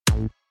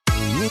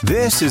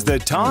This is the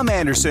Tom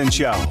Anderson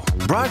Show,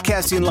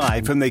 broadcasting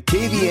live from the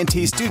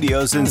KVNT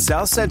studios in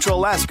South Central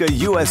Alaska,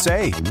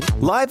 USA.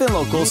 Live and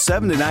local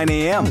 7 to 9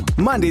 a.m.,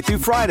 Monday through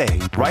Friday,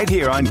 right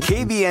here on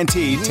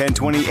KVNT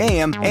 1020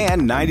 a.m.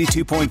 and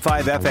 92.5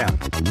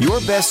 FM.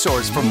 Your best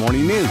source for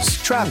morning news,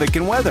 traffic,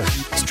 and weather.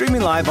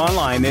 Streaming live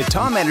online at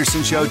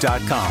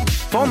tomandersonshow.com.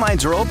 Phone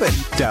lines are open.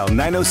 Dial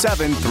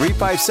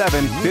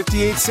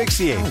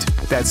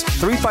 907-357-5868. That's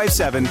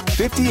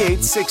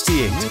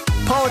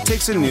 357-5868.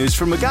 Politics and news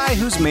from a guy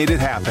who's made it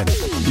happen.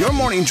 Your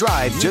morning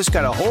drive just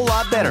got a whole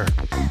lot better.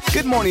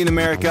 Good morning,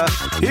 America.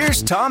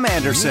 Here's Tom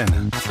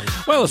Anderson.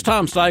 Well, it's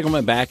Tom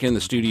Steigleman back in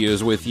the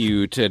studios with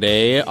you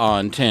today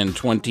on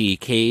 1020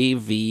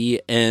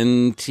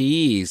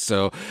 KVNT.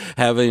 So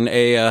having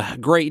a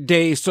great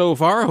day so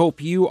far.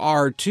 Hope you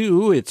are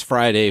too. It's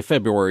Friday,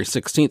 February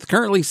 16th.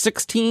 Currently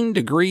 16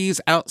 degrees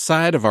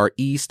outside of our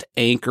East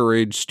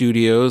Anchorage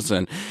studios,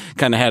 and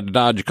kind of had to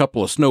dodge a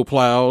couple of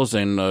snowplows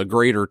and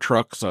grader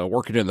trucks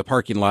working in the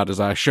parking lot as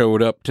I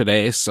showed up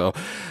today. So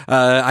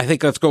I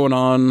think that's going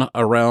on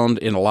around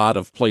in a lot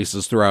of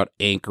places throughout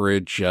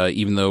Anchorage,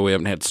 even though we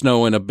haven't had snow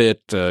in a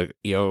bit.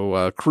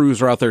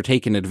 Crews are out there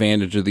taking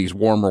advantage of these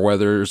warmer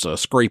weathers,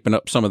 scraping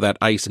up some of that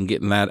ice and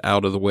getting that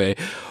out of the way,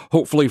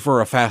 hopefully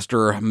for a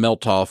faster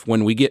melt off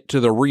when we get to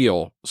the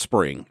real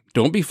spring.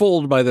 Don't be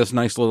fooled by this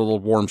nice little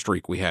warm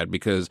streak we had,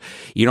 because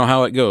you know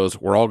how it goes.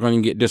 We're all going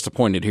to get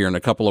disappointed here in a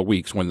couple of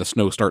weeks when the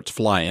snow starts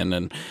flying,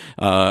 and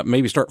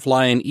maybe start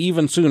flying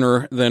even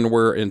sooner than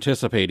we're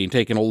anticipating.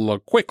 Taking a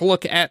quick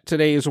look at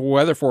today's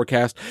weather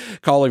forecast,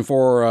 calling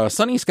for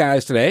sunny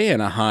skies today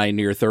and a high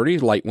near 30,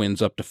 light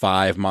winds up to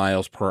 5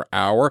 miles per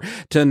hour.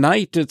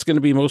 Tonight, it's going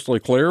to be mostly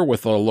clear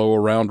with a low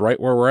around right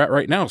where we're at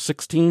right now,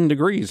 16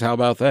 degrees. How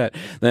about that?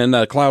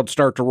 Then clouds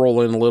start to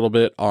roll in a little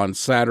bit on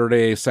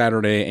Saturday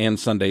and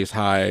Sunday.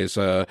 Highs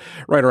right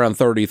around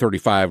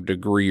 30-35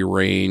 degree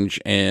range,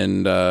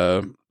 and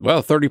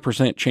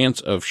 30%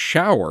 chance of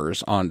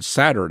showers on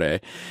Saturday.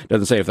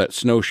 Doesn't say if that's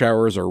snow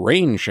showers or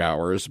rain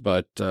showers,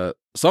 but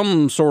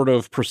some sort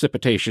of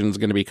precipitation is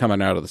going to be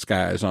coming out of the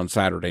skies on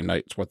Saturday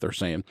night, is what they're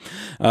saying.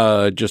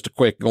 Just a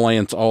quick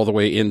glance all the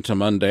way into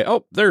Monday.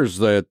 Oh, there's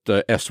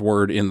that S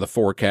word in the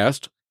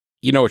forecast.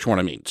 You know which one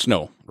I mean.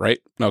 Snow, right?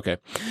 Okay.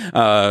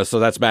 So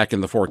that's back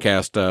in the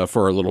forecast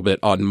for a little bit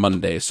on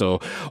Monday. So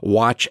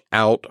watch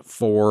out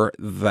for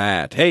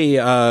that. Hey,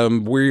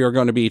 we are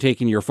going to be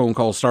taking your phone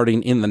calls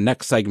starting in the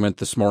next segment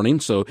this morning.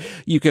 So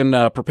you can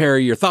prepare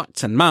your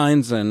thoughts and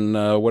minds and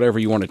whatever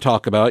you want to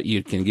talk about.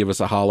 You can give us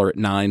a holler at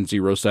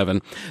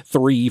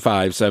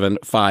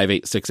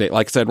 907-357-5868.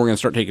 Like I said, we're going to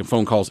start taking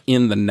phone calls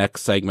in the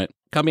next segment.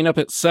 Coming up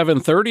at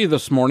 7:30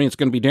 this morning, it's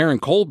going to be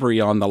Darren Colbury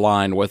on the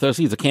line with us.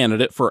 He's a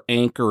candidate for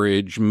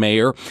Anchorage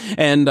mayor.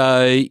 And,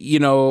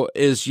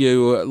 as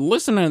you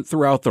listen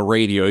throughout the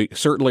radio,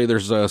 certainly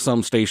there's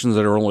some stations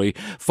that are only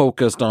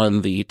focused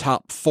on the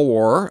top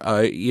four,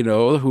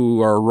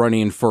 who are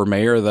running for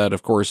mayor. That,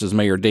 of course, is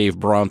Mayor Dave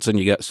Bronson.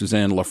 You got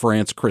Suzanne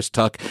LaFrance, Chris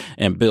Tuck,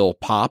 and Bill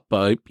Popp.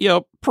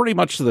 Pretty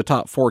much to the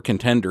top four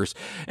contenders.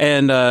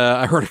 And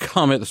I heard a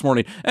comment this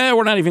morning,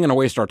 we're not even going to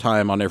waste our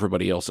time on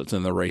everybody else that's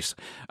in the race.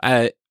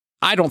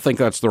 I don't think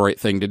that's the right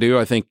thing to do.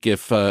 I think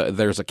if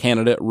there's a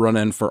candidate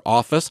running for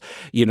office,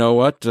 you know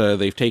what?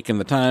 They've taken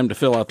the time to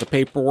fill out the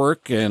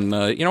paperwork, and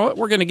you know what?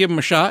 We're going to give them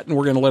a shot, and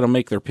we're going to let them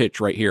make their pitch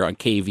right here on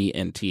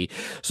KVNT.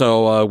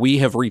 So we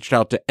have reached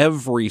out to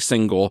every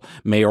single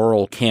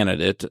mayoral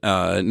candidate,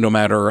 no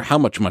matter how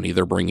much money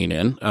they're bringing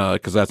in,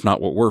 because that's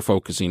not what we're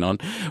focusing on.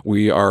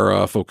 We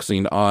are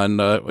focusing on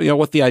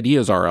what the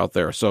ideas are out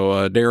there.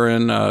 So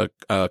Darren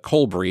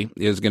Colbury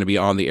is going to be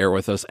on the air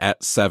with us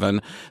at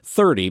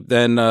 7:30.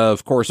 Then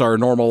of course, our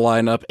normal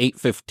lineup,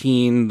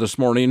 8:15 this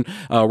morning.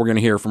 We're going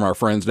to hear from our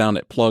friends down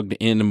at Plugged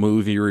In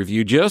Movie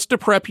Review. Just to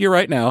prep you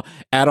right now,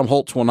 Adam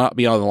Holtz will not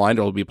be on the line.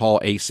 It'll be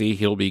Paul Asay.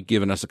 He'll be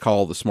giving us a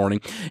call this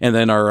morning. And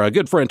then our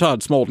good friend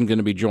Todd Smolden going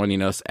to be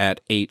joining us at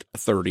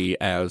 8:30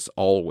 as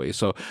always.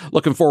 So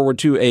looking forward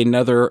to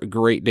another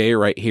great day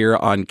right here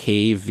on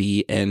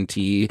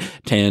KVNT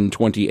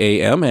 1020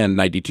 AM and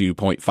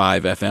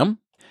 92.5 FM.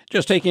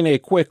 Just taking a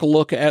quick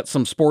look at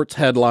some sports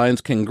headlines.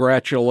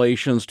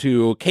 Congratulations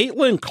to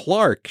Caitlyn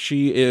Clark.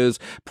 She is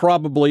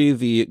probably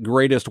the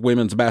greatest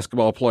women's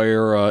basketball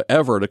player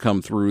ever to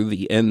come through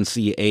the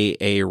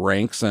NCAA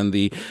ranks, and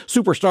the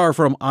superstar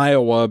from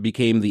Iowa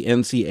became the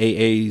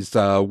NCAA's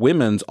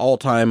women's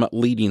all-time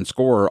leading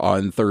scorer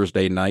on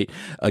Thursday night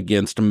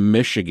against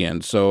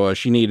Michigan. So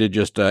she needed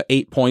just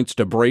 8 points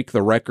to break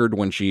the record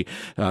when she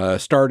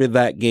started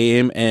that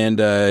game,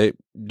 and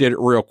did it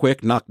real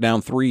quick, knocked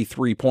down 3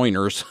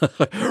 3-pointers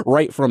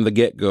right from the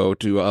get-go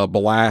to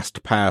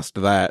blast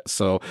past that.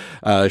 So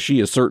she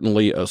is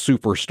certainly a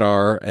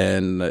superstar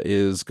and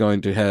is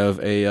going to have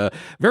a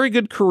very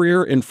good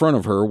career in front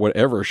of her,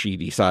 whatever she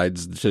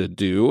decides to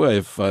do.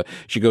 If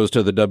she goes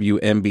to the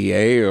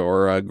WNBA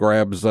or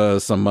grabs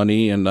some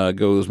money and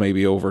goes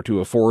maybe over to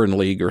a foreign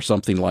league or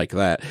something like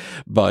that.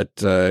 But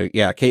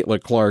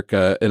Caitlyn Clark,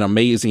 an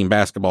amazing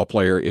basketball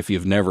player if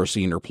you've never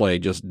seen her play,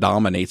 just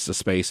dominates the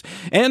space.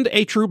 And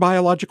a true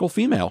biological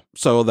female.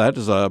 So that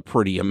is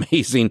pretty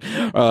amazing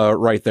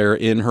right there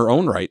in her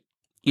own right.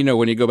 You know,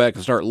 when you go back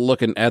and start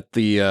looking at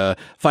the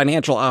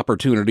financial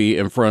opportunity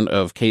in front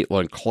of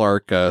Caitlyn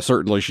Clark,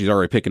 certainly she's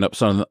already picking up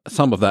some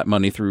of that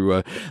money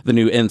through the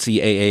new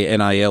NCAA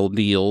NIL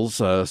deals,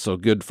 so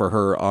good for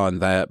her on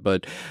that.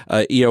 But,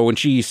 you know, when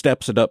she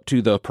steps it up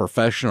to the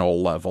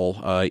professional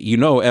level, you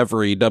know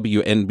every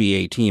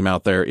WNBA team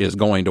out there is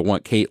going to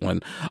want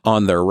Caitlyn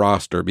on their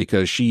roster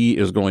because she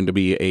is going to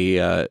be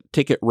a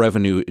ticket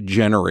revenue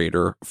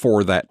generator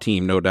for that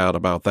team, no doubt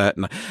about that.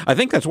 And I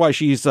think that's why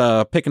she's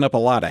picking up a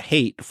lot of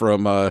hate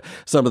from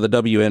some of the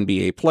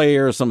WNBA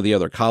players, some of the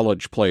other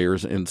college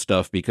players and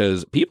stuff,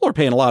 because people are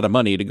paying a lot of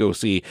money to go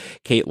see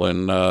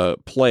Caitlyn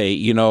play.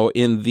 You know,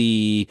 in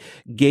the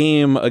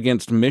game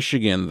against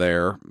Michigan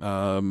there,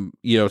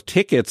 you know,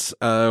 tickets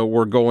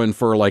were going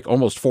for like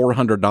almost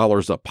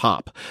 $400 a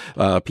pop.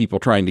 People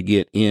trying to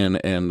get in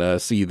and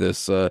see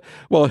this,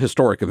 well,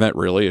 historic event,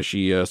 really, as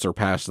she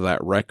surpassed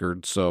that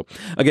record. So,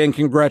 again,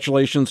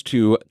 congratulations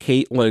to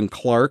Caitlyn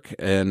Clark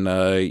and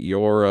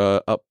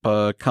your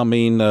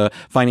upcoming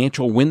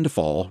financial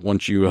windfall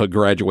once you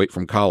graduate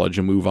from college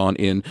and move on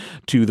in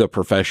to the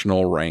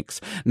professional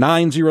ranks.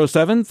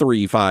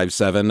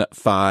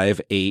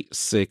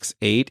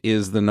 907-357-5868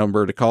 is the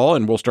number to call,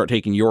 and we'll start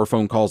taking your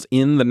phone calls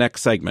in the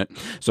next segment.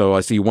 So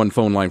I see one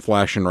phone line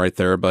flashing right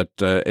there, but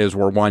as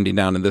we're winding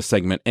down in this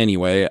segment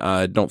anyway,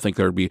 I don't think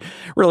there'd be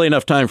really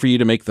enough time for you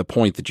to make the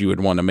point that you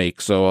would want to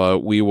make. So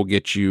we will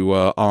get you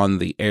on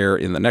the air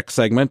in the next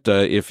segment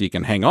if you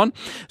can hang on.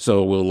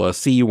 So we'll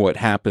see what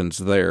happens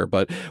there.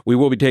 But we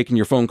will be taking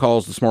your phone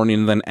calls this morning,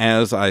 and then,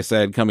 as I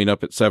said, coming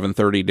up at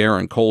 7:30,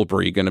 Darren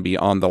Colbury going to be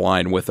on the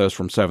line with us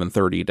from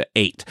 7:30 to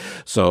 8.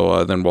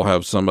 So then we'll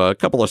have some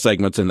couple of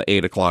segments in the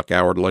 8 o'clock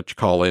hour to let you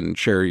call in and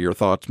share your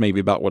thoughts, maybe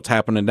about what's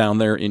happening down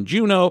there in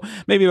Juneau,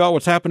 maybe about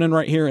what's happening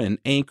right here in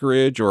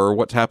Anchorage, or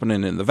what's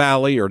happening in the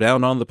Valley or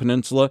down on the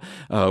peninsula.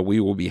 We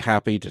will be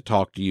happy to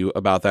talk to you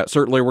about that.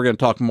 Certainly, we're going to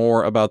talk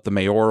more about the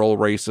mayoral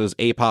races.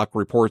 APOC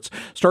reports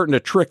starting to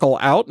trickle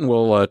out, and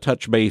we'll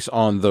touch base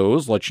on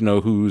those, let you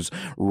know who's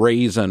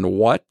raising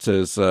what,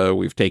 as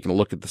we've taken a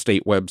look at the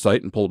state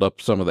website and pulled up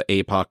some of the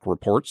APOC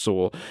reports. So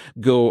we'll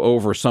go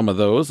over some of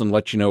those and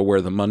let you know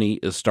where the money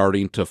is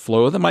starting to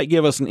flow. That might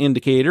give us an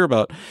indicator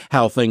about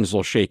how things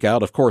will shake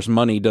out. Of course,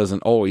 money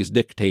doesn't always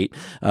dictate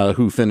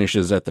who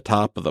finishes at the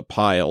top of the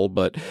pile.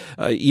 But,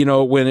 you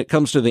know, when it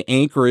comes to the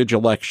Anchorage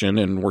election,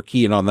 and we're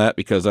keying on that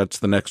because that's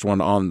the next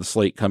one on the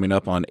slate coming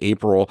up on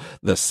April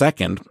the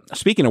 2nd.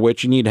 Speaking of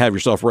which, you need to have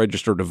yourself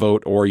registered to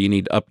vote, or you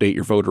need to update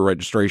your voter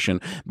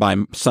registration by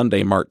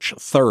Sunday, March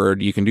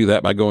 3rd. You can do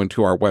that by going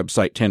to our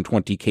website,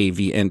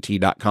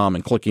 1020kvnt.com,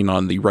 and clicking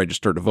on the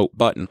register to vote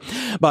button.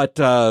 But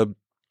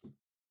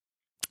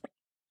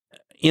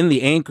in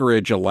the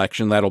Anchorage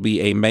election, that'll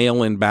be a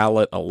mail-in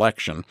ballot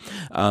election.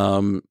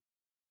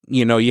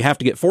 You know, you have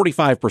to get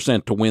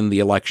 45% to win the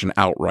election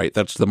outright.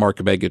 That's the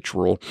Markovegich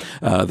rule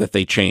that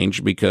they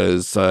changed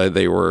because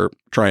they were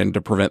trying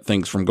to prevent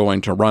things from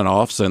going to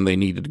runoffs, and they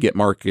needed to get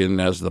Mark in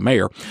as the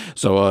mayor.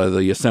 So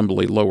the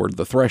assembly lowered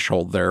the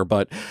threshold there.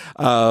 But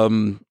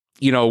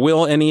you know,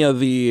 will any of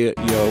the,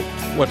 you know,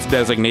 what's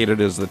designated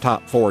as the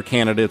top 4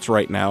 candidates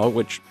right now,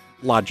 which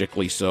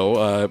logically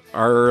so,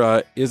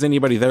 is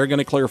anybody there going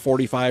to clear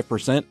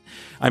 45%?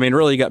 I mean,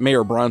 really, you got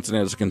Mayor Bronson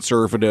as a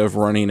conservative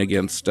running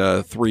against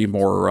 3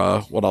 more,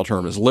 what I'll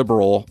term as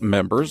liberal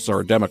members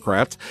or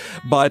Democrats.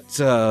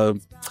 But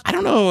I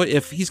don't know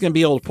if he's going to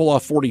be able to pull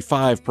off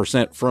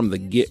 45% from the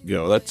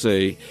get-go. That's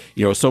you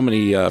know, so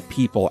many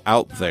people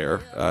out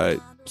there.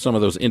 Some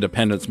of those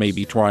independents may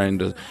be trying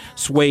to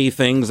sway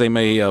things. They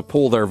may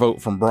pull their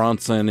vote from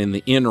Bronson in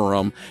the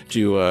interim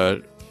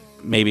to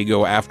maybe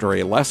go after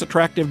a less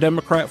attractive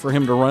Democrat for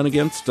him to run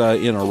against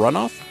in a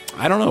runoff.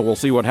 I don't know. We'll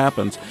see what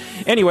happens.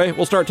 Anyway,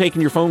 we'll start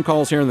taking your phone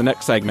calls here in the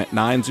next segment.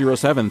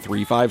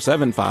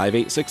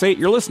 907-357-5868.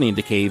 You're listening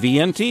to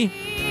KVNT.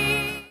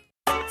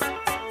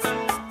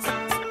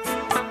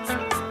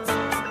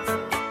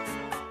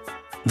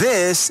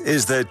 This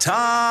is the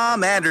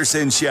Tom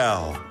Anderson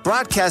Show,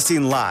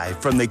 broadcasting live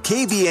from the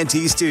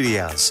KVNT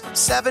studios,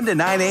 7 to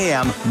 9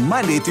 a.m.,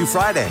 Monday through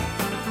Friday.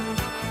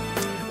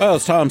 Well,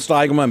 it's Tom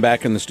Steigleman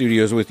back in the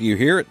studios with you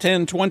here at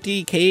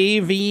 1020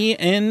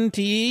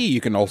 KVNT.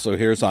 You can also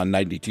hear us on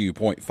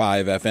 92.5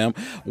 FM,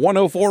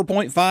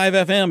 104.5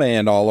 FM,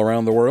 and all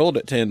around the world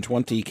at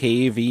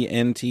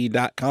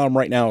 1020kvnt.com.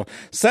 Right now,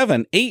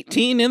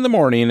 7:18 in the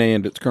morning,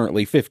 and it's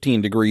currently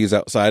 15 degrees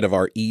outside of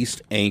our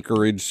East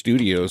Anchorage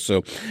studios.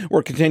 So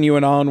we're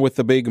continuing on with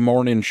the big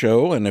morning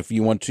show, and if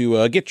you want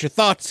to get your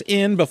thoughts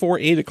in before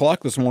 8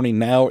 o'clock this morning,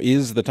 now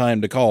is the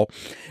time to call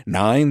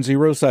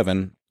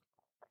 907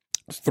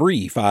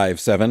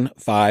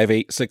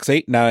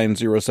 357-5868,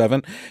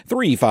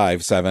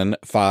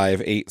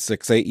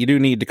 907-357-5868. You do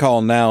need to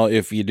call now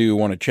if you do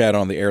want to chat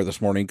on the air this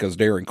morning, because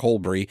Darren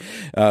Colbury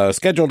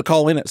scheduled to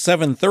call in at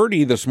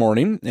 7:30 this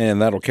morning,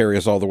 and that'll carry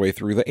us all the way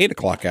through the 8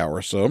 o'clock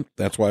hour. So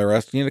that's why we're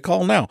asking you to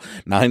call now,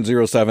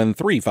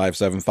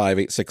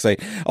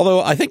 907-357-5868.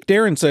 Although I think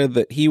Darren said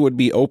that he would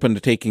be open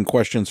to taking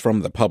questions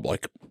from the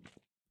public.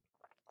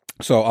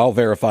 So I'll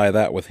verify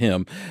that with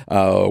him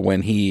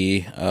when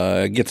he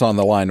gets on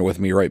the line with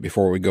me right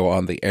before we go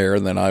on the air,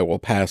 and then I will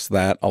pass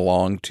that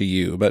along to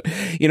you. But,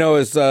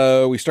 as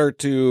we start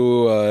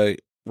to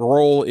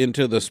roll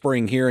into the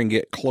spring here and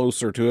get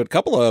closer to it, a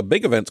couple of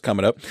big events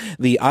coming up.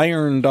 The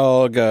Iron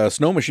Dog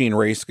Snow Machine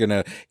Race is going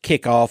to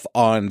kick off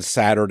on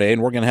Saturday,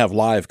 and we're going to have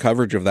live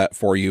coverage of that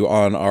for you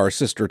on our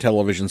sister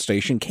television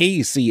station,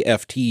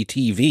 KCFT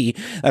TV.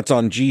 That's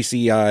on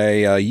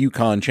GCI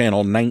Yukon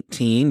Channel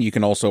 19. You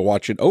can also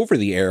watch it over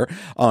the air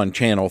on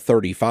Channel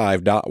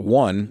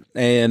 35.1.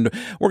 And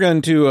we're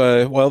going to,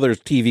 there's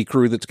a TV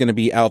crew that's going to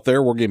be out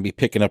there. We're going to be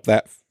picking up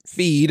that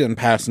feed and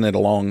passing it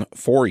along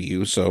for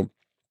you. So,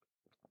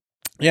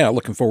 yeah,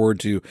 looking forward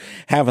to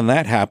having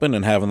that happen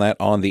and having that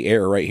on the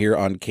air right here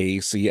on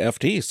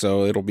KCFT.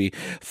 So it'll be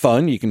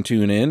fun. You can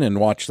tune in and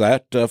watch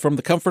that from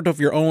the comfort of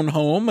your own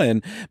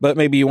home. But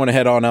maybe you want to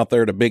head on out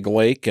there to Big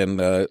Lake,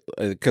 and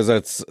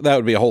because that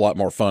would be a whole lot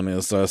more fun,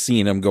 is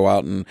seeing them go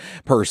out in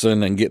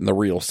person and getting the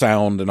real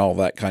sound and all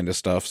that kind of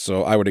stuff.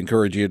 So I would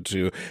encourage you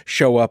to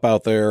show up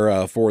out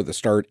there for the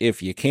start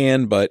if you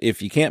can. But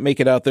if you can't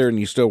make it out there and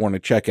you still want to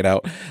check it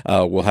out,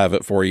 we'll have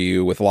it for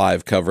you with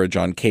live coverage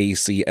on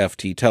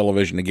KCFT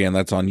television. Again,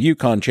 that's on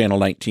Yukon Channel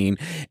 19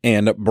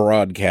 and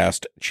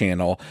Broadcast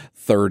Channel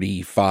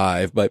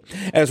 35. But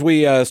as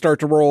we start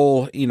to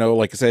roll,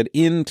 like I said,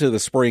 into the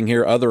spring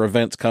here, other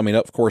events coming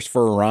up. Of course,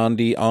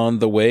 Furrondy on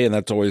the way, and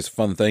that's always a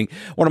fun thing.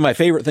 One of my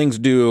favorite things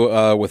to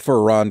do with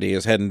Furrondy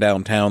is heading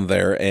downtown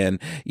there and,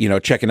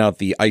 checking out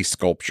the ice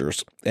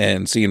sculptures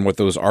and seeing what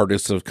those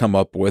artists have come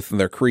up with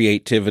and their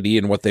creativity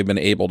and what they've been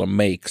able to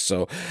make.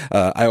 So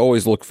I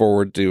always look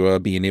forward to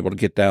being able to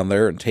get down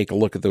there and take a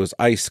look at those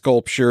ice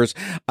sculptures.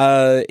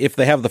 If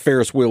they have the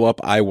Ferris wheel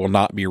up, I will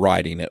not be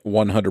riding it.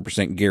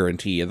 100%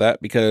 guarantee you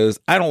that, because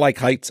I don't like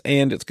heights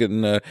and it's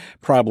going to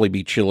probably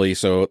be chilly.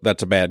 So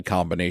that's a bad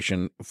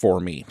combination for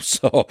me.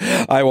 So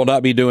I will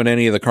not be doing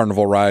any of the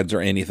carnival rides or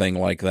anything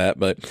like that,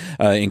 but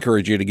I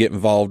encourage you to get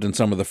involved in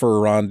some of the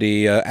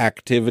Furrondy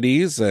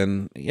activities.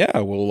 And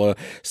yeah, we'll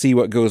see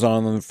what goes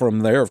on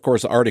from there. Of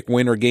course, the Arctic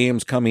Winter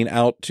Games coming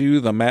out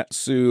to the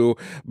Matsu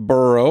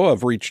Borough.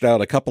 I've reached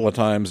out a couple of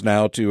times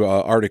now to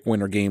Arctic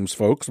Winter Games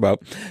folks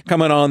about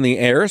coming on the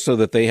air so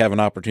that they have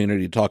an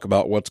opportunity to talk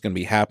about what's going to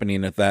be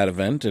happening at that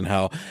event and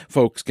how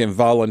folks can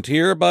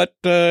volunteer, but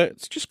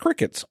it's just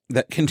crickets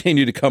that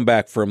continue to come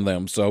back from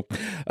them. So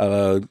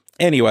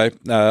anyway,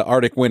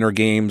 Arctic Winter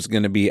Games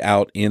going to be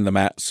out in the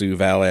Matsu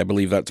Valley. I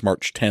believe that's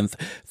March 10th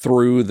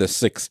through the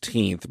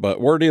 16th,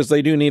 but word is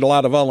they do need a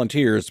lot of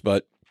volunteers,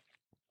 but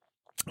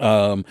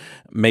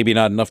maybe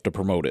not enough to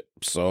promote it.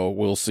 So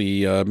we'll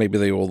see. Maybe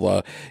they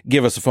will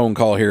give us a phone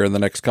call here in the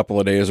next couple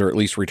of days, or at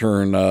least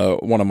return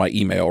one of my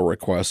email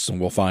requests, and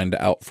we'll find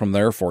out from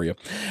there for you.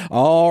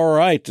 All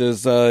right.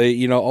 As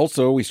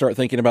also we start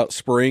thinking about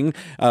spring.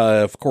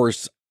 Of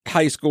course,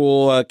 high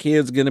school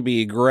kids going to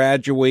be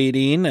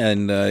graduating,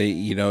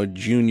 and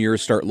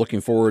juniors start looking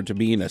forward to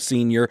being a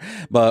senior.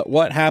 But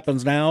what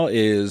happens now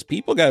is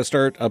people got to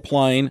start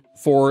applying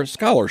for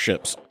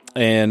scholarships.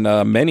 And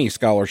many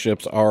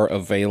scholarships are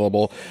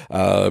available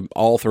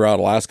all throughout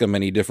Alaska,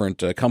 many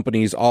different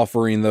companies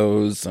offering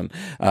those. And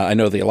I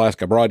know the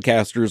Alaska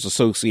Broadcasters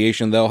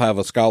Association, they'll have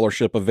a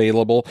scholarship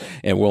available,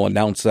 and we'll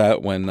announce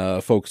that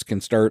when folks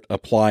can start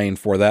applying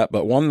for that.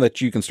 But one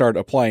that you can start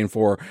applying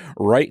for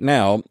right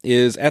now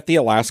is at the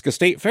Alaska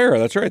State Fair.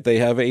 That's right. They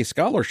have a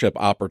scholarship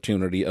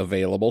opportunity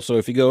available. So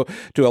if you go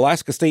to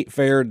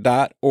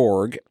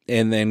alaskastatefair.org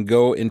and then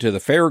go into the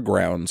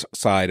fairgrounds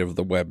side of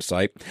the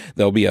website,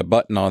 there'll be a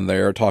button on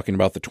there talking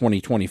about the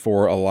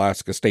 2024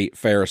 Alaska State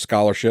Fair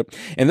Scholarship,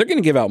 and they're going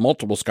to give out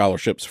multiple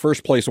scholarships.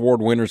 First place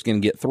award winner is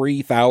going to get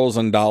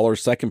 $3,000.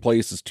 Second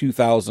place is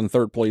 $2,000.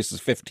 Third place is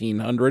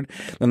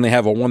 $1,500. Then they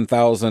have a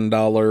 $1,000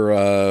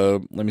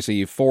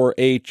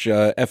 4-H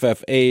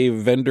FFA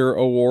vendor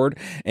award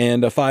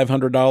and a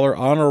 $500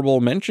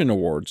 honorable mention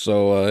award.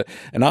 So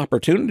an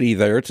opportunity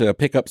there to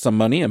pick up some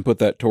money and put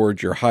that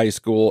towards your high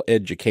school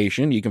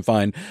education. You can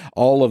find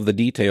all of the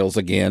details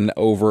again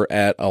over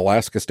at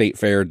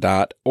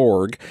alaskastatefair.org.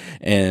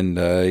 And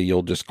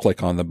you'll just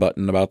click on the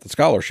button about the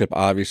scholarship.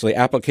 Obviously,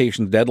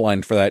 application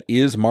deadline for that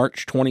is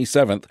March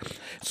 27th,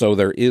 so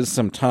there is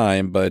some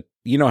time, but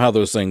you know how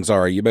those things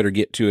are. You better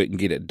get to it and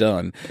get it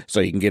done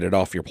so you can get it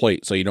off your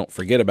plate so you don't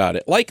forget about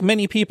it. Like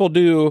many people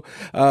do,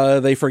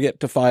 they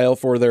forget to file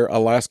for their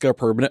Alaska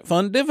Permanent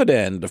Fund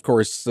dividend. Of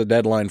course, the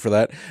deadline for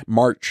that,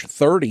 March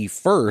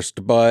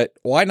 31st, but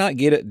why not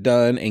get it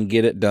done and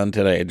get it done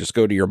today? Just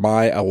go to your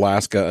My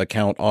Alaska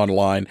account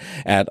online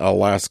at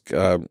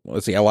alaska.gov.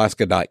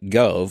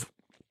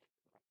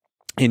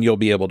 and you'll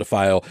be able to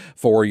file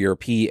for your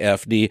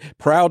PFD.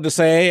 Proud to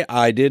say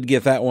I did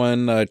get that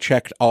one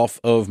checked off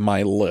of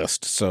my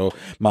list. So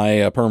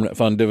my permanent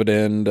fund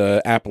dividend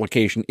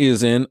application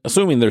is in,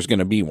 assuming there's going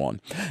to be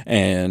one.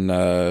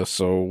 And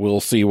so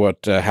we'll see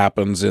what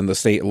happens in the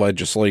state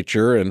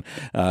legislature and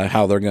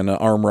how they're going to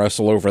arm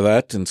wrestle over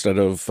that instead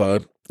of, I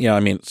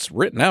mean, it's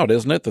written out,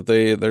 isn't it, that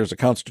there's a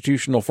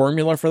constitutional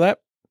formula for that?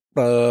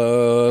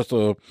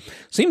 So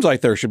seems like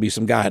there should be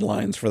some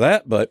guidelines for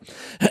that, but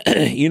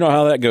you know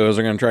how that goes.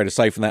 They're going to try to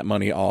siphon that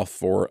money off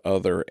for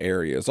other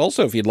areas.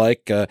 Also, if you'd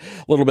like, a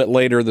little bit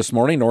later this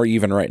morning, or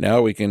even right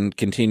now, we can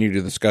continue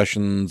the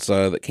discussions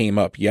that came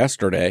up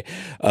yesterday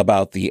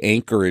about the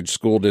Anchorage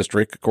school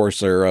district. Of course,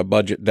 their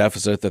budget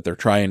deficit that they're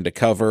trying to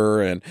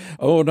cover, and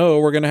oh no,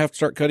 we're going to have to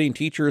start cutting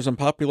teachers and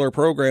popular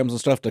programs and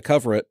stuff to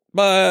cover it.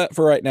 But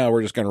for right now,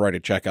 we're just going to write a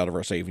check out of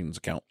our savings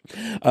account.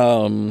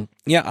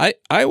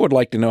 I would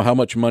like to know how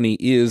much money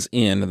is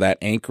in that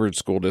Anchorage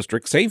school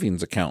district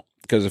savings account.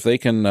 Because if they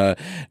can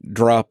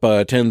drop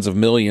tens of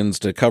millions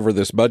to cover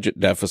this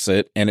budget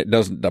deficit and it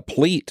doesn't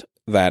deplete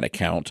that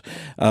account,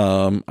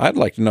 I'd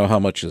like to know how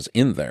much is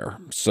in there.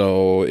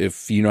 So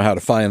if you know how to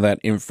find that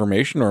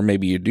information, or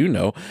maybe you do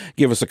know,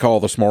 give us a call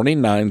this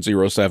morning,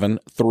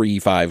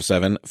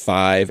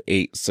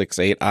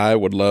 907-357-5868. I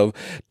would love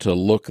to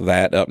look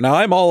that up. Now,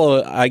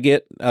 I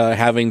get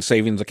having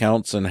savings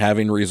accounts and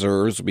having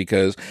reserves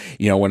because,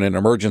 when an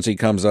emergency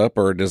comes up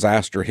or a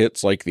disaster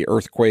hits like the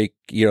earthquake,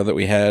 that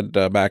we had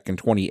back in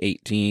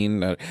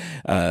 2018,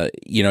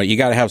 you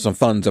got to have some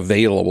funds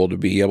available to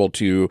be able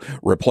to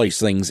replace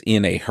things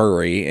in a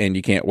hurry, and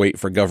you can't wait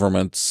for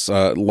government's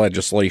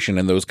legislation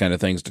and those kind of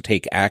things to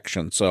take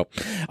action. So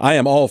I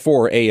am all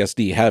for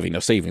ASD having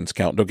a savings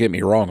account. Don't get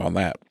me wrong on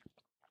that.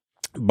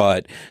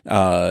 But,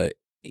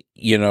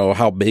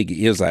 how big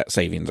is that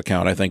savings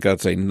account? I think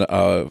that's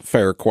a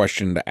fair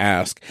question to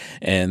ask,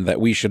 and that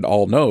we should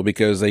all know,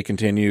 because they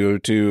continue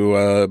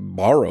to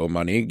borrow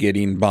money,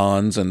 getting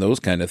bonds and those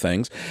kind of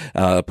things,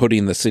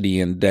 putting the city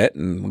in debt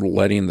and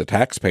letting the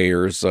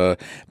taxpayers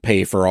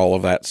pay for all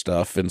of that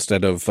stuff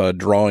instead of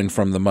drawing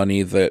from the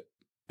money that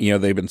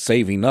they've been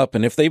saving up.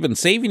 And if they've been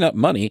saving up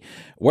money,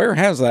 where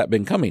has that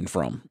been coming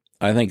from?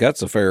 I think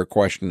that's a fair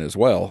question as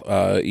well.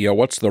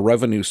 What's the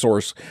revenue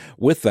source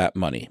with that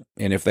money?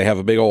 And if they have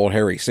a big old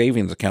hairy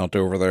savings account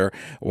over there,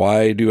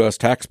 why do us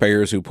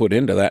taxpayers who put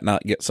into that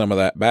not get some of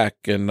that back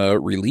and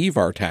relieve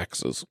our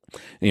taxes?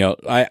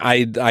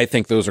 I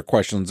think those are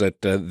questions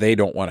that they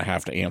don't want to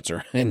have to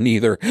answer, and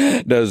neither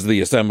does the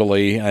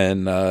assembly.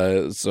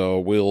 And so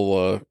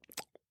we'll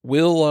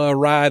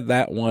ride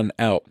that one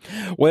out.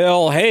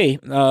 Well, hey,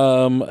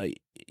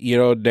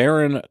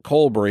 Darren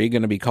Colbury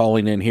going to be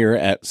calling in here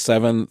at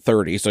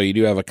 7:30. So you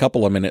do have a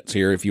couple of minutes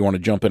here if you want to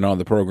jump in on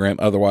the program.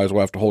 Otherwise,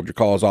 we'll have to hold your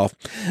calls off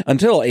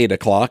until 8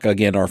 o'clock.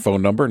 Again, our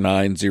phone number,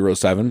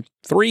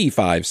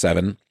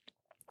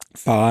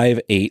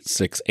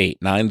 907-357-5868,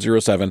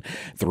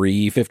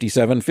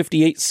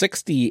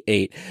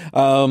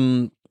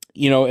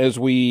 907-357-5868. As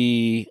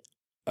we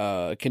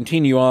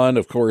continue on,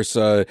 of course,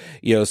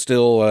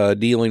 still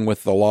dealing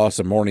with the loss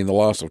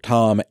of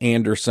Tom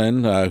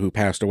Anderson, who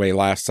passed away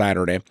last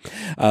Saturday.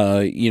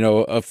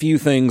 A few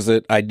things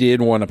that I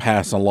did want to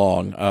pass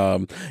along.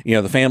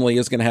 The family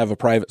is going to have a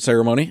private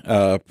ceremony,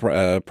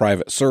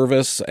 private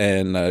service,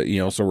 and,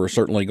 so we're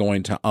certainly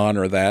going to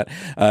honor that.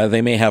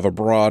 They may have a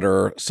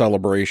broader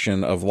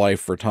celebration of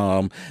life for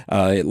Tom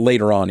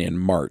later on in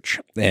March.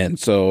 And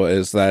so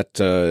as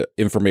that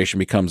information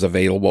becomes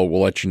available,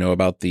 we'll let you know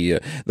about the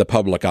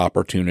public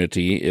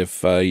opportunity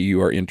if you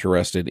are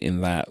interested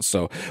in that.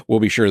 So we'll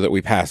be sure that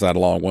we pass that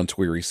along once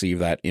we receive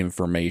that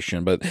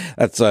information. But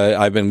that's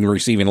I've been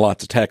receiving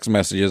lots of text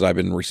messages. I've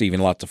been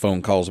receiving lots of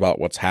phone calls about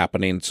what's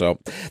happening. So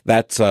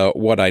that's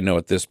what I know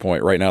at this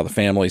point. Right now, the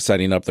family's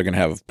setting up. They're going to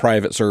have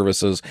private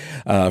services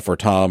for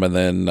Tom, and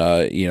then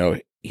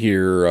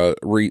here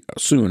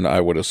soon, I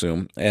would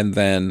assume, and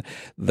then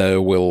they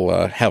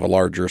will have a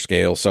larger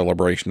scale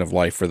celebration of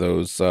life for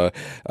those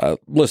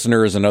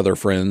listeners and other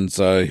friends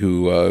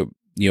who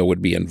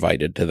would be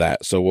invited to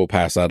that. So we'll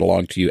pass that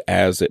along to you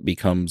as it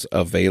becomes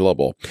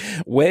available.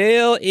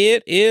 Well,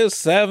 it is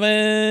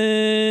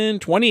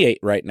 7:28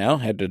 right now.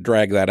 Had to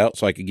drag that out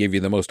so I could give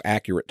you the most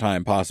accurate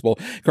time possible.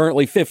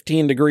 Currently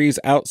 15 degrees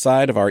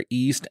outside of our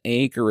East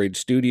Anchorage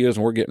studios,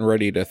 and we're getting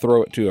ready to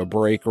throw it to a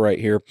break right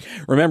here.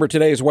 Remember,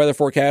 today's weather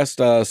forecast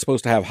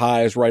supposed to have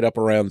highs right up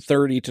around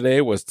 30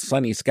 today with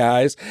sunny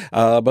skies,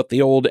 but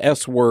the old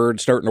S word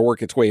starting to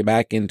work its way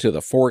back into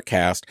the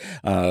forecast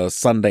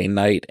Sunday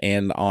night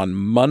and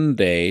on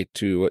Monday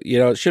to,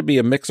 it should be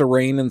a mix of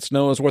rain and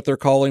snow is what they're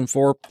calling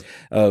for.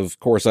 Of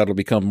course, that'll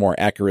become more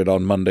accurate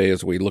on Monday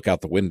as we look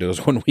out the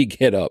windows when we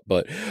get up,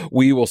 but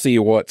we will see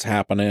what's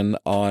happening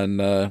on,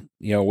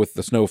 with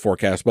the snow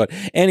forecast. But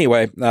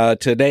anyway,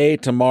 today,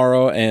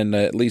 tomorrow, and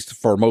at least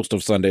for most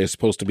of Sunday is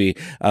supposed to be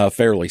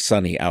fairly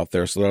sunny out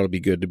there. So that'll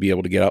be good to be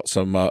able to get out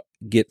some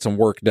get some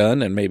work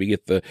done and maybe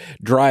get the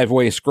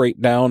driveway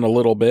scraped down a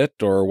little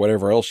bit or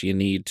whatever else you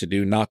need to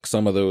do. Knock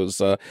some of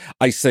those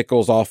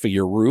icicles off of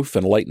your roof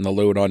and lighten the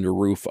load on your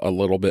roof a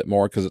little bit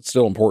more, because it's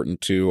still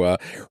important to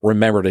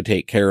remember to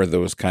take care of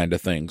those kind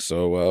of things.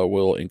 So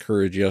we'll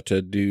encourage you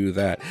to do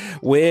that.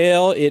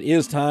 Well, it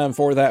is time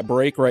for that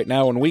break right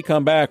now. When we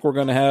come back, we're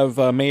going to have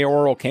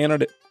mayoral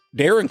candidate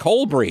Darren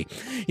Colbrey.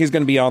 He's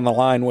going to be on the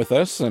line with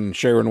us and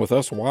sharing with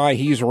us why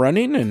he's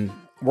running, and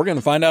we're going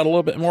to find out a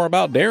little bit more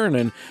about Darren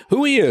and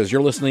who he is.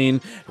 You're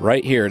listening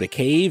right here to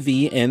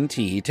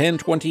KVNT,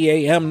 1020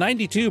 AM,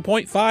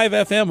 92.5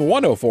 FM,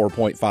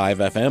 104.5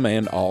 FM,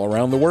 and all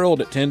around the world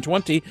at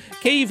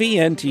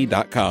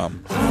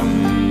 1020kvnt.com.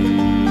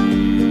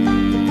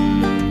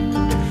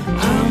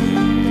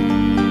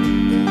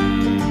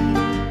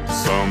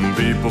 Some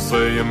people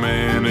say a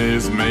man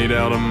is made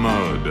out of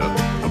mud.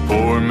 A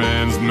poor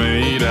man's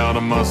made out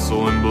of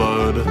muscle and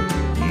blood.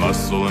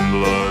 Muscle and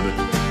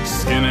blood,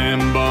 skin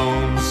and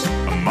bones.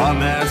 A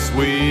mind that's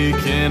weak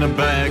and a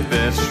back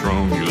that's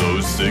strong. You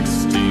lose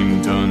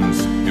 16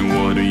 tons, and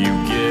what do you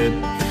get?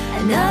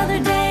 Another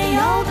day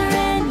older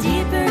and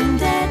deeper in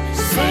debt.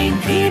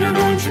 St. Peter,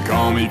 don't you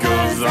call me,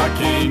 'cause I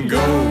can't go.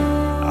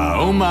 I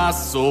owe my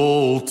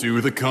soul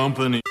to the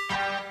company.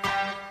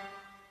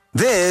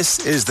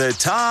 This is the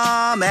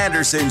Tom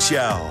Anderson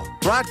Show,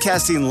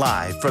 broadcasting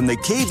live from the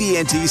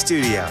KVNT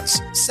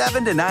studios,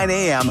 7 to 9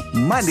 a.m.,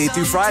 Monday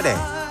through Friday.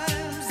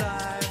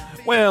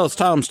 Well, it's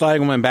Tom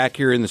Steigleman back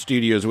here in the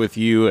studios with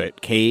you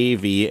at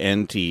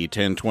KVNT,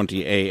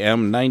 1020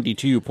 AM,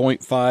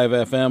 92.5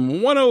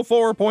 FM,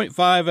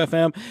 104.5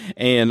 FM,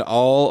 and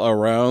all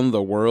around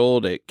the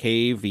world at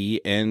kvnt.com.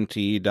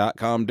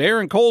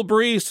 Darren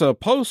Colbrey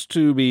supposed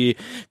to be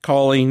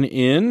calling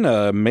in,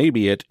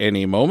 maybe at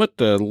any moment,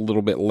 a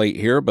little bit late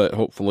here, but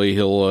hopefully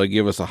he'll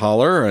give us a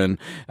holler, and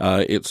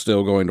it's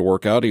still going to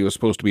work out. He was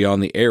supposed to be on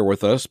the air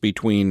with us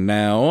between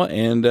now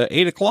and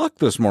 8 o'clock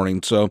this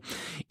morning. So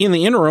in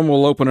the interim,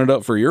 we'll open it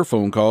up for your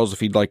phone calls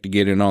if you'd like to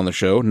get in on the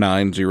show.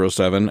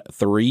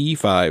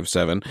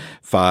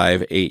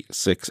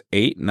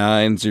 907-357-5868,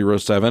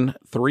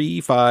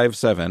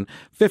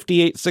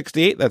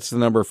 907-357-5868. That's the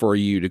number for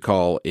you to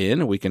call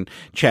in. We can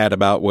chat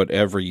about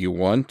whatever you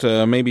want.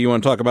 Maybe you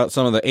want to talk about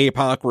some of the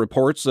APOC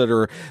reports that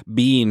are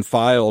being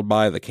filed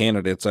by the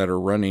candidates that are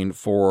running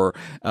for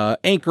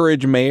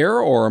Anchorage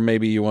mayor, or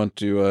maybe you want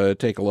to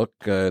take a look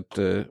at,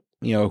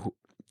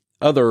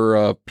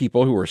 other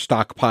people who are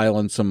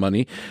stockpiling some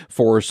money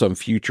for some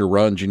future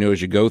runs.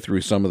 As you go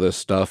through some of this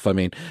stuff, I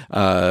mean,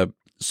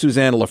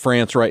 Suzanne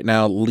LaFrance right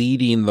now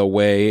leading the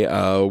way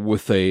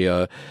with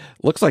a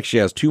looks like she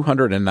has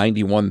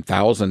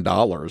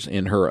 $291,000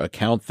 in her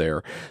account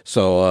there.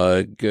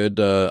 So good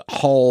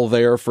haul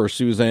there for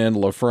Suzanne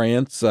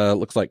LaFrance.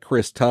 Looks like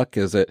Chris Tuck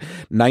is at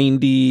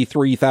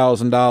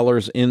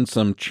 $93,000 in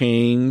some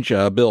change.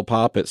 Bill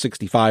Popp at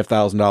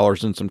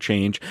 $65,000 in some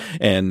change.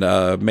 And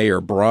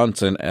Mayor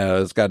Bronson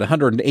has got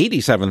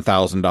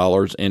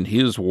 $187,000 in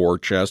his war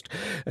chest,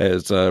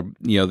 as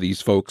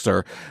these folks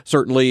are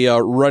certainly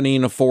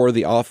running for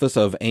the office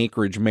of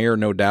Anchorage mayor,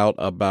 no doubt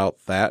about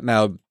that.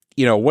 Now,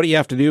 what do you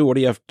have to do? What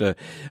do you have to,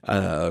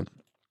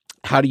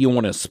 how do you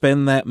want to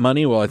spend that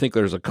money? Well, I think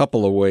there's a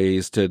couple of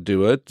ways to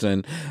do it.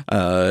 And,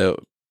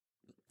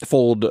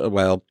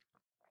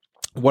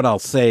 what I'll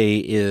say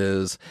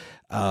is,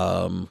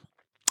 I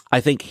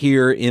think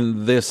here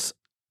in this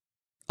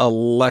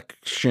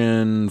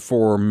election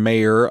for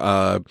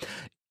mayor,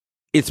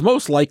 it's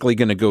most likely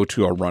going to go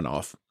to a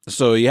runoff.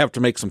 So you have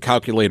to make some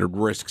calculated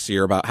risks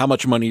here about how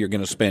much money you're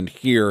going to spend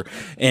here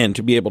and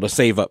to be able to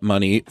save up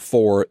money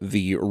for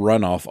the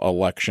runoff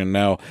election.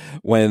 Now,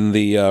 when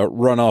the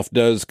runoff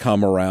does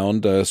come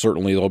around,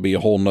 certainly there'll be a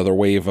whole nother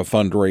wave of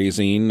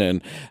fundraising,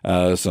 and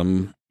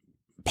some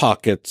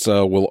pockets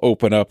will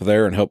open up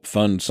there and help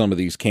fund some of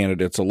these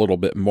candidates a little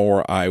bit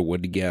more, I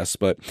would guess.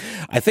 But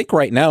I think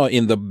right now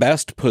in the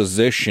best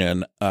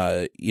position,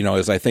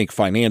 as I think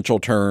financial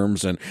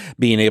terms and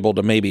being able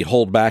to maybe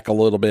hold back a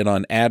little bit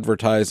on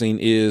advertising,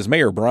 is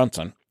Mayor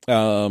Bronson.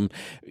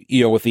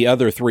 With the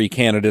other three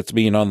candidates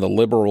being on the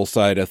liberal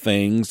side of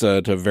things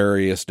to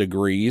various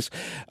degrees,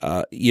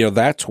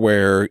 that's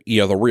where,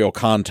 the real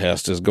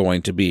contest is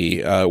going to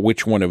be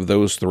which one of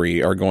those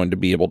three are going to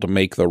be able to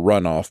make the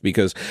runoff.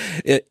 Because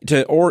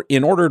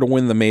in order to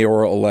win the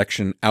mayoral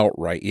election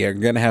outright, you're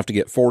going to have to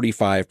get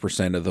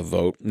 45% of the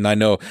vote. And I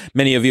know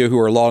many of you who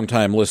are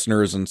longtime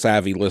listeners and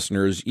savvy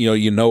listeners,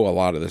 you know a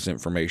lot of this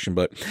information.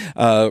 But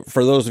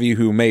for those of you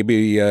who may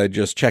be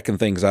just checking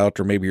things out,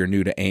 or maybe you're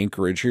new to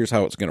Anchorage, here's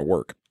how it's going to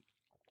work.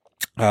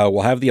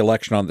 We'll have the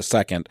election on the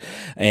 2nd,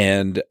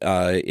 and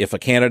if a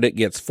candidate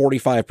gets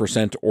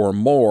 45% or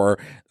more,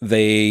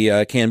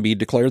 they can be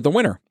declared the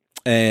winner.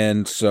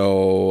 And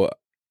so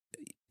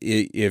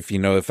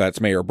if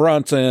that's Mayor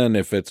Bronson,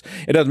 it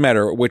doesn't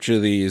matter which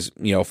of these,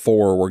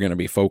 four we're going to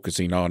be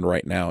focusing on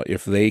right now.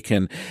 If they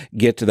can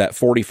get to that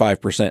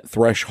 45%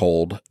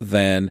 threshold,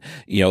 then,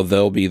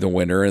 they'll be the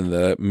winner and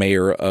the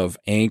mayor of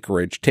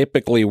Anchorage.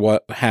 Typically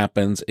what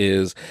happens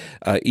is,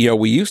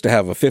 we used to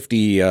have a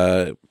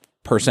 50,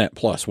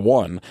 plus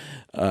one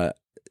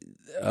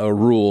a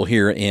rule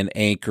here in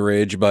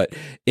Anchorage, but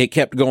it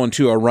kept going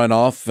to a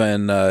runoff,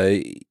 and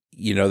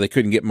they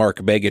couldn't get Mark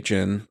Begich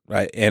in,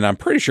 right? And I'm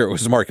pretty sure it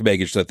was Mark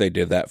Begich that they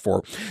did that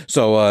for.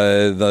 So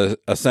the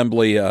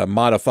Assembly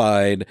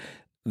modified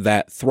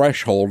that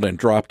threshold and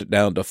dropped it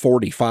down to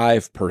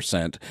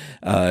 45%.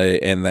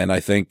 And then I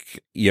think,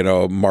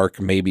 Mark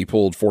maybe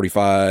pulled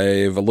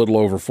 45, a little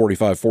over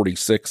 45,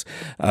 46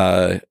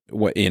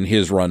 in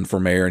his run for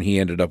mayor, and he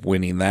ended up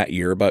winning that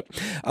year. But,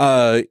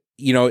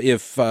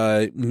 if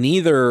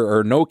neither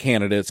or no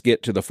candidates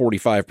get to the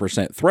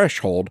 45%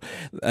 threshold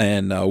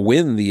and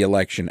win the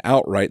election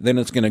outright, then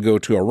it's going to go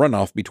to a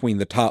runoff between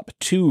the top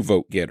two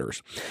vote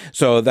getters.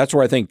 So that's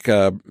where I think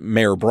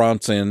Mayor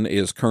Bronson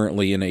is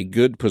currently in a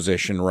good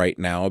position right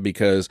now,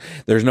 because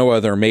there's no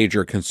other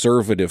major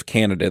conservative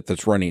candidate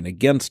that's running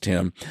against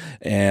him.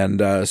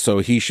 And so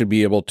he should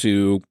be able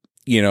to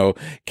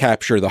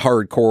capture the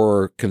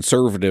hardcore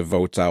conservative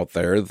votes out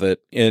there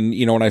and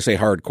when I say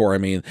hardcore, I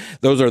mean,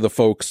 those are the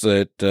folks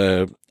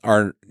that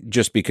aren't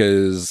just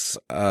because,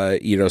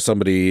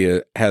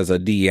 somebody has a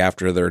D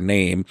after their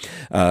name,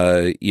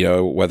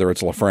 whether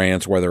it's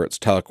LaFrance, whether it's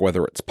Tuck,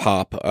 whether it's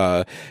Pop,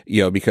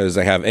 because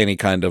they have any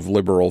kind of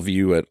liberal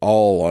view at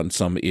all on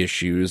some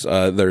issues,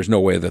 there's no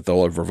way that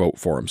they'll ever vote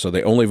for them. So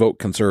they only vote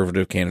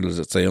conservative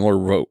candidates. They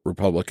only vote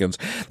Republicans.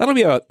 That'll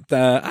be about,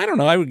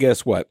 I would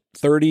guess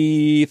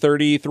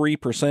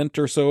 33%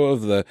 or so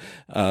of the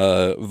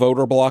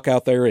voter block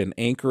out there in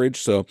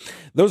Anchorage. So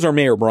those are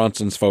Mayor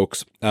Bronson's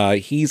folks.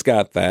 He's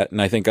got that,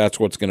 and I think that's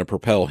what's going to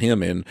propel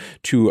him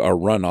into a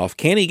runoff.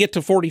 Can he get to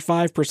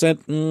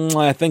 45%?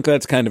 I think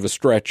that's kind of a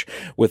stretch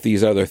with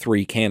these other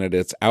three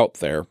candidates out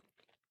there.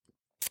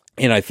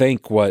 And I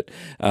think what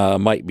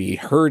might be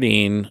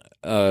hurting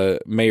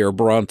Mayor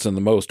Bronson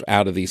the most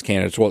out of these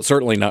candidates, well, it's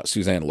certainly not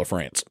Suzanne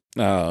LaFrance,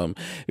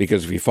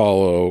 because if you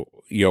follow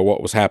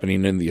what was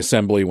happening in the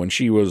Assembly when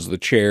she was the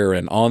chair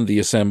and on the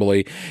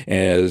Assembly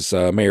as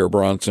Mayor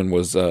Bronson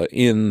was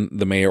in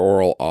the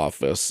mayoral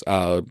office,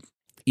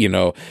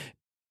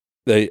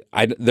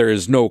 there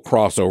is no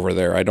crossover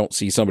there. I don't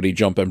see somebody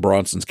jumping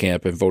Bronson's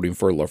camp and voting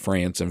for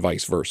LaFrance and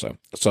vice versa.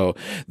 So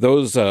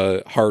those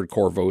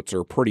hardcore votes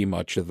are pretty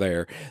much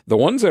there. The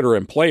ones that are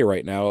in play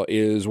right now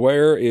is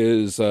where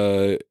is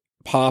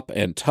Pop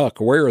and Tuck,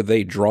 where are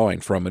they drawing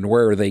from and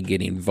where are they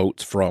getting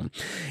votes from?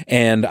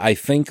 And I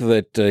think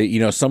that,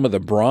 some of the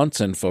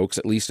Bronson folks,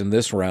 at least in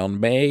this round,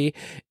 may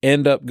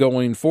end up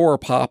going for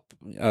Pop,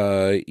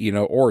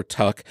 or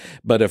Tuck.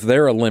 But if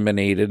they're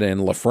eliminated and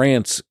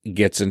LaFrance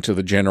gets into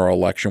the general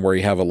election where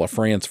you have a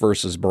LaFrance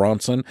versus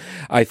Bronson,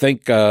 I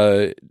think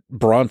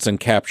Bronson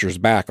captures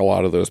back a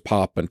lot of those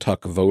Pop and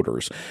Tuck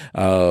voters,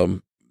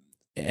 who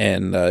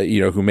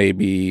may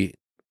be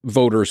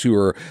voters who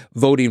are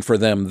voting for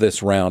them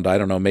this round. I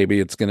don't know. Maybe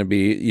it's going to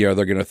be,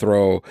 they're going to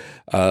throw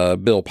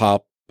Bill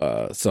Pop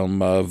some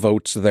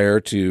votes there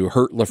to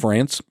hurt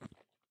LaFrance.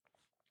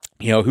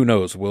 Who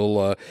knows?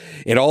 We'll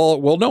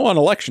know on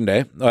election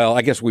day. Well,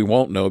 I guess we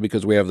won't know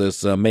because we have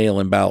this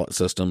mail-in ballot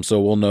system. So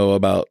we'll know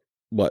about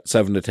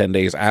 7 to 10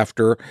 days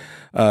after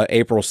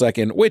April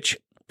 2nd, which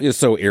is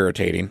so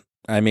irritating.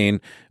 I mean,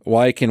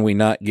 why can we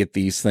not get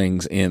these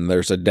things in?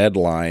 There's a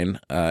deadline.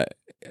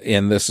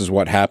 And this is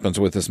what happens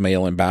with this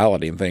mail-in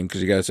balloting thing,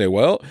 because you got to say,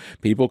 well,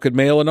 people could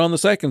mail it on the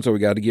 2nd, so we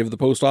got to give the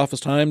post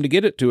office time to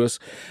get it to us.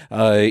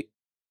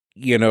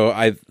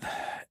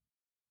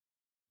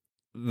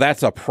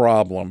 That's a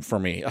problem for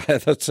me.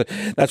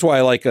 That's why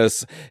I like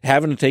us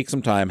having to take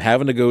some time,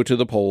 having to go to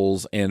the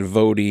polls and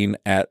voting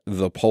at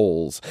the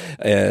polls.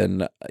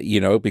 And,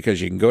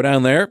 because you can go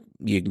down there,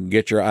 you can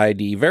get your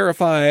ID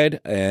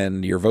verified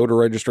and your voter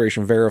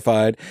registration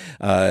verified,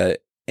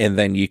 and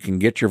then you can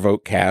get your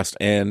vote cast.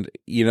 And,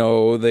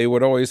 they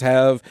would always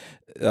have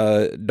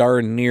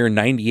darn near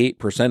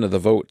 98% of the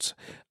votes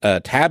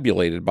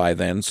tabulated by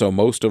then. So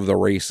most of the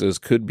races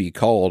could be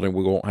called, and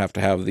we won't have to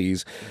have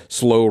these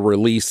slow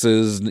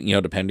releases,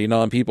 depending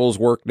on people's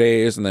work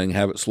days, and then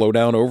have it slow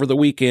down over the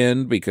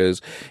weekend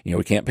because,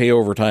 we can't pay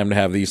overtime to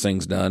have these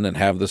things done and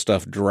have the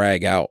stuff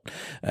drag out.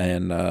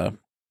 And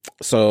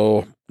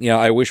so,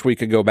 I wish we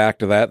could go back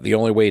to that. The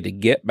only way to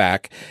get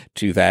back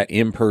to that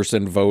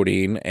in-person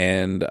voting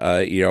and,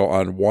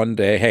 on one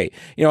day, hey,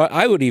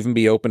 I would even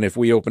be open if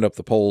we opened up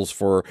the polls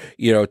for,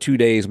 2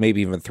 days,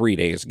 maybe even 3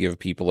 days to give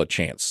people a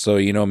chance. So,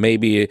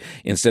 maybe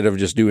instead of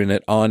just doing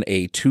it on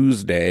a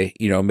Tuesday,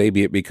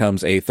 maybe it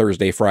becomes a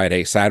Thursday,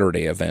 Friday,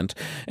 Saturday event.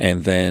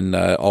 And then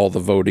all the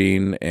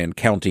voting and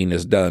counting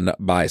is done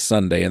by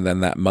Sunday. And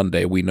then that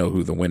Monday, we know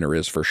who the winner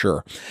is for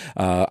sure.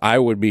 I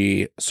would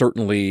be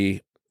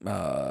certainly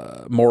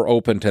more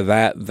open to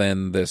that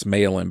than this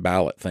mail-in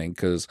ballot thing,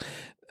 because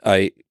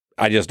I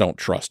just don't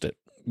trust it.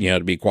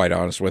 To be quite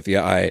honest with you,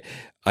 I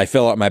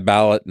fill out my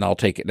ballot and I'll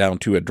take it down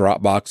to a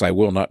drop box. I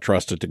will not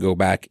trust it to go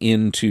back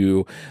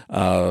into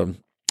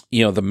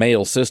the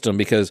mail system,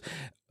 because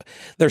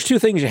there's two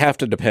things you have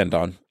to depend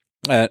on.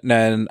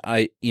 And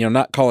I,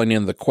 not calling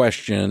in the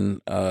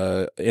question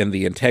and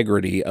the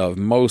integrity of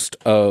most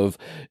of,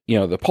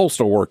 the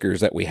postal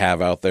workers that we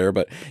have out there.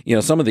 But,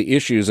 some of the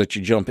issues that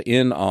you jump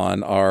in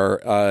on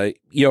are,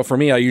 for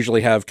me, I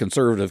usually have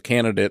conservative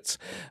candidates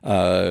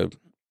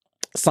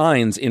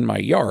signs in my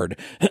yard.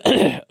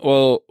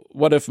 Well,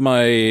 what if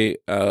my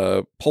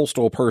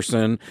postal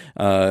person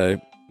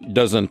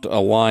doesn't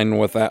align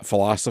with that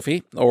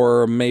philosophy,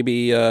 or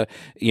maybe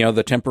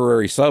the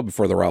temporary sub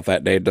for the route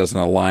that day doesn't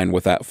align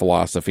with that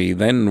philosophy?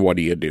 Then what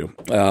do you do?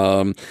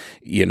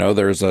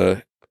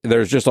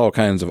 There's just all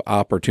kinds of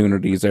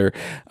opportunities there.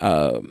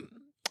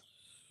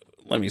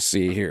 Let me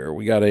see here.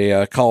 We got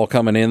a call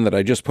coming in that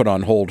I just put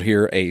on hold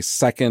here a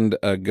second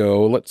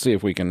ago. Let's see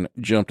if we can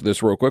jump to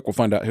this real quick. We'll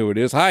find out who it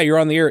is. Hi, you're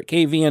on the air at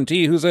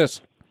KVNT. Who's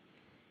this?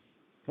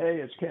 Hey,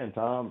 it's Ken,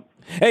 Tom.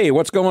 Hey,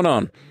 what's going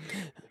on?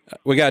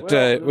 We got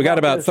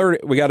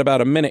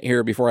about a minute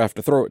here before I have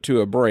to throw it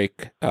to a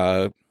break,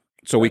 so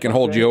we can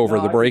hold you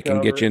over the break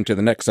and get you into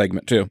the next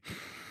segment too.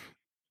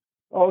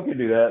 Oh, we can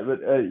do that.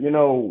 But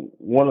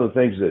one of the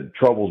things that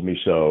troubles me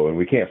so, and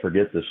we can't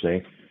forget this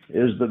thing,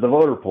 is that the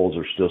voter polls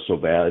are still so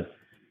bad.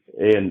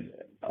 And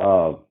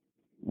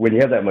when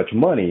you have that much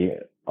money,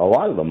 a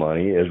lot of the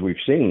money, as we've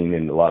seen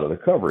in a lot of the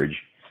coverage,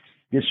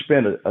 gets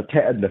spent a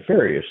tad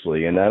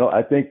nefariously. And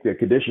I think the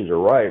conditions are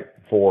ripe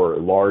for a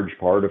large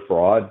part of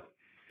fraud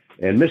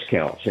and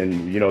miscounts.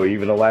 And,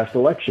 even the last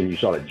election, you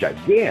saw a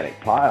gigantic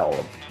pile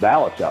of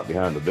ballots out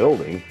behind the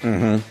building.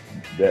 Mm-hmm.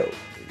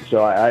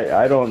 So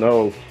I don't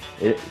know.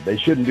 They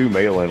shouldn't do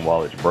mail-in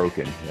while it's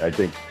broken. I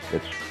think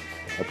it's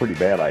a pretty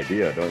bad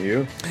idea, don't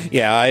you?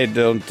 Yeah, I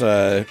don't,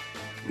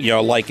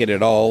 like it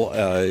at all.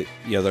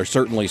 There's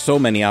certainly so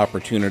many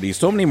opportunities,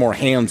 so many more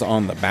hands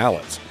on the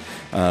ballots,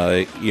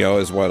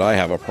 is what I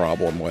have a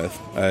problem with.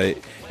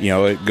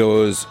 It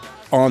goes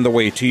on the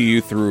way to you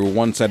through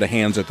one set of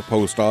hands at the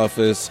post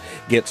office,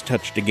 gets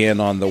touched again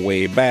on the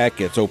way back,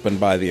 gets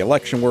opened by the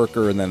election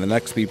worker, and then the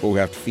next people who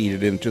have to feed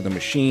it into the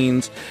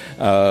machines.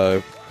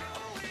 They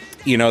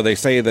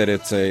say that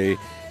it's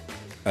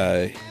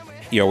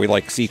we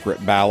like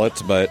secret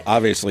ballots, but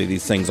obviously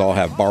these things all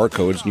have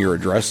barcodes and your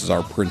addresses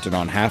are printed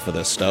on half of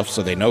this stuff,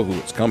 so they know who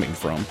it's coming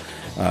from.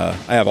 I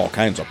have all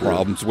kinds of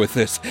problems with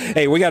this.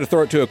 Hey, we got to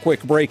throw it to a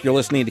quick break. You're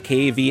listening to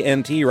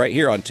KVNT right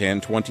here on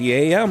 1020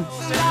 AM.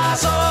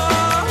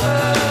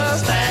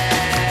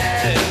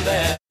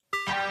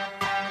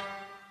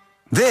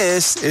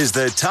 This is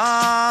the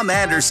Tom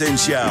Anderson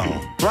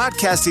Show,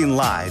 broadcasting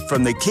live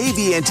from the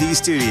KVNT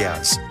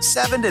studios,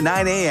 7 to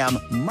 9 a.m.,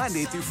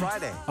 Monday through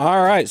Friday.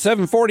 All right,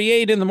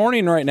 7:48 in the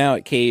morning right now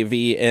at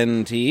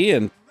KVNT,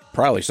 and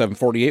probably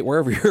 7:48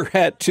 wherever you're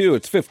at, too.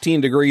 It's 15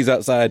 degrees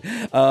outside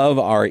of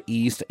our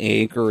East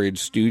Anchorage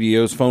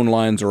studios. Phone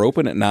lines are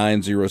open at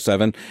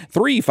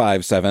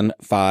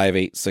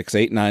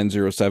 907-357-5868,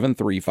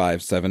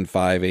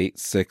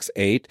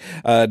 907-357-5868.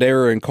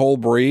 Darren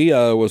Colbury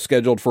was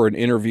scheduled for an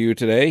interview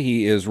today.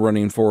 He is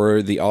running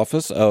for the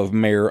office of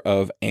Mayor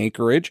of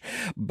Anchorage,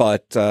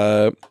 but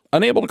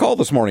unable to call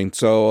this morning,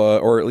 so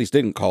or at least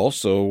didn't call,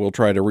 so we'll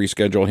try to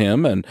reschedule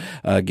him and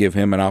give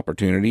him an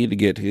opportunity to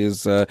get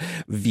his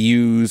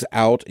views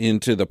out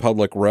into the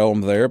public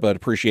realm there. But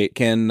appreciate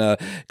Ken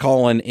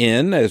calling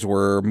in as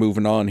we're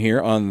moving on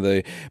here on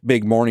the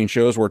big morning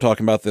shows. We're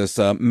talking about this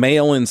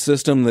mail-in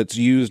system that's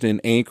used in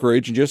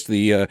Anchorage and just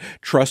the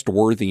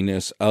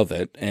trustworthiness of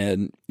it.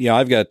 And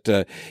I've got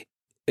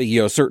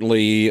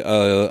certainly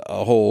a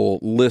whole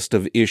list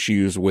of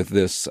issues with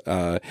this,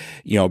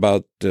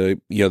 about, the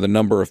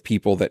number of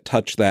people that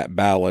touch that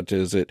ballot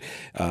as it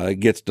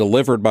gets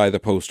delivered by the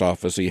post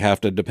office. So you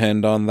have to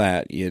depend on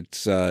that.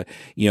 It's,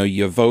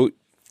 you vote,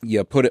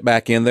 you put it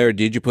back in there.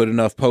 Did you put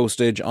enough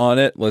postage on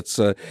it? Let's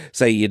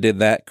say you did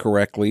that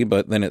correctly,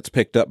 but then it's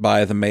picked up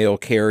by the mail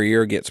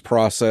carrier, gets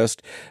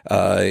processed,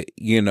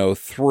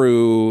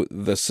 through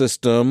the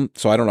system.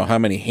 So I don't know how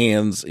many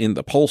hands in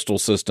the postal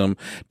system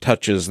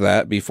touches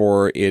that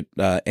before it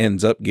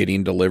ends up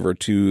getting delivered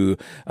to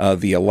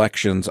the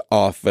elections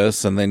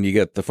office. And then you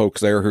get the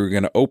folks there who are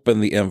going to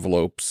open the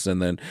envelopes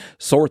and then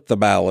sort the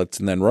ballots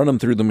and then run them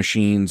through the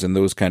machines and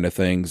those kind of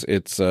things.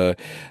 It's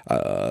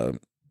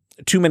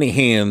too many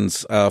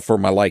hands for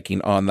my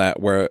liking on that.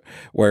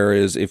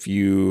 Whereas if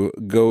you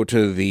go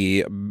to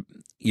the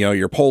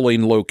your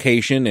polling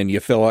location and you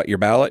fill out your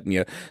ballot and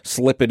you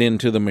slip it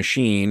into the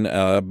machine,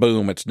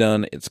 boom, it's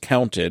done, it's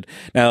counted.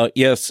 Now,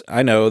 yes,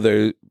 I know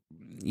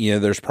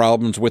there's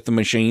problems with the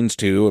machines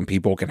too, and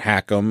people can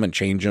hack them and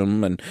change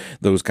them and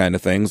those kind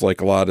of things, like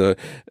a lot of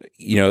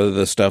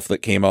the stuff that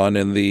came on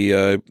in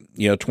the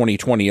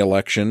 2020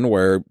 election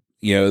where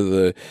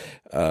the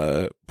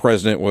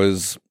president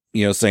was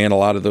saying a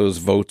lot of those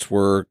votes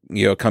were,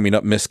 coming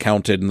up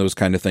miscounted and those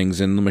kind of things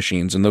in the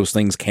machines, and those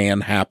things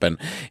can happen.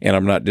 And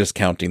I'm not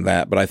discounting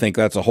that, but I think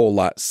that's a whole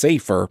lot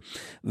safer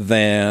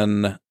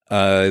than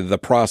the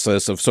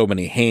process of so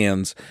many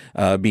hands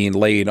being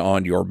laid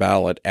on your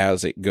ballot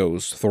as it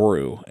goes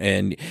through.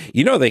 And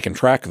they can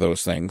track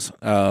those things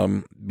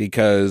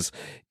because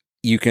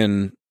you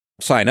can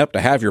sign up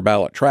to have your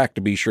ballot tracked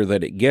to be sure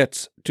that it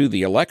gets to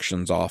the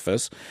elections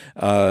office.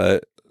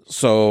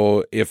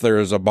 So if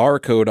there's a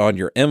barcode on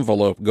your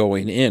envelope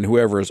going in,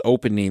 whoever is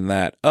opening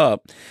that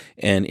up,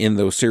 and in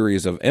those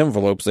series of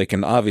envelopes, they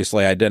can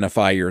obviously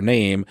identify your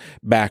name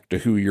back to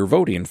who you're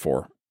voting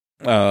for.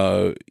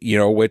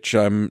 Which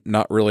I'm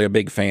not really a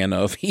big fan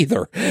of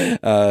either.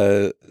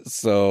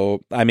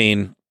 So, I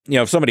mean,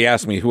 if somebody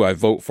asks me who I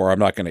vote for, I'm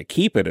not going to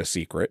keep it a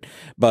secret,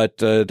 but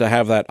to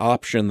have that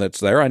option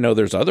that's there, I know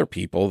there's other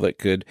people that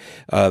could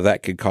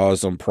cause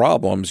some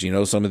problems.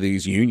 Some of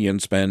these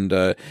unions spend,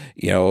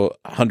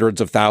 hundreds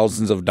of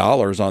thousands of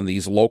dollars on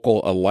these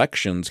local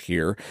elections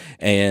here,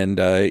 and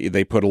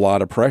they put a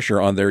lot of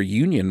pressure on their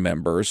union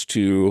members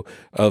to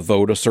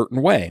vote a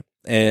certain way.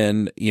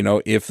 And,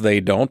 if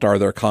they don't, are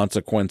there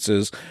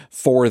consequences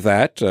for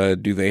that?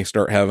 Do they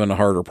start having a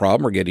harder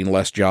problem or getting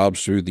less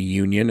jobs through the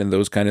union and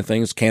those kind of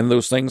things? Can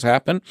those things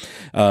happen?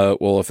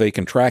 Well, if they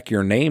can track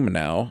your name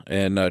now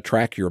and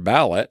track your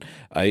ballot,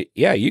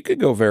 you could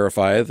go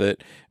verify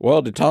that,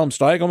 well, did Tom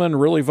Steigleman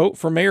really vote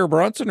for Mayor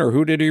Bronson, or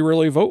who did he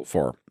really vote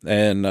for?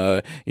 And,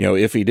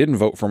 if he didn't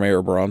vote for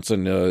Mayor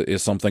Bronson,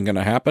 is something going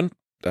to happen?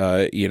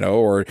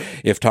 Or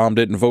if Tom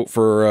didn't vote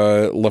for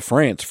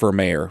LaFrance for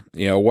mayor,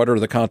 what are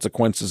the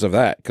consequences of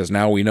that? Because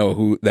now we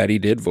know that he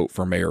did vote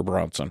for Mayor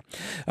Bronson.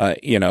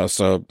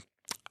 So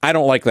I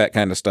don't like that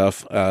kind of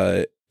stuff.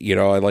 I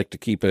like to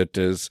keep it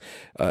as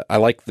I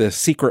like the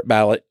secret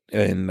ballot,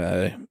 and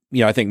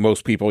I think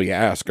most people you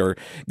ask are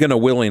going to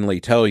willingly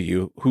tell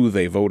you who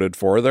they voted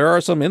for. There are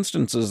some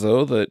instances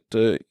though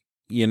that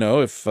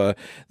if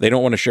they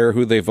don't want to share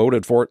who they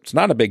voted for, it's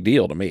not a big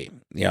deal to me.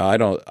 I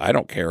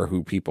don't care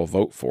who people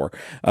vote for.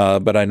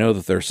 But I know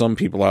that there's some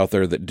people out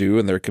there that do,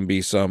 and there can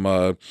be some,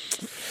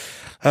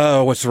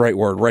 what's the right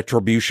word?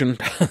 Retribution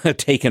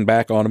taken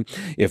back on them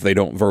if they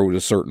don't vote a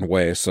certain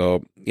way.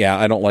 So yeah,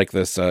 I don't like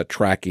this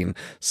tracking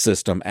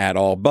system at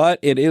all, but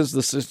it is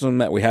the system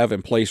that we have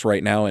in place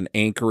right now in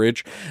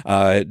Anchorage.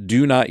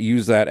 Do not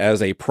use that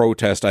as a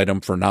protest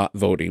item for not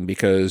voting,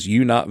 because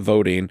you not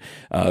voting,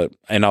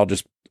 and I'll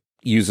just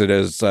use it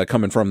as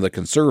coming from the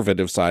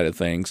conservative side of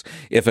things.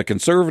 If a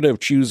conservative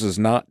chooses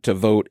not to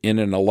vote in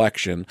an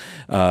election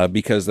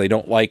because they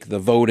don't like the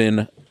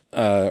vote-in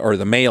or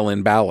the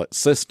mail-in ballot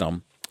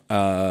system,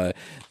 that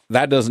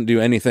doesn't do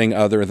anything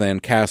other than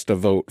cast a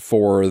vote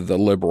for the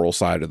liberal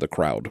side of the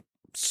crowd.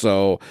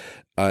 So,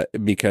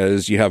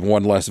 because you have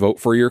one less vote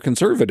for your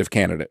conservative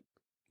candidate.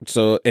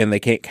 So, and they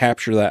can't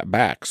capture that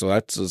back. So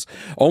that's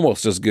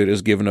almost as good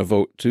as giving a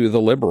vote to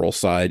the liberal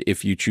side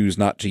if you choose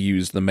not to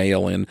use the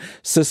mail-in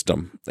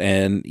system.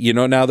 And,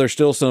 now there's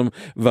still some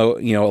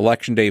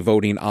election day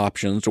voting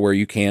options where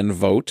you can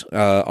vote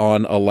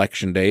on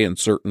election day in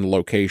certain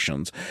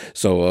locations.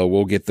 So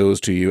we'll get those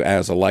to you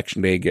as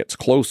election day gets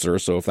closer.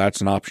 So if that's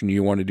an option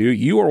you want to do,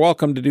 you are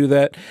welcome to do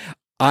that.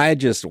 I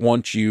just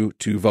want you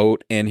to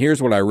vote. And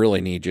here's what I really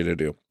need you to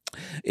do.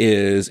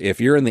 Is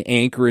if you're in the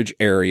Anchorage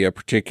area,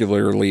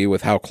 particularly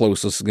with how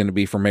close this is going to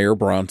be for Mayor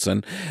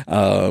Bronson,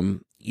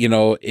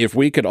 if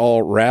we could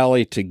all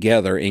rally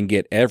together and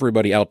get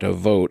everybody out to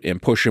vote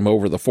and push him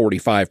over the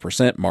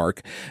 45%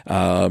 mark,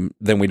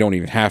 then we don't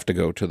even have to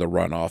go to the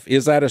runoff.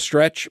 Is that a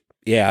stretch?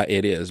 Yeah,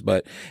 it is.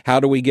 But how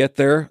do we get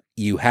there?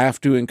 You have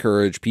to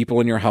encourage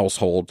people in your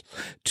household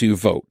to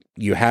vote.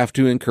 You have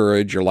to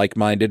encourage your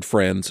like-minded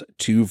friends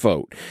to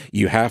vote.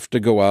 You have to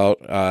go out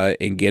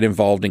and get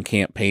involved in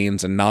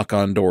campaigns and knock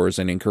on doors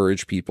and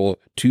encourage people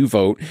to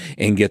vote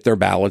and get their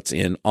ballots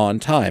in on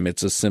time.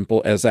 It's as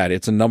simple as that.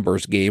 It's a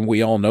numbers game.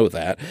 We all know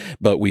that.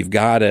 But we've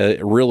got to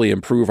really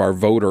improve our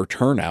voter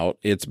turnout.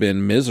 It's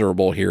been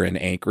miserable here in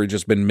Anchorage.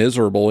 It's been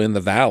miserable in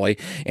the Valley.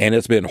 And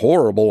it's been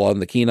horrible on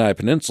the Kenai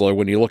Peninsula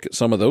when you look at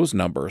some of those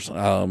numbers.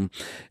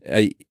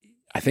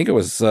 I think it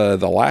was the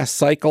last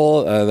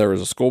cycle, there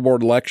was a school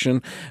board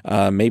election,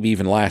 maybe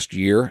even last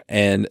year,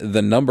 and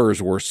the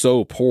numbers were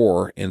so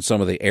poor in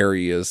some of the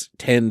areas,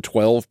 10,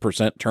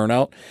 12%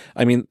 turnout.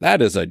 I mean, that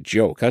is a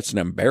joke. That's an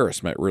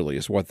embarrassment, really,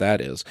 is what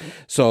that is.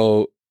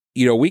 So,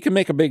 we can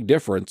make a big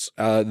difference.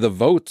 The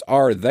votes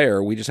are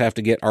there. We just have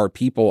to get our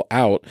people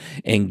out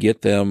and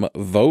get them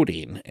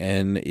voting.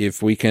 And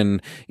if we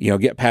can,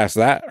 get past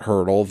that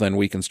hurdle, then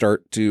we can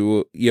start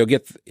to,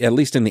 get, at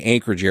least in the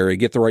Anchorage area,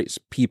 get the right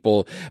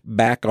people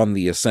back on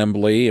the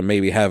assembly and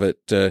maybe have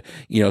it,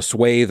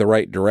 sway the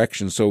right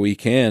direction so we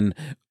can,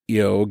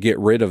 get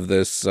rid of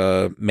this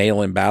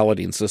mail-in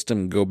balloting system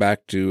and go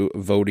back to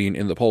voting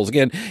in the polls.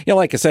 Again,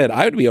 like I said,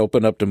 I would be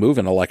open up to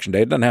moving election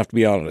day. It doesn't have to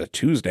be on a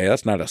Tuesday.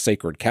 That's not a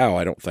sacred cow,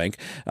 I don't think.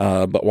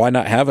 But why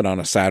not have it on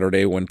a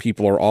Saturday when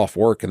people are off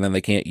work and then they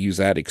can't use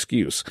that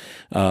excuse?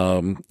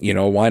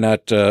 Why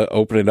not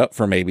open it up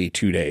for maybe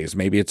 2 days?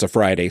 Maybe it's a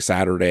Friday,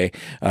 Saturday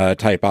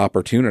type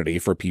opportunity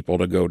for people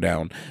to go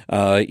down.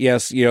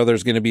 Yes,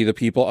 there's going to be the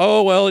people,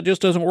 oh, well, it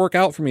just doesn't work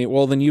out for me.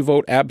 Well, then you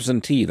vote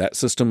absentee. That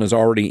system is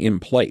already in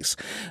place.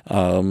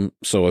 So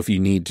if you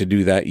need to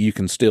do that, you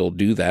can still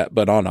do that,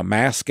 but on a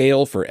mass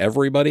scale for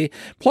everybody.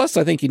 Plus,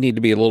 I think you need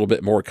to be a little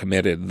bit more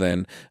committed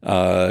than,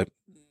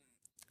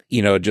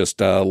 just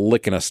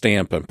licking a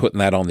stamp and putting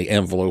that on the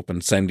envelope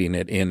and sending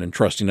it in and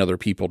trusting other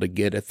people to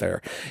get it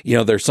there.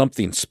 There's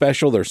something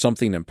special. There's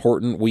something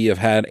important. We have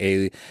had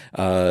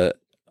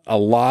a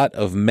lot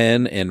of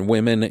men and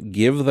women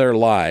give their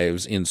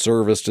lives in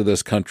service to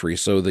this country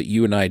so that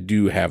you and I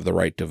do have the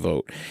right to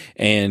vote.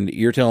 And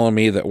you're telling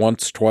me that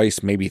once,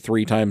 twice, maybe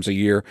 3 times a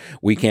year,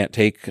 we can't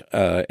take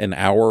an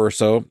hour or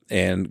so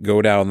and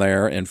go down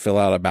there and fill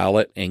out a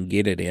ballot and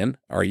get it in?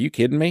 Are you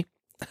kidding me?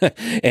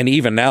 And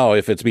even now,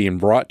 if it's being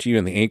brought to you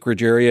in the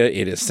Anchorage area,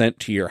 it is sent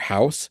to your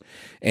house,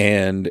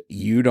 and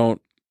you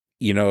don't,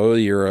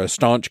 you're a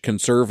staunch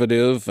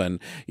conservative and,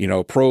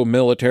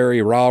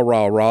 pro-military,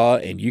 rah,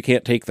 and you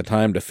can't take the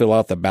time to fill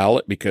out the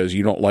ballot because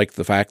you don't like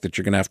the fact that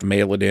you're going to have to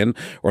mail it in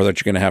or that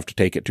you're going to have to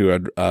take it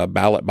to a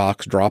ballot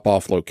box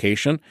drop-off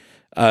location.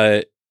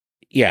 I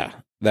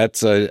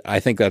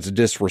think that's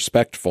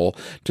disrespectful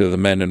to the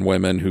men and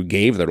women who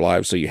gave their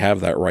lives so you have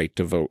that right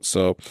to vote.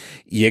 So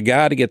you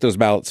got to get those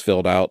ballots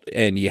filled out,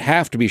 and you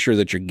have to be sure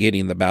that you're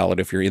getting the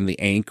ballot if you're in the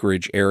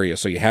Anchorage area.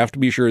 So you have to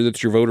be sure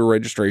that your voter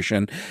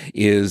registration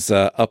is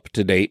up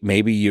to date.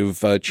 Maybe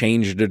you've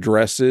changed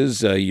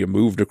addresses, you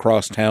moved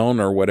across town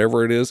or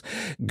whatever it is.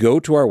 Go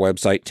to our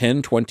website,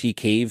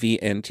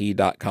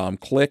 1020kvnt.com.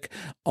 Click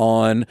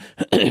on,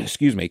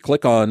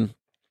 click on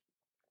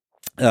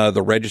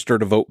the register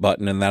to vote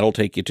button, and that'll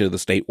take you to the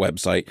state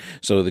website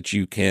so that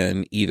you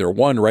can either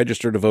 1,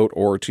 register to vote,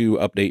 or 2,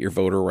 update your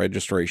voter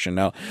registration.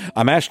 Now,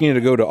 I'm asking you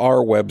to go to our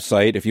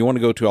website. If you want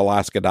to go to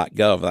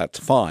alaska.gov, that's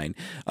fine.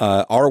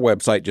 Our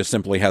website just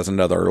simply has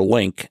another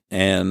link,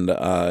 and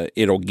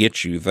it'll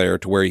get you there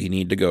to where you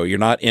need to go. You're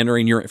not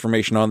entering your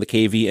information on the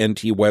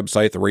KVNT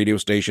website. The radio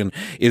station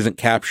isn't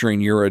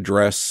capturing your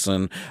address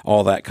and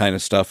all that kind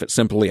of stuff. It's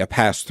simply a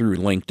pass-through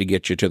link to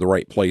get you to the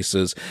right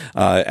places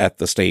at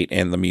the state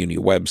and the muni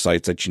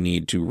websites that you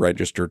need to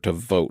register to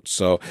vote.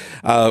 So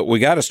we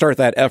got to start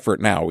that effort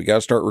now. We got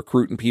to start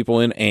recruiting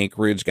people in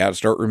Anchorage, got to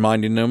start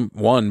reminding them,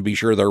 1, be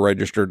sure they're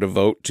registered to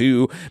vote,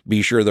 2,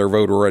 be sure their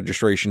voter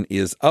registration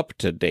is up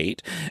to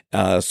date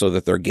so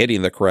that they're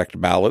getting the correct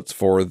ballots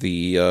for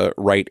the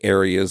right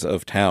areas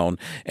of town,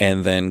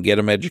 and then get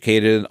them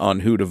educated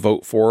on who to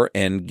vote for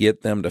and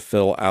get them to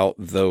fill out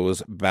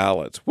those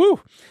ballots.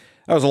 Woo!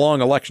 That was a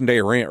long Election Day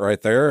rant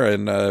right there,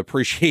 and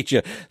appreciate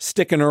you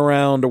sticking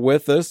around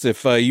with us.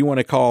 If you want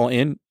to call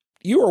in,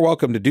 you are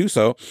welcome to do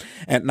so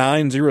at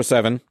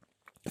 907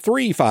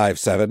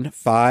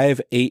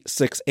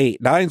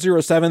 357-5868.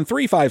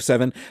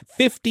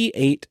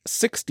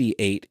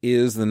 907-357-5868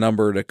 is the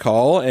number to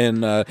call,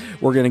 and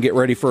we're going to get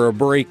ready for a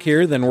break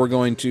here. Then we're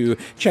going to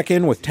check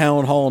in with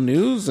Town Hall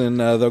News, and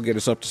they'll get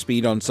us up to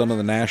speed on some of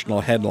the national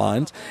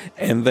headlines,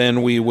 and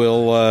then we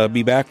will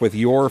be back with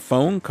your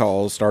phone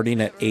calls starting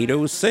at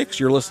 8:06.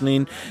 You're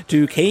listening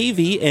to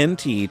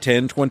KVNT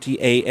 1020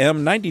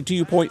 AM,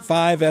 92.5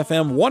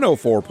 FM,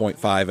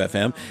 104.5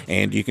 FM,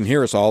 and you can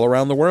hear us all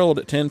around the world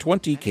at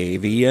 1020kvnt.com.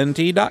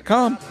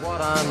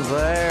 What I'm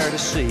there to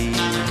see,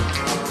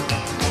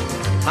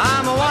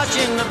 I'm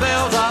watching the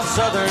bells of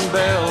Southern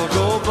Belle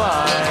go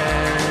by.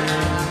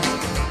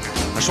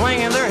 They're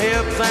swinging their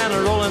hips and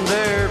they're rolling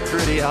their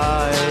pretty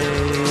eyes.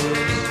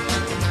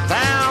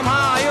 Damn,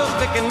 how heels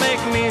can make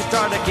me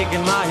start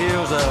kicking my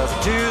heels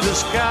up to the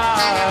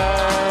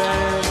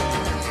sky.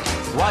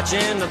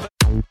 Watching the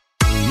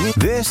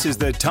This is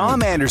the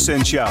Tom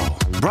Anderson Show,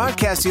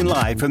 broadcasting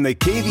live from the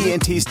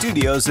KVNT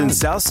studios in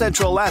South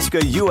Central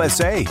Alaska,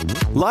 USA.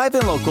 Live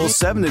and local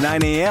 7 to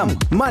 9 a.m.,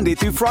 Monday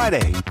through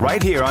Friday,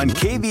 right here on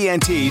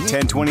KVNT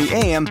 1020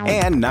 AM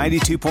and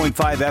 92.5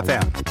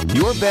 FM.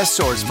 Your best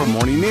source for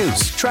morning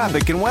news,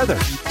 traffic, and weather.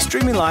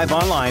 Streaming live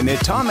online at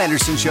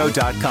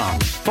tomandersonshow.com.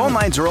 Phone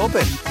lines are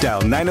open.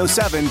 Dial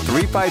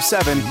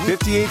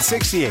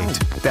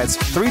 907-357-5868. That's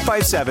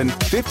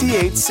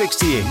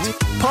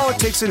 357-5868.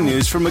 Politics and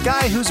news from a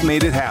guy who's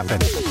made it happen.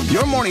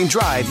 Your morning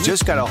drive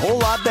just got a whole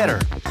lot better.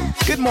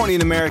 Good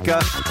morning,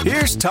 America.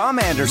 Here's Tom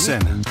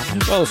Anderson.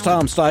 Well, it's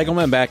Tom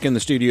Steigleman back in the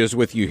studios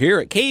with you here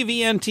at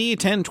KVNT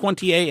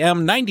 1020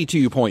 AM,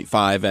 92.5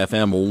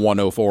 FM,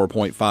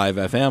 104.5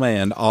 FM,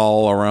 and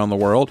all around the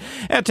world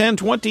at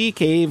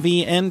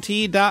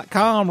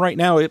 1020kvnt.com. Right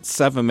now, it's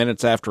 7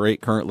 minutes after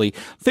 8, currently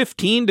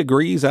 15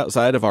 degrees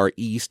outside of our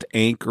East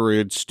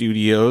Anchorage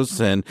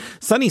studios, and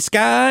sunny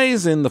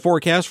skies in the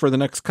forecast for the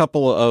next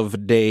couple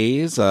of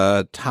days.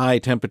 High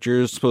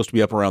temperatures supposed to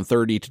be up around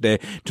 30 today.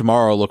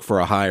 Tomorrow, look for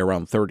a high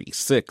around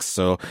 36.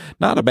 So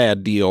not a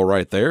bad deal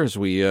right there as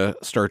we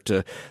start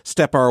to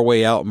step our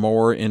way out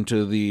more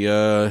into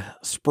the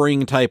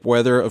spring type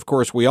weather. Of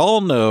course, we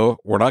all know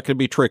we're not going to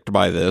be tricked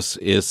by this.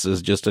 This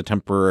is just a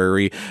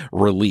temporary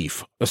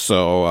relief.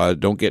 So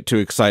don't get too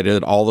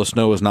excited. All the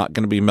snow is not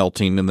going to be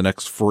melting in the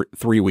next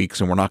 3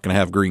 weeks, and we're not going to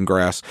have green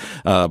grass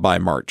by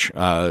March.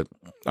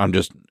 I'm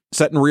just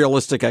setting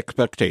realistic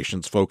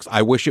expectations, folks.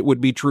 I wish it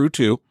would be true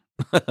too.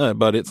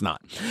 but it's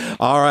not.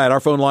 All right. Our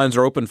phone lines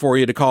are open for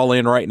you to call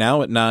in right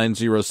now at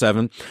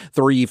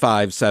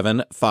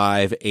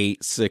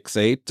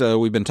 907-357-5868.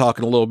 We've been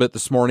talking a little bit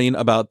this morning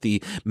about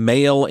the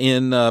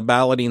mail-in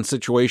balloting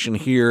situation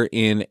here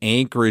in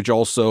Anchorage.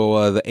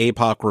 Also, the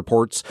APOC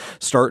reports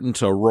starting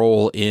to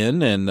roll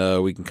in,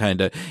 and we can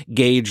kind of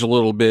gauge a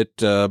little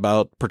bit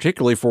about,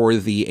 particularly for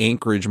the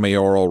Anchorage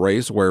mayoral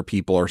race, where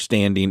people are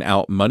standing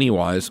out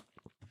money-wise.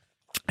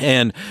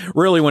 And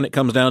really, when it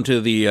comes down to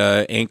the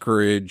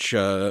Anchorage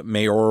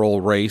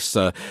mayoral race,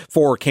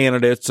 four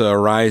candidates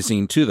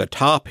rising to the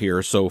top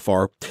here so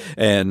far.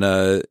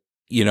 And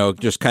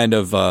just kind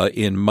of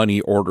in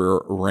money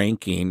order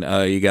ranking.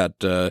 You got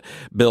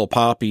Bill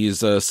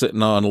Poppy's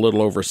sitting on a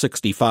little over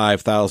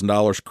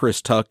 $65,000.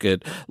 Chris Tuck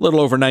at a little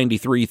over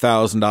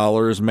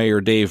 $93,000. Mayor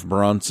Dave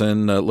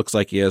Bronson looks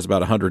like he has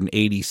about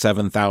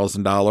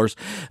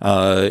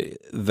 $187,000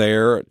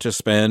 there to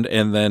spend.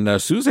 And then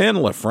Suzanne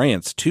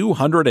LaFrance,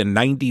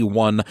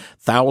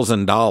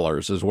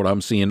 $291,000 is what I'm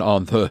seeing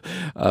on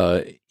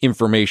the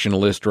information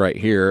list right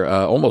here,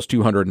 almost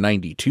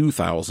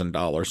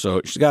 $292,000.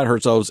 So she's got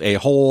herself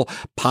a whole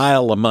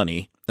pile of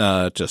money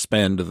to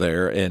spend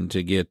there and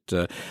to get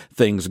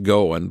things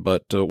going.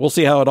 But we'll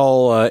see how it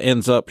all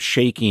ends up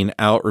shaking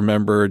out.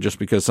 Remember, just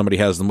because somebody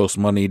has the most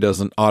money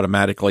doesn't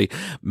automatically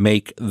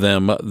make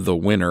them the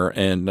winner.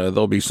 And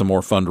there'll be some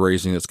more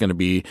fundraising that's going to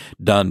be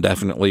done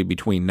definitely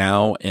between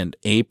now and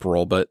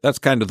April. But that's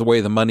kind of the way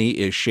the money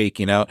is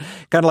shaking out.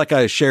 Kind of like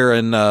I was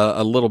sharing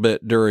a little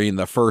bit during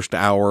the first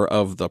hour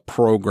of the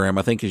program.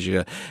 I think as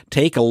you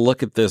take a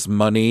look at this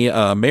money,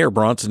 Mayor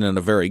Bronson in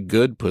a very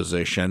good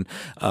position,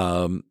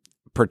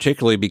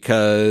 particularly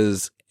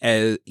because,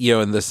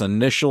 in this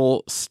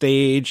initial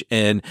stage,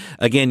 and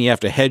again, you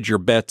have to hedge your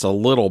bets a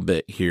little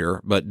bit here,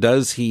 but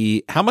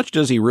how much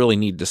does he really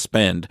need to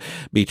spend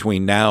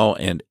between now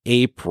and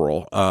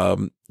April?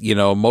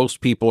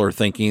 Most people are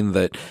thinking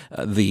that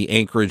the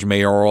Anchorage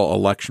mayoral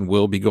election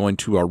will be going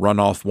to a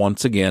runoff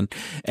once again.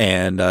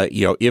 And,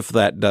 if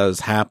that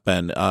does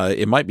happen,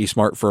 it might be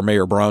smart for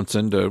Mayor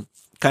Bronson to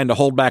kind of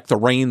hold back the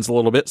reins a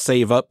little bit,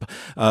 save up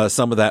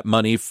some of that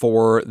money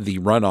for the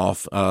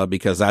runoff,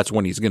 because that's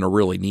when he's going to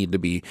really need to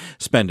be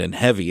spending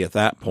heavy at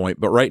that point.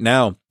 But right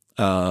now,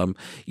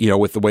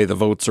 with the way the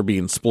votes are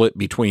being split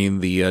between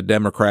the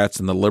Democrats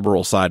and the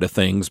liberal side of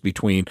things,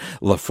 between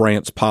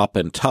LaFrance, Pop,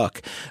 and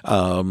Tuck,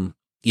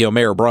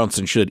 Mayor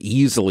Bronson should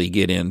easily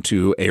get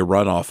into a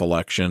runoff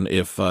election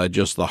if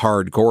just the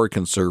hardcore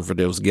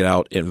conservatives get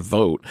out and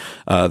vote.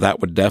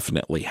 That would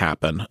definitely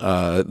happen,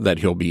 that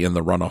he'll be in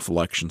the runoff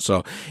election.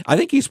 So I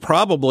think he's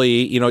probably,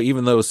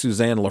 even though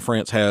Suzanne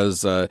LaFrance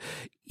has, a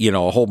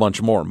whole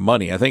bunch more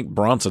money, I think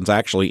Bronson's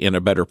actually in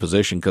a better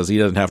position because he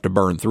doesn't have to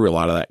burn through a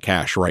lot of that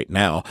cash right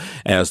now,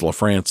 as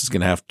LaFrance is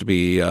going to have to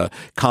be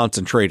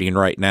concentrating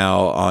right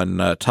now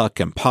on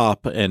Tuck and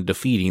Pop and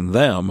defeating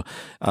them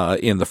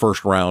in the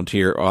first round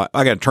here.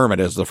 I got to term it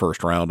as the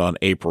first round on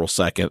April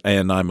 2nd,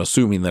 and I'm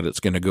assuming that it's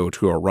going to go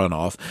to a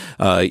runoff.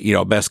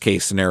 Best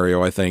case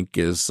scenario, I think,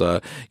 is,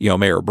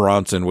 Mayor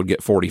Bronson would get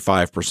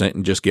 45%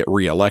 and just get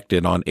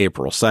reelected on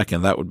April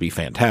 2nd. That would be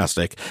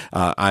fantastic.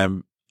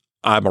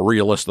 I'm a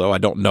realist, though. I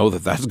don't know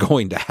that that's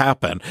going to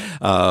happen.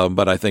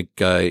 But I think,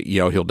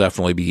 he'll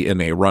definitely be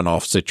in a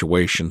runoff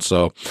situation.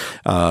 So,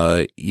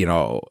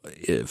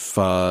 if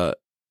I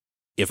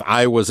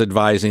was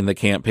advising the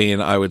campaign,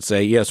 I would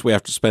say, yes, we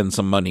have to spend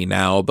some money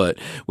now, but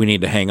we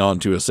need to hang on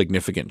to a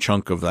significant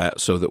chunk of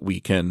that so that we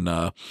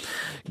can,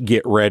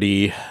 get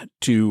ready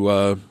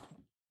to,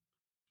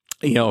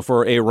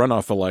 for a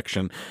runoff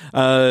election.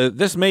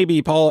 This may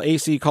be Paul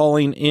Asay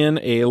calling in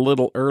a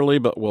little early,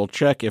 but we'll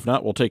check. If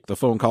not, we'll take the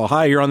phone call.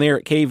 Hi, you're on the air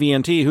at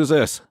KVNT. Who's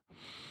this?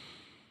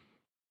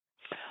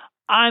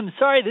 I'm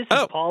sorry, this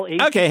is Paul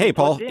Asay. Okay, hey,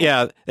 Paul.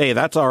 Yeah, hey,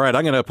 that's all right.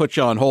 I'm going to put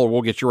you on hold.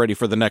 We'll get you ready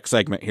for the next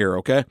segment here,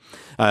 okay?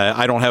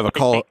 I don't have a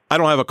call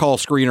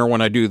screener when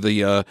I do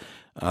the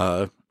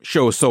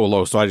show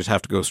solo, so I just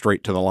have to go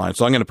straight to the line.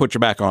 So I'm going to put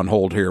you back on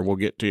hold here. We'll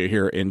get to you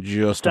here in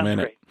just a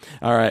minute. Great.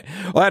 All right.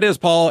 Well, that is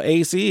Paul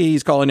Asay.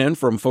 He's calling in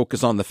from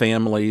Focus on the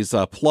Family's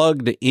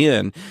Plugged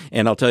In.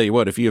 And I'll tell you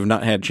what, if you have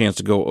not had a chance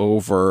to go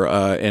over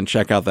and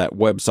check out that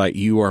website,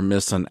 you are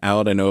missing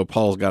out. I know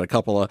Paul's got a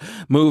couple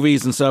of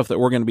movies and stuff that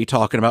we're going to be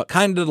talking about,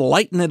 kind of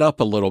lighten it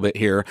up a little bit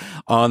here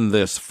on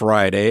this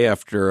Friday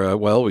after,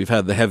 we've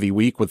had the heavy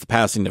week with the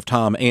passing of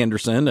Tom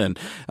Anderson. And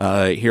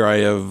here I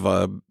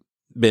have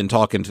been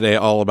talking today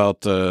all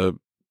about the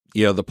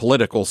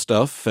political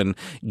stuff and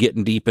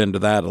getting deep into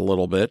that a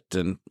little bit.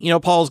 And,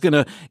 Paul's going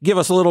to give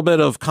us a little bit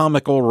of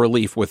comical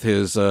relief with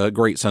his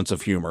great sense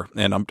of humor.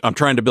 And I'm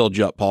trying to build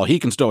you up, Paul. He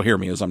can still hear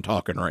me as I'm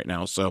talking right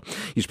now. So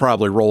he's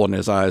probably rolling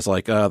his eyes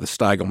like, the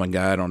Steigleman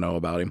guy. I don't know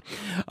about him.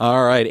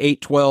 All right.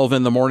 8:12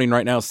 in the morning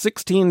right now,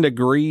 16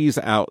 degrees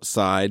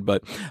outside.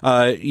 But,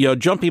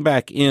 jumping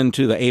back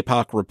into the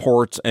APOC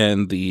reports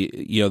and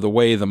the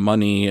way the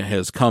money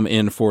has come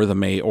in for the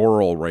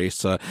mayoral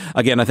race.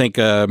 Again, I think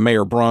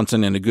Mayor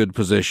Bronson in a good good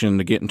position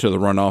to get into the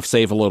runoff,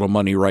 save a little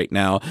money right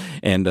now,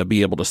 and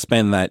be able to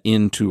spend that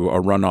into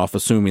a runoff,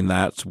 assuming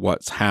that's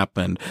what's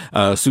happened.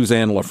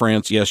 Suzanne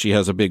LaFrance, yes, she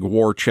has a big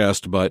war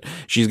chest, but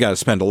she's got to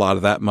spend a lot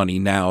of that money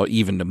now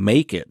even to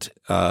make it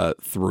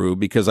through,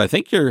 because I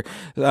think there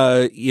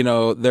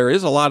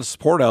is a lot of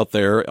support out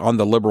there on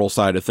the liberal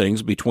side of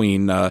things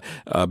between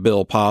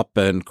Bill Popp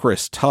and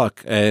Chris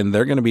Tuck, and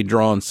they're going to be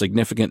drawing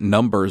significant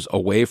numbers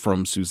away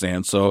from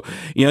Suzanne. So,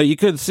 you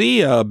could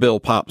see Bill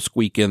Popp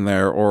squeak in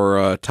there,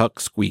 or Tuck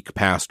squeak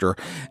past her,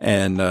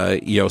 and,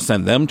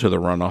 send them to the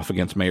runoff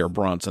against Mayor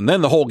Bruntz. And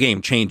then the whole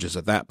game changes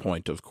at that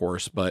point, of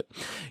course. But,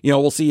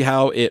 we'll see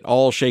how it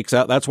all shakes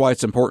out. That's why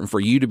it's important for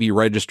you to be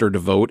registered to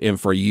vote and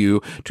for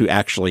you to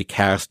actually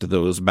cast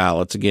those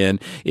ballots. Again,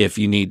 if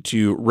you need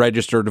to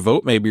register to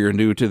vote, maybe you're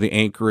new to the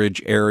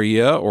Anchorage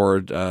area,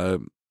 or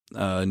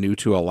new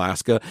to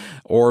Alaska,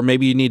 or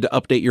maybe you need to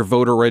update your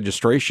voter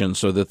registration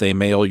so that they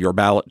mail your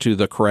ballot to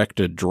the correct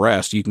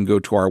address. You can go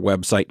to our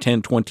website,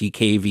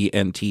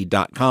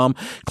 1020kvnt.com,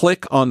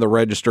 click on the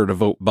register to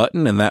vote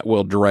button, and that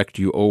will direct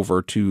you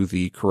over to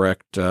the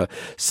correct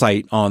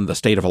site on the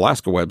State of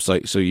Alaska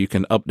website, so you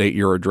can update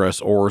your address,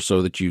 or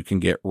so that you can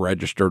get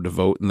registered to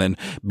vote. And then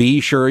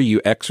be sure you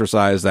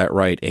exercise that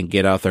right and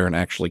get out there and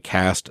actually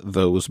cast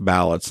those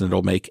ballots, and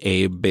it'll make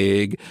a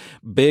big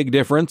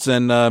difference,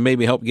 and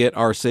maybe help get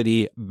our city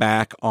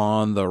back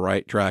on the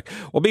right track.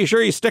 Well, be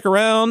sure you stick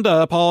around.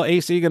 Paul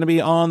Asay going to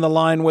be on the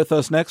line with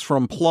us next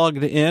from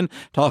Plugged In,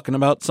 talking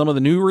about some of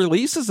the new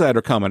releases that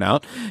are coming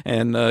out,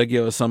 and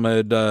give us some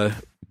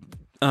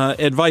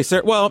advice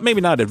there. Well, maybe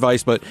not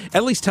advice, but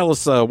at least tell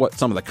us what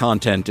some of the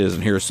content is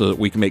in here, so that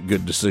we can make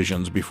good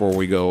decisions before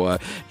we go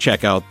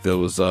check out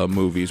those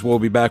movies. We'll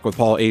be back with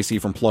Paul Asay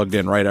from Plugged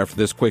In right after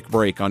this quick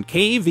break on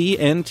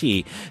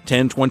KVNT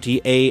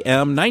 1020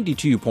 AM,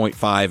 92.5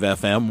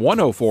 FM,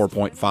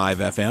 104.5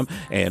 FM,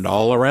 and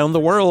all around the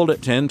world at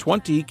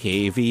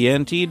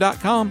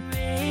 1020kvnt.com.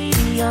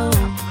 Radio.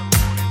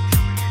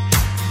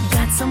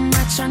 Got so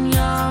much on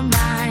your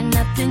mind,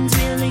 nothing's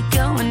really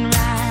going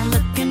right.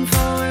 Looking for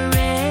a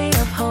ray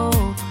of hope.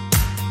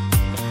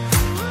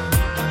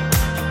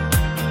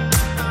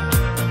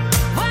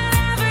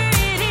 Whatever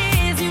it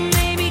is you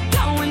may be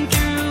going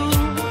through,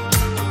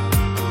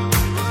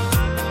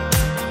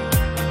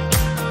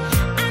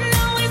 I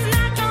know he's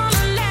not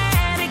gonna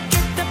let it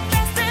get the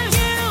best of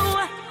you.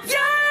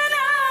 You're an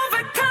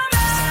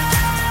overcomer.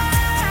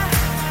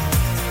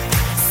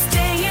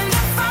 Stay in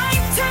the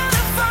fight till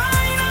the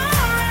final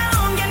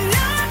round. You're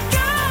not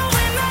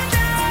going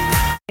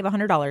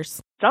under.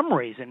 $100. Some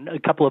reason a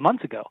couple of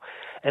months ago,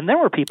 and there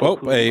were people.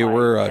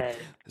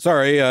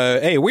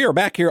 Sorry. We are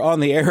back here on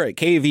the air at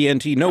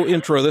KVNT. No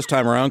intro this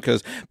time around,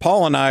 because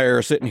Paul and I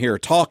are sitting here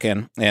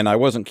talking, and I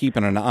wasn't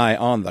keeping an eye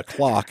on the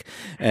clock,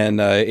 and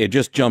it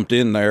just jumped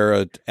in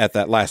there at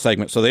that last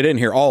segment, so they didn't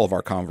hear all of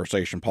our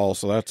conversation, Paul.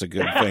 So that's a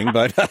good thing.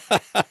 But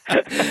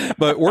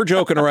but we're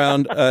joking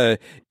around.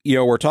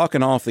 We're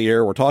talking off the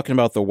air. We're talking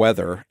about the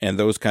weather and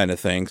those kind of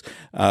things.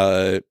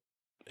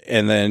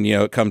 And then,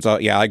 it comes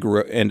out, I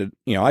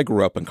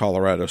grew up in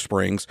Colorado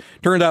Springs.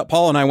 Turned out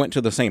Paul and I went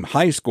to the same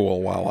high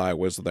school while I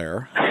was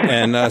there.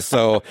 And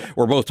so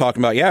we're both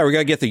talking about, we got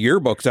to get the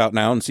yearbooks out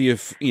now and see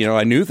if,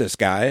 I knew this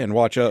guy, and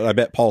watch out. I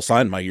bet Paul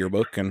signed my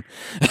yearbook. And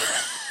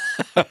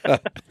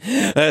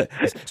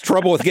it's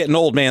trouble with getting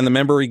old, man. The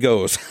memory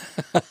goes.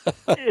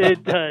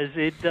 It does.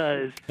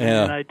 Yeah.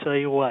 And I tell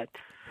you what.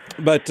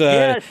 But,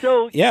 a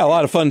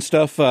lot of fun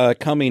stuff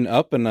coming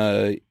up.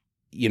 And,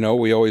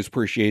 we always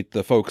appreciate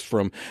the folks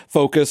from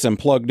Focus and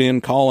Plugged In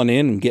calling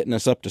in and getting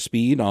us up to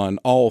speed on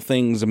all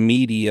things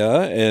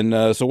media.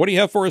 And so what do you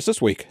have for us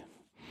this week?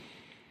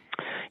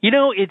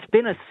 It's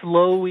been a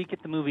slow week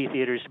at the movie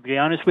theaters, to be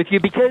honest with you,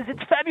 because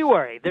it's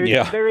February.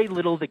 There's very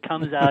little that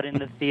comes out in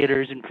the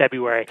theaters in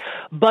February.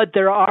 But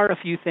there are a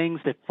few things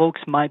that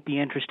folks might be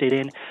interested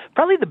in.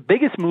 Probably the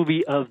biggest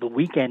movie of the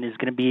weekend is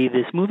going to be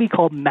this movie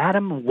called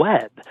Madam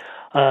Web,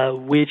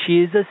 which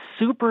is a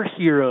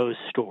superhero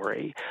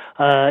story.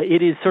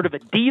 It is sort of a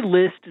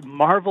D-list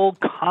Marvel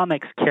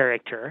Comics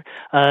character.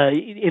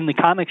 In the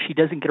comics, she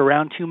doesn't get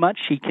around too much.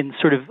 She can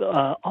sort of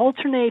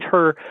alternate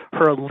her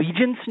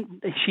allegiance.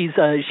 She's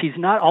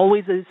not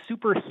always a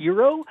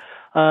superhero,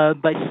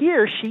 but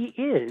here she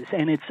is,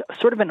 and it's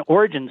sort of an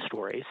origin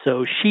story.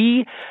 So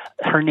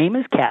her name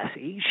is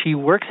Cassie. She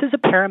works as a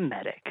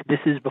paramedic.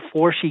 This is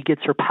before she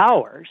gets her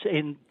powers,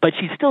 but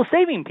she's still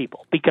saving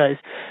people because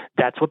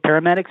that's what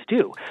paramedics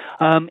do.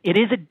 It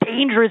is a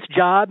dangerous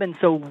job, and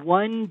so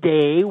one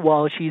day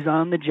while she's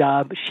on the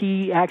job,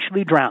 she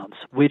actually drowns,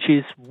 which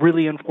is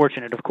really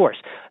unfortunate, of course.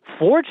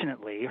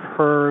 Fortunately,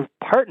 her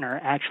partner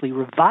actually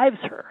revives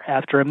her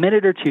after a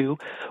minute or two,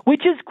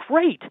 which is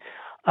great.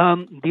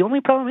 The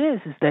only problem is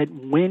that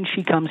when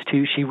she comes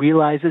to, she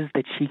realizes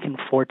that she can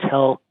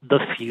foretell the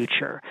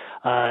future.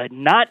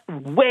 Not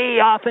way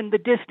off in the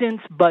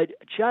distance, but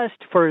just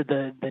for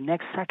the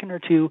next second or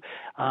two,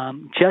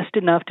 just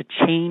enough to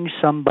change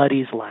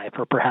somebody's life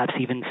or perhaps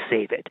even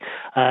save it.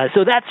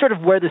 So that's sort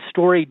of where the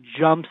story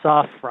jumps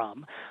off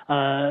from.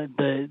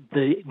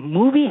 The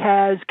movie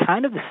has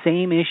kind of the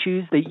same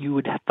issues that you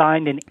would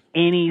find in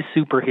any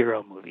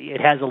superhero movie.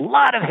 It has a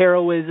lot of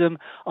heroism,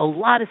 a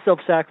lot of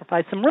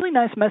self-sacrifice, some really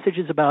nice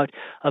messages about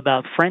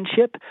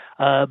friendship,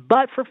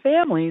 but for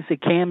families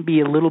it can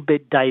be a little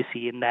bit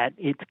dicey in that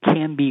it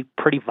can be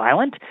pretty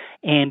violent,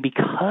 and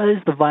because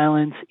the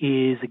violence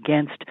is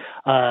against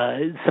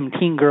some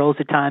teen girls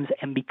at times,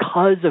 and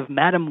because of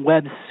Madam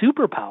Web's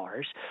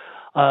superpowers,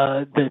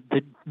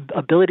 the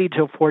ability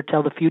to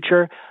foretell the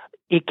future,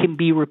 it can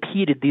be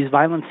repeated. These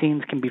violent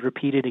scenes can be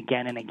repeated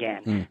again and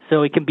again.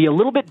 So it can be a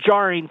little bit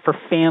jarring for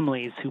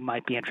families who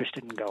might be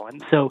interested in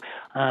going. So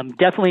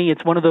definitely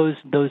it's one of those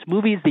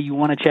movies that you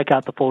want to check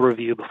out the full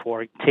review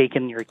before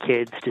taking your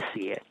kids to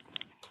see it.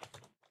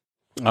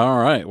 All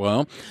right.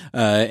 Well,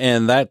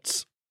 and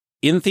that's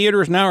in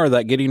theaters now, or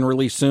that getting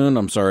released soon?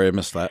 I'm sorry, I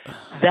missed that.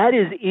 That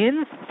is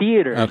in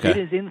theaters. Okay. It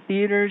is in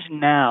theaters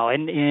now,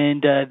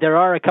 and there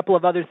are a couple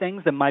of other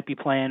things that might be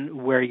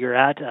playing where you're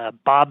at.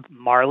 Bob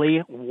Marley,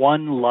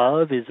 One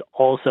Love, is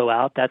also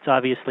out. That's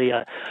obviously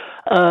a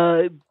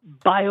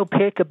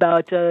biopic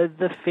about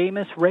the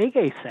famous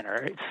reggae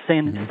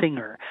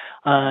singer.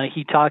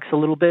 He talks a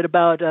little bit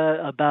about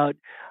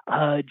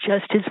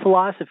just his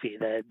philosophy,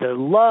 the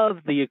love,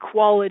 the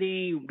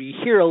equality. We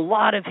hear a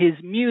lot of his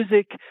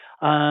music,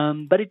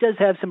 but it does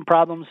have some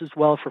problems as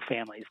well for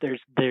families.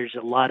 There's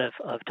a lot of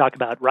talk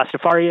about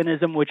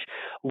Rastafarianism,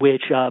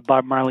 which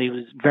Bob Marley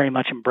was very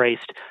much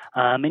embraced,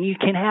 and you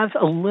can have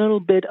a little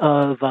bit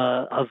of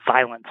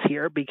violence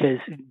here because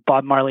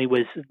Bob Marley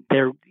was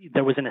there.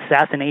 There was an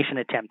assassination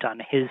attempt on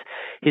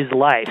his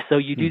life, so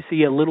you do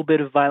see a little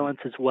bit of violence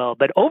as well.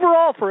 But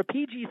overall, for a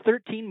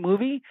PG-13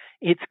 movie,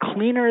 it's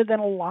cleaner than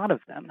a lot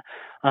of them.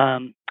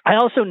 I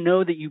also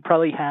know that you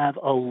probably have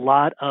a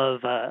lot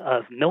of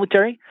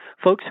military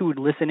folks who would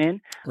listen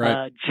in.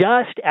 Right.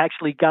 Just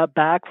actually got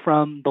back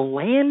from the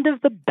Land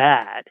of the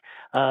Bad,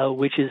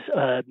 which is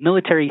a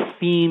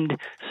military-themed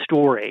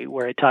story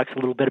where it talks a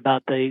little bit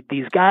about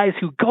these guys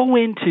who go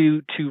in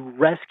to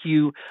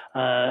rescue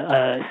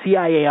a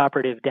CIA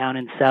operative down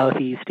in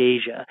Southeast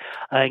Asia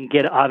and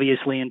get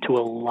obviously into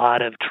a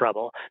lot of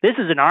trouble. This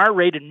is an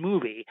R-rated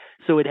movie,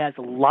 so it has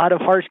a lot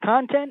of harsh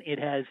content. It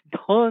has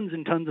tons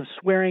and tons of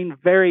swearing,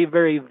 very,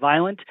 very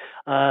violent.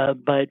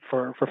 But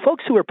for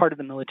folks who are part of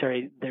the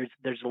military,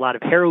 there's a lot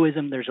of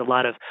heroism. There's a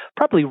lot of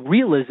probably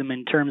realism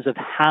in terms of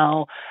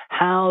how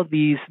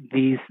these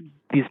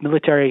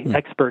military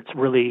experts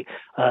really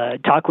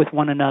talk with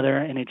one another,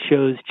 and it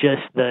shows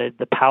just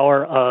the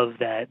power of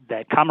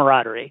that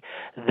camaraderie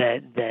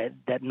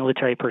that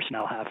military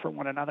personnel have for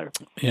one another.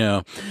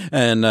 Yeah,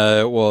 and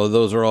well,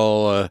 those are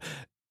all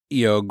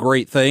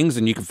great things,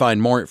 and you can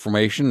find more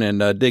information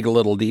and dig a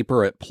little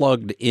deeper at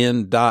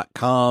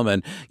pluggedin.com.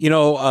 And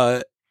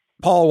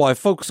Paul, while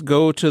folks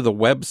go to the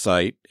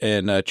website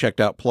and checked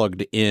out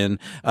Plugged In,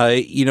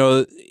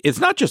 it's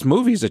not just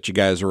movies that you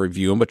guys are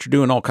reviewing, but you're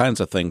doing all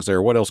kinds of things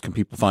there. What else can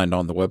people find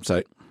on the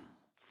website?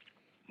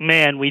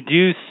 Man, we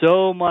do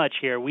so much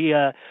here. We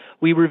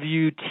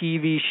review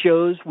TV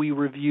shows, we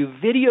review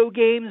video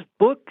games,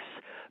 books,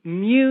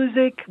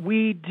 music.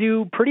 We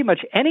do pretty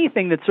much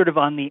anything that's sort of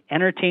on the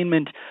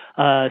entertainment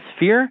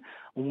sphere.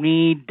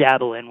 We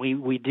dabble in.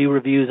 We do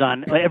reviews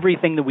on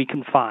everything that we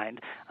can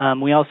find.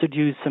 We also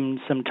do some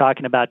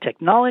talking about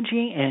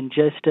technology and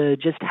just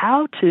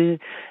how to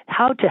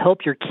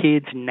help your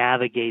kids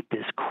navigate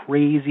this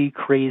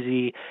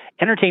crazy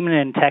entertainment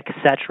and tech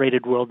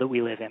saturated world that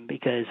we live in.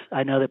 Because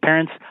I know that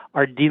parents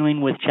are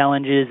dealing with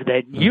challenges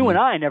that you and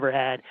I never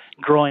had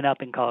growing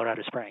up in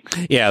Colorado Springs.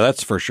 Yeah,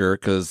 that's for sure.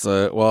 Because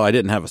I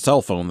didn't have a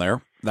cell phone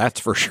there.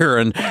 That's for sure,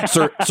 and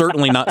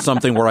certainly not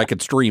something where I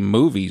could stream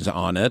movies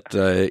on it.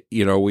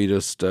 We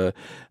just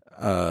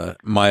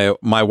my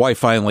wife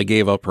finally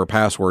gave up her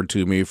password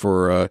to me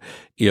for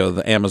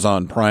the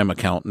Amazon Prime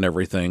account and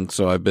everything.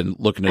 So I've been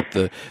looking at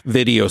the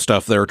video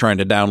stuff there, trying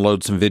to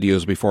download some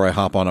videos before I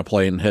hop on a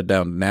plane and head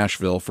down to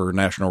Nashville for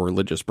National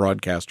Religious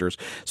Broadcasters.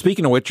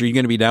 Speaking of which, are you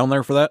going to be down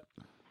there for that?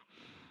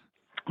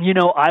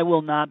 I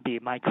will not be.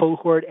 My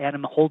cohort,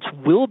 Adam Holtz,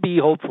 will be,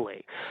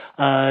 hopefully.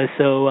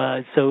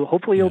 So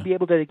hopefully you'll be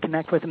able to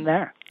connect with him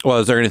there. Well,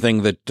 is there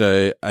anything that,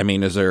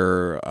 is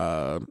there,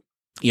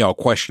 a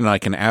question I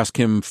can ask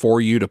him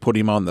for you to put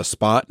him on the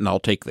spot and I'll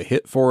take the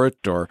hit for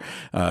it? Or,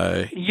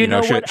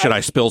 should I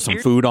spill some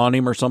food on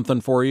him or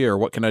something for you? Or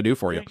what can I do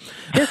for you?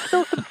 Just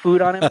spill some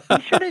food on him.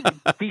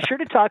 Be sure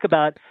to talk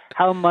about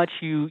how much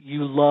you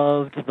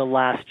loved The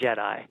Last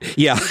Jedi.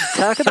 Yeah.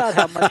 Talk about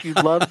how much you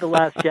loved The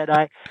Last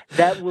Jedi.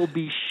 That will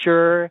be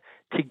sure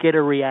to get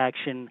a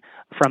reaction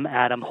from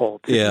Adam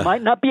Holtz. Yeah. It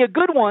might not be a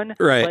good one,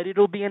 right, but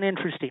it'll be an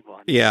interesting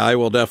one. Yeah, I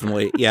will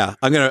definitely. Yeah,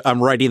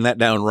 I'm writing that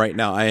down right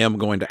now. I am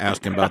going to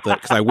ask him about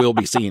that because I will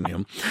be seeing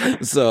him.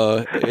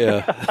 So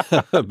yeah,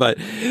 but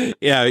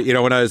yeah,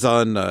 when I was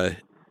on,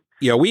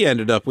 we had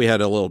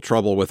a little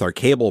trouble with our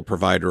cable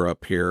provider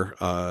up here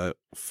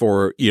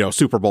for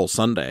Super Bowl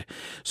Sunday.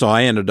 So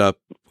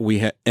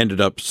we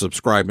ended up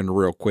subscribing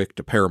real quick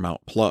to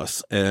Paramount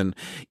Plus, and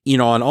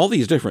on all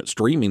these different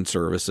streaming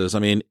services, I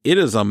mean, it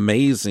is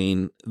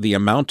amazing the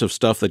amount of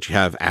stuff that you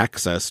have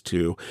access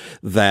to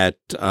that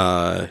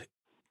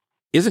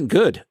isn't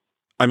good.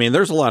 I mean,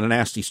 there's a lot of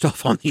nasty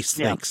stuff on these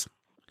things.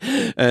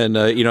 And,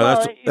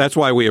 that's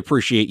why we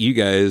appreciate you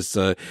guys,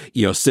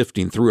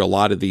 sifting through a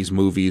lot of these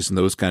movies and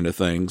those kind of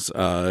things,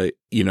 so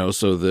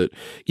that,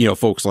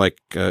 folks like,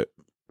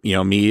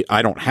 me,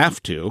 I don't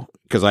have to,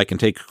 because I can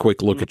take a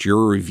quick look at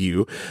your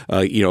review,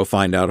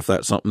 find out if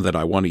that's something that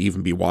I want to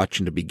even be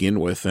watching to begin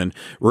with. And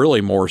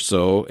really more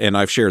so, and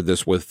I've shared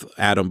this with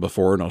Adam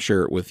before, and I'll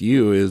share it with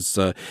you, is,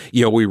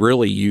 we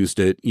really used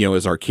it,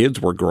 as our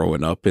kids were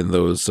growing up in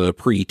those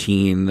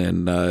preteen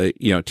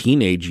and,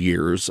 teenage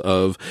years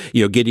of,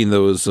 getting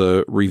those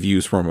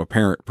reviews from a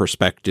parent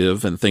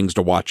perspective and things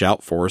to watch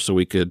out for so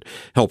we could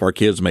help our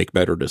kids make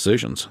better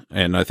decisions.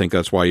 And I think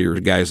that's why your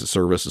guys'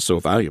 service is so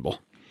valuable.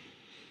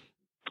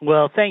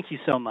 Well, thank you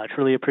so much.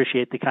 Really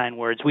appreciate the kind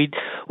words. We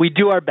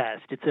do our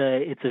best.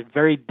 It's a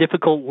very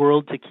difficult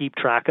world to keep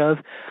track of,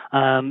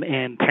 and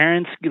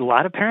a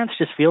lot of parents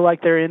just feel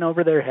like they're in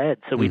over their head.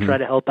 So we try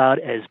to help out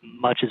as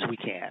much as we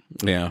can.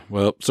 Yeah,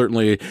 well,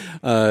 certainly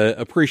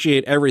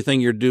appreciate everything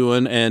you're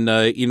doing. And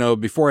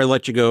before I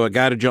let you go, I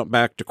got to jump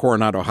back to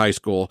Coronado High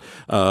School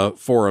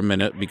for a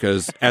minute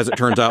because, as it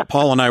turns out,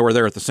 Paul and I were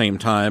there at the same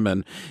time,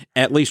 and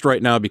at least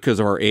right now, because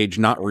of our age,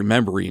 not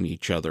remembering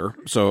each other.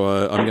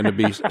 So I'm going to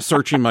be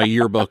searching my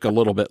yearbook a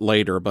little bit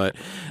later, but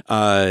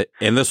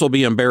and this will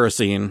be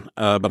embarrassing,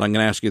 but I'm going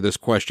to ask you this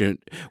question.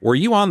 Were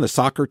you on the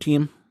soccer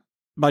team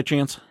by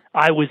chance?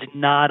 I was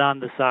not on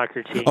the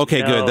soccer team.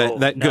 Okay, no, good.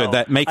 Good.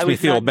 That makes me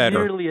feel better.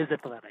 I was not nearly as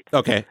athletic.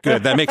 Okay,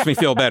 good. That makes me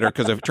feel better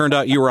because if it turned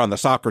out you were on the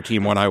soccer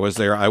team when I was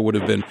there, I would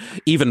have been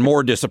even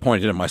more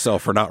disappointed in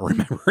myself for not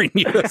remembering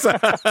you.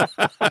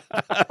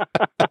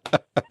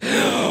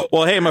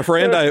 Well, hey, my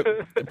friend, I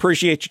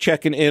appreciate you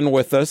checking in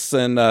with us.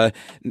 And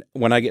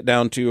when I get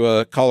down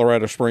to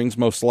Colorado Springs,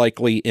 most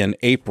likely in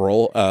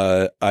April,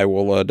 I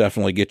will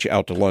definitely get you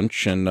out to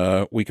lunch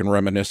and we can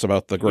reminisce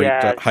about the great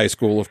high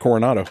school of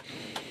Coronado.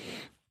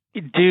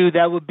 Dude,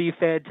 that would be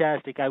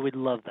fantastic. I would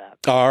love that.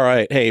 All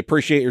right. Hey,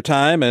 appreciate your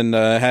time and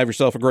have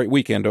yourself a great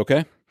weekend,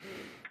 okay?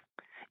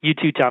 You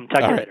too, Tom.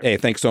 Talk to you later. Hey,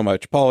 thanks so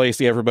much. Paul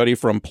Asay, everybody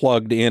from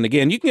Plugged In.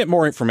 Again, you can get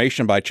more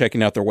information by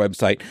checking out their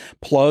website,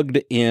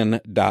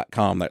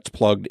 pluggedin.com. That's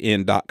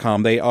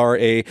pluggedin.com. They are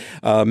a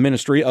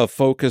ministry of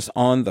focus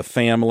on the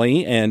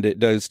family, and it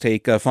does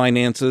take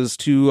finances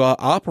to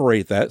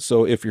operate that.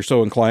 So if you're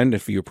so inclined,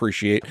 if you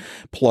appreciate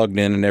Plugged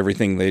In and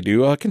everything they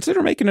do,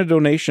 consider making a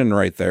donation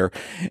right there,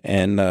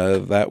 and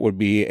that would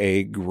be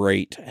a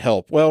great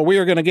help. Well, we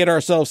are going to get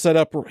ourselves set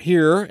up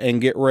here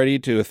and get ready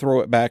to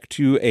throw it back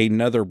to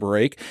another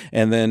break.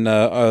 And then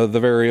the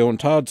very own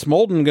Todd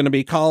Smolden going to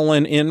be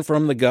calling in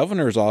from the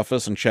governor's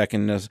office and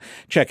checking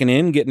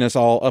in, getting us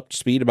all up to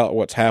speed about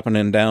what's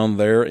happening down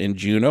there in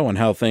Juneau and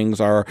how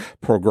things are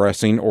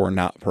progressing or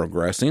not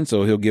progressing.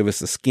 So he'll give us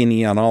a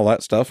skinny on all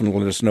that stuff and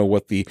let us know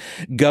what the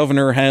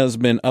governor has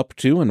been up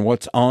to and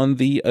what's on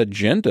the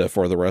agenda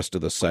for the rest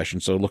of the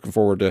session. So looking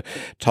forward to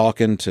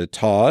talking to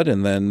Todd,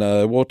 and then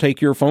we'll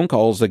take your phone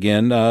calls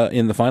again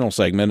in the final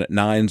segment at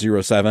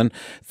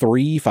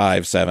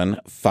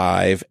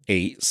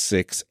 907-357-5868.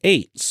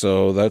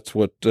 So that's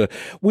what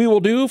we will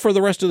do for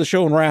the rest of the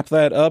show and wrap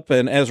that up.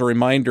 And as a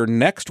reminder,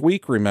 next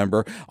week,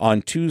 remember,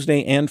 on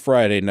Tuesday and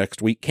Friday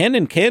next week, Ken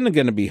and Ken are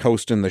going to be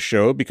hosting the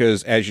show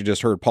because, as you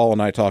just heard Paul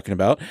and I talking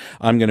about,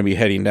 I'm going to be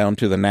heading down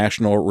to the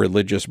National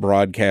Religious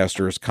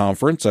Broadcasters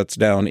Conference. That's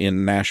down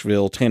in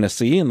Nashville,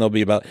 Tennessee, and there'll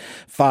be about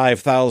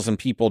 5,000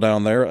 people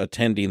down there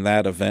attending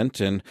that event.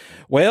 And,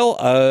 well,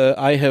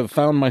 I have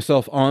found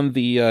myself on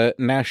the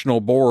national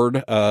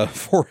board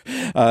for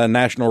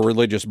National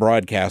Religious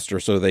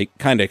Broadcasters, so they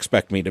kind of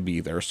expect me to be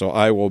there. So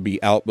I will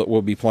be out, but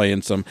we'll be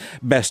playing some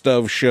best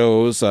of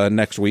shows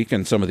next week,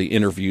 and some of the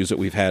interviews that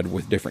we've had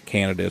with different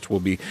candidates. We'll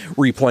be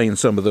replaying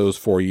some of those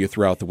for you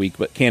throughout the week.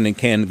 But Ken and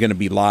Ken going to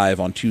be live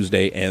on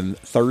Tuesday and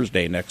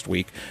Thursday next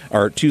week,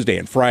 or Tuesday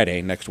and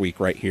Friday next week,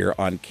 right here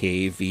on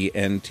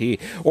KVNT.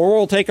 Or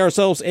we'll take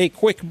ourselves a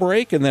quick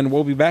break, and then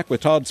we'll be back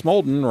with Todd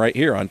Smolden right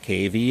here on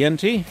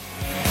KVNT.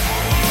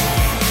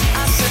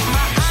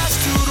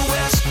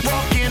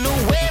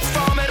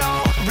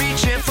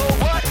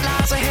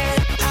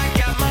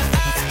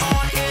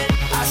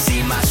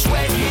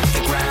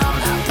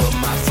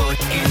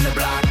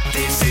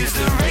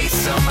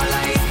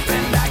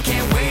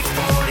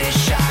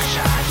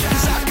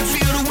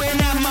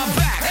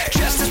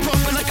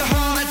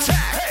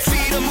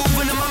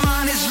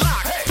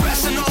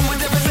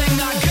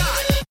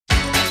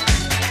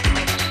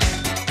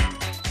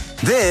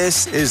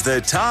 This is the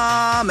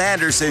Tom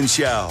Anderson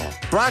Show,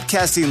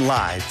 broadcasting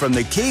live from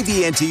the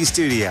KVNT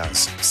studios,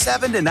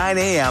 7 to 9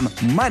 a.m.,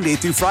 Monday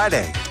through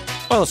Friday.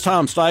 Well, it's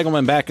Tom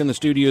Steigleman back in the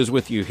studios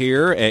with you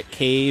here at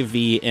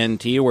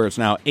KVNT, where it's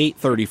now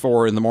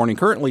 8:34 in the morning.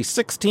 Currently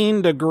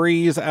 16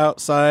 degrees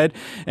outside,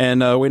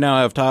 and we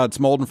now have Todd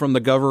Smolden from the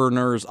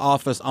governor's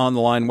office on the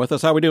line with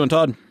us. How we doing,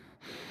 Todd?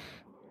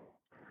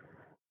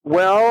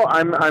 Well,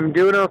 I'm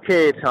doing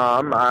okay,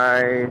 Tom.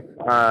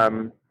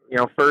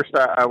 First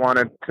I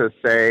wanted to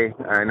say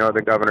I know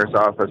the governor's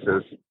office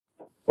is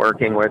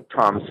working with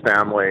Tom's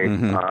family.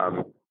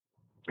 Mm-hmm.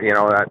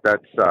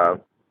 That's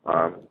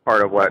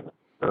part of what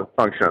the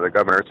function of the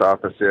governor's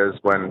office is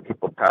when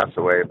people pass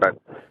away. But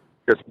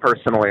just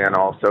personally and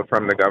also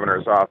from the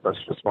governor's office,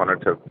 just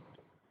wanted to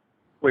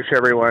wish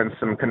everyone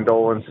some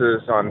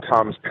condolences on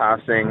Tom's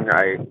passing.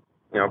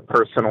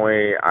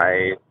 Personally,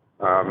 I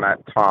met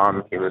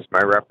Tom. He was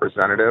my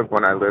representative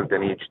when I lived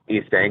in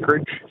East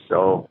Anchorage.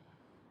 So,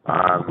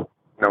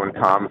 known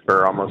Tom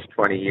for almost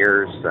 20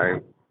 years.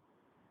 I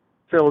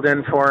filled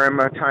in for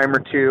him a time or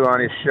two on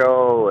his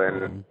show,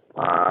 and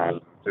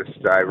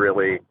I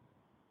really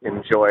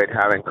enjoyed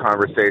having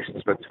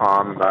conversations with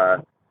Tom,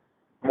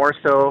 more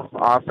so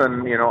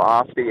often,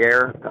 off the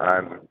air.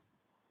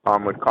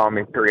 Tom would call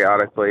me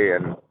periodically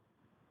and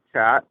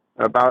chat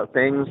about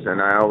things,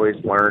 and I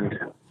always learned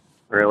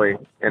really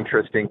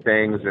interesting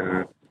things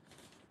and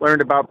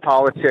learned about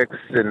politics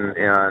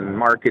and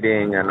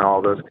marketing and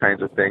all those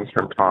kinds of things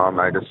from Tom.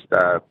 I just,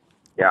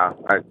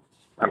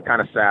 I'm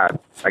kind of sad,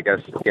 I guess,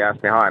 if you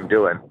ask me how I'm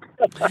doing.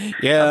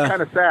 Yeah. I'm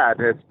kind of sad.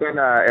 It's been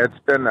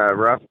a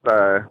rough,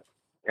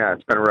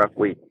 it's been a rough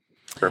week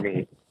for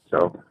me.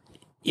 So.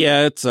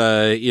 Yeah, it's,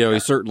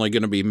 he's certainly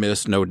going to be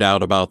missed, no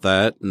doubt about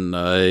that.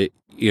 And,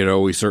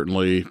 we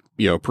certainly,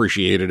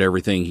 appreciated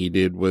everything he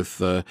did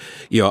with,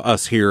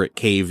 us here at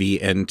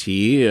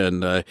KVNT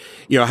and,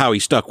 how he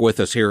stuck with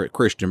us here at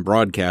Christian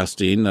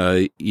Broadcasting,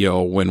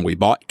 when we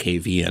bought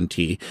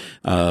KVNT.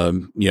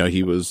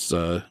 He was,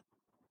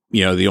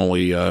 the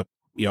only,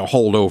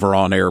 holdover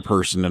on air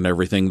person and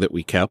everything that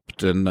we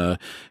kept and,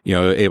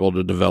 able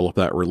to develop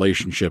that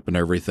relationship and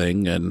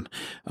everything. And,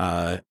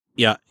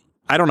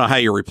 I don't know how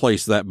you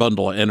replace that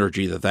bundle of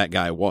energy that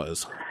guy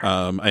was.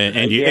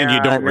 And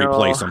you don't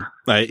replace him.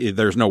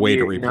 There's no way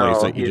to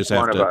replace it. You just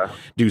have to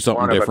do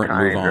something different and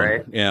move on.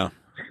 Right? Yeah.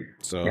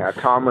 So. Yeah,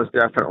 Tom was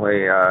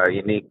definitely a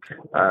unique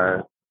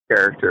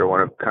character,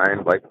 one of a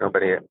kind, like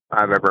nobody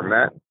I've ever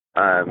met.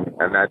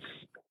 And that's,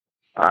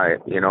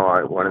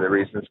 one of the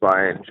reasons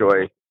why I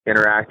enjoy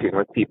interacting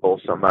with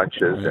people so much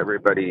is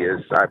everybody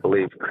is, I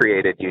believe,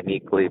 created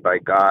uniquely by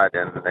God,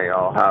 and they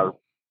all have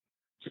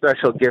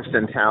special gifts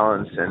and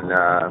talents, and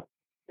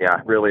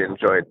really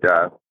enjoyed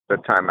the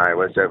time I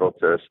was able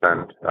to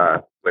spend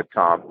with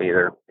Tom,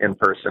 either in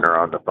person or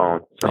on the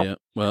phone. So. Yeah,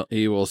 well,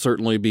 he will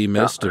certainly be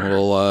missed, and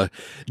we'll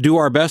do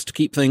our best to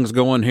keep things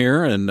going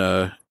here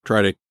and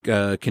try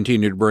to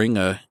continue to bring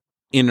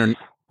an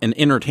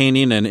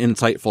entertaining and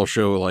insightful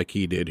show like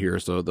he did here.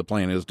 So the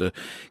plan is to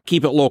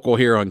keep it local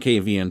here on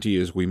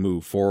KVNT as we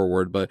move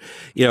forward. But,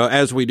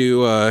 as we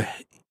do,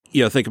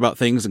 think about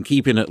things and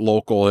keeping it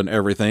local and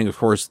everything. Of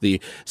course,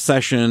 the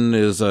session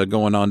is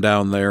going on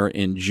down there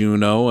in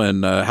Juneau.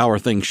 And how are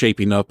things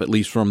shaping up, at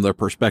least from the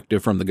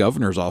perspective from the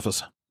governor's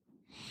office?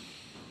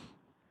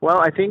 Well,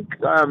 I think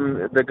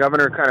the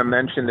governor kind of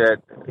mentioned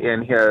it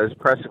in his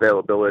press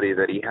availability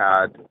that he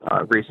had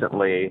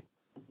recently,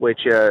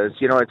 which is,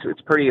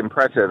 it's pretty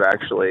impressive,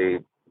 actually,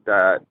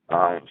 that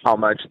how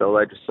much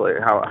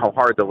how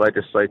hard the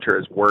legislature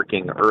is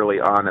working early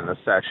on in the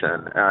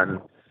session. And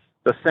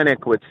the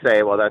cynic would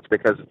say, well, that's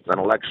because it's an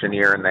election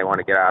year and they want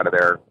to get out of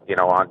there,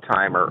 on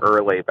time or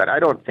early. But I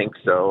don't think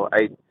so.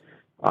 I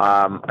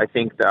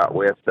think that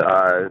with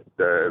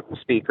the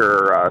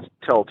Speaker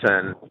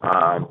Tilton,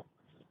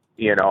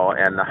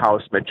 and the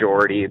House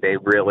majority, they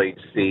really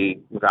see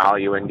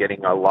value in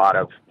getting a lot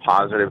of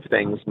positive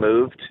things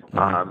moved,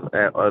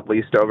 at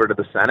least over to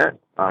the Senate.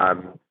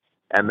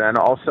 And then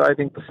also, I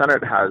think the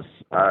Senate has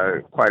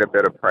quite a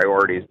bit of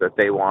priorities that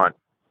they want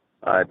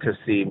to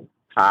see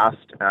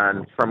passed.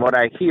 And from what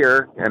I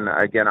hear, and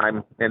again,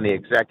 I'm in the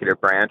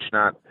executive branch,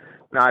 not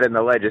in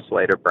the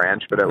legislative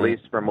branch, but at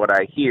least from what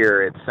I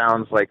hear, it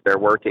sounds like they're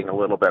working a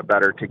little bit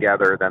better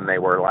together than they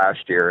were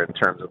last year in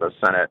terms of the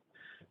Senate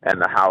and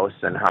the House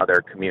and how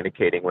they're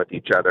communicating with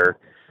each other.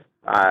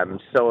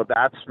 So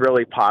that's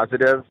really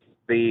positive.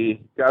 The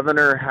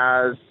governor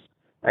has,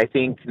 I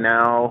think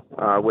now,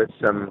 with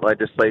some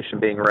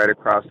legislation being read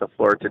across the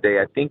floor today,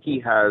 I think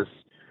he has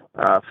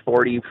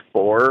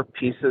 44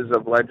 pieces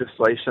of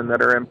legislation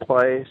that are in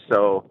play.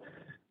 So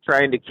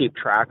trying to keep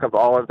track of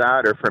all of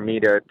that, or for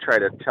me to try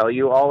to tell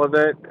you all of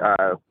it,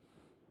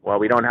 well,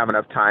 we don't have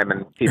enough time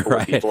and people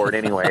will be bored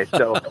anyway.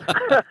 So,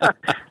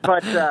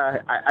 but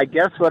I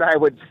guess what I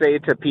would say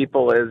to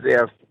people is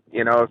if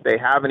they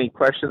have any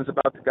questions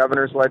about the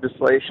governor's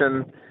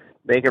legislation,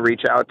 they can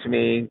reach out to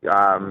me.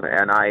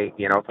 And I,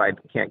 if I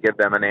can't give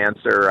them an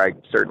answer, I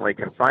certainly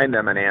can find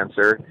them an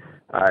answer.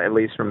 at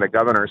least from the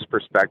governor's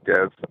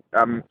perspective.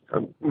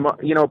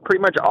 Pretty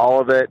much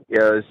all of it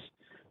is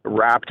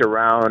wrapped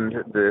around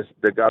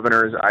the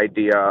governor's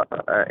idea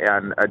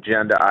and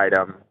agenda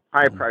item,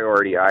 high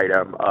priority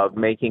item of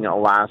making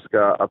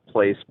Alaska a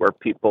place where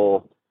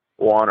people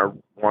want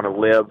to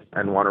live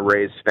and want to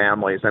raise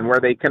families and where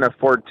they can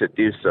afford to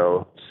do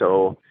so.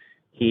 So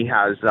he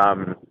has,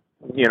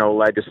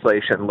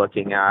 legislation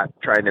looking at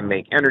trying to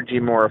make energy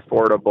more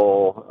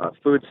affordable,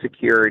 food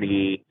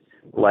security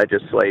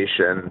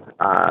legislation,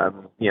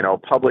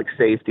 public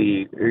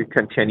safety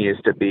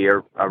continues to be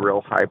a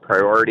real high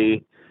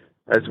priority,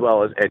 as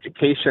well as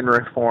education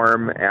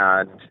reform.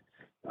 And,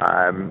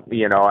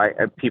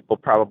 people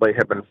probably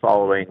have been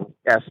following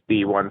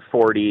SB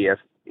 140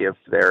 if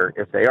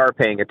they are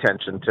paying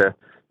attention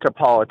to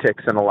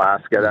politics in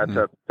Alaska.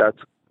 That's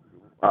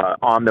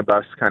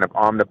omnibus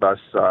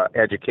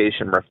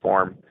education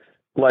reform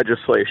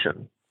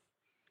legislation.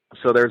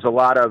 So there's a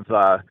lot of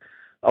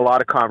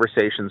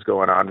conversations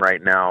going on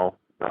right now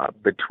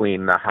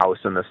between the House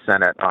and the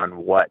Senate on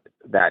what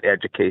that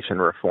education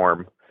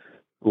reform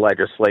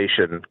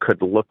legislation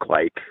could look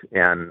like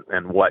and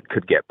what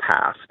could get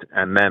passed.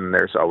 And then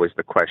there's always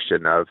the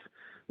question of,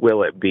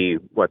 will it be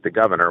what the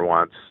governor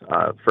wants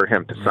for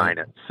him to sign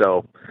it?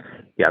 So,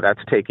 yeah,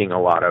 that's taking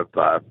a lot of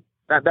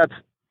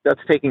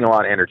that's taking a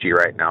lot of energy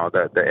right now.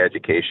 The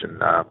education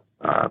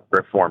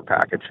reform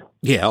package.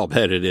 Yeah, I'll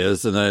bet it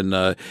is. And then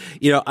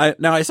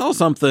I saw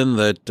something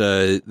that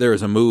there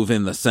is a move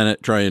in the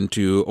Senate trying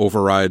to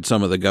override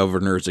some of the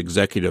governor's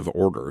executive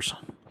orders.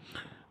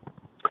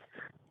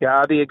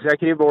 Yeah, the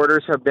executive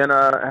orders have been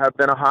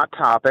a hot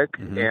topic,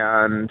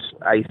 and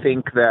I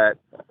think that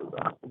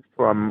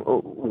from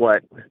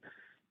what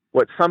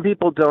some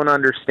people don't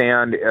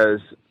understand is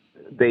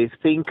they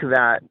think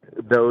that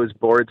those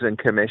boards and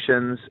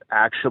commissions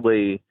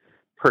actually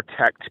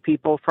protect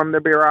people from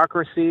the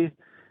bureaucracy,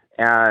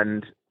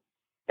 and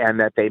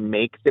that they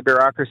make the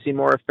bureaucracy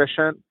more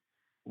efficient.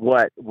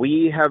 What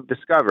we have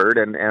discovered,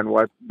 and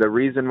what the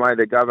reason why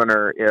the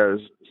governor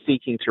is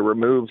seeking to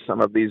remove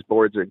some of these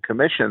boards and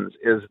commissions,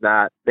 is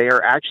that they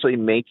are actually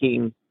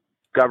making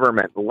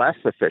government less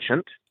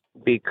efficient,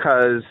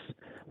 because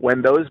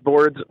when those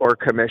boards or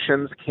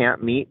commissions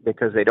can't meet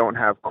because they don't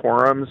have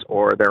quorums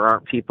or there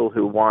aren't people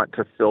who want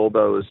to fill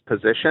those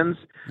positions,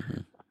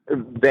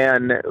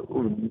 then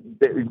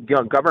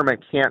the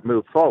government can't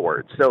move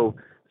forward. So,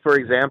 for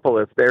example,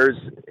 if there's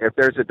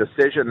a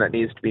decision that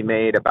needs to be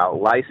made about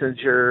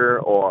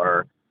licensure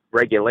or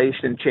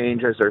regulation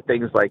changes or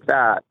things like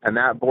that, and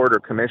that board or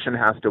commission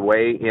has to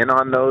weigh in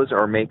on those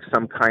or make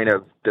some kind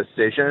of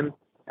decision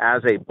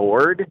as a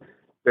board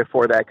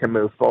before that can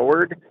move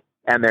forward,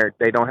 and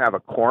they don't have a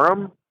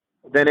quorum,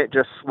 then it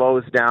just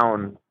slows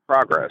down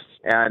progress.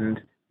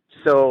 And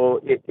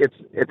so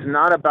it's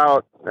not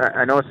about,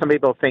 I know some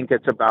people think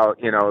it's about,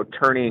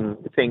 turning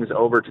things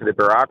over to the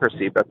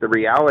bureaucracy, but the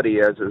reality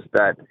is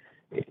that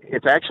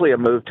it's actually a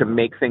move to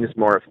make things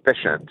more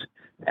efficient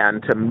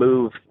and to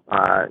move,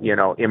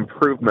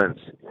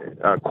 improvements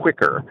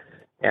quicker.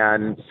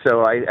 And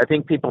so I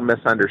think people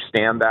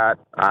misunderstand that.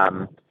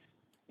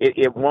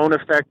 It won't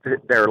affect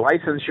their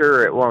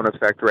licensure. It won't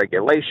affect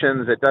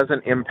regulations. It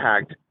doesn't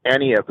impact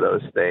any of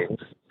those things.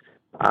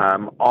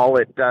 All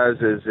it does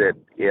is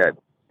it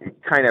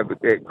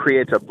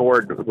creates a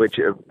board which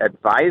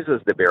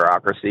advises the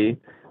bureaucracy,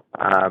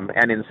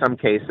 and in some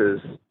cases,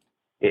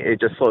 it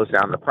just slows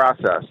down the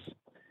process.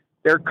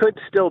 There could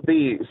still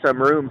be some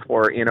room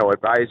for,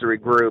 advisory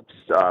groups,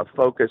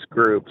 focus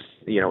groups,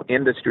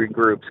 industry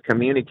groups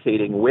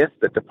communicating with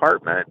the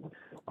department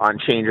on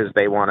changes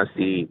they want to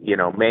see,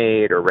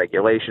 made, or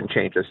regulation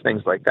changes,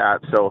 things like that.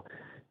 So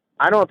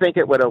I don't think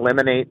it would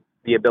eliminate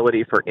the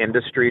ability for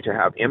industry to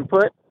have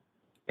input.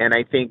 And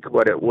I think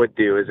what it would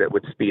do is it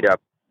would speed up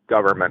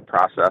government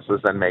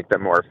processes and make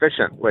them more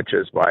efficient, which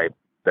is why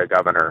the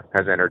governor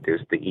has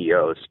introduced the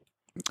EOs.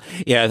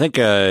 Yeah, I think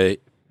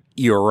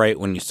you're right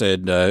when you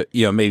said,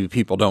 maybe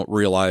people don't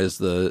realize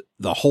the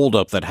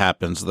holdup that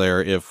happens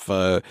there if,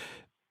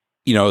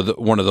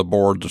 one of the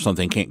boards or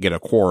something can't get a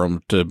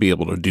quorum to be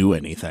able to do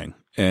anything.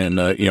 And,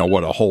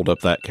 what a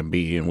holdup that can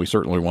be. And we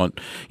certainly want,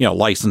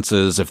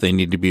 licenses, if they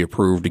need to be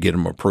approved, to get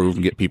them approved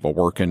and get people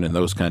working and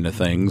those kind of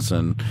things.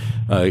 And,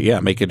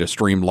 make it as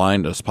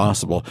streamlined as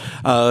possible.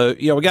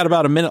 We got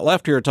about a minute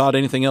left here, Todd.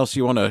 Anything else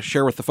you want to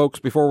share with the folks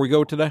before we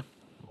go today?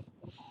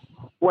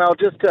 Well,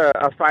 just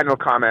a final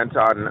comment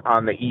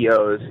on the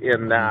EOs,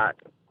 in that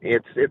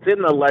it's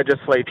in the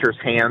legislature's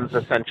hands,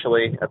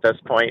 essentially, at this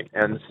point.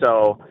 And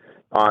so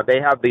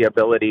they have the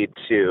ability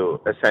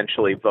to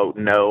essentially vote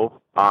no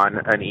on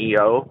an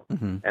EO.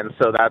 And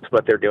so that's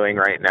what they're doing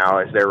right now,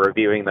 is they're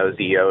reviewing those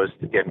EOs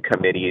in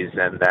committees,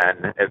 and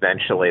then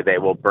eventually they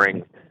will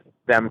bring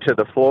them to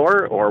the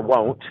floor or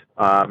won't.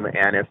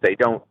 And if they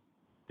don't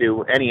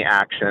do any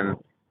action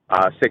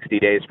 60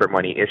 days from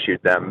when he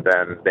issued them,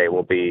 then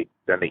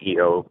the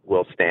EO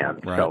will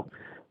stand. Right. So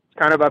it's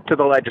kind of up to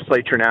the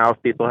legislature now.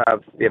 If people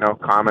have,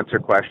 comments or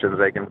questions,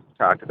 they can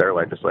talk to their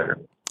legislator.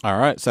 All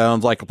right.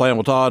 Sounds like a plan.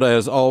 Well, Todd,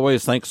 as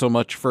always, thanks so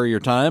much for your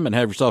time, and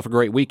have yourself a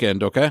great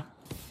weekend, okay?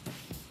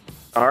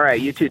 All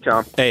right, you too,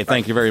 Tom. Hey,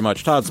 thank you very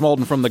much. Todd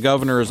Smolden from the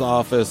governor's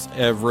office,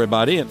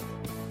 everybody. And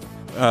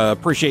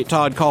appreciate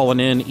Todd calling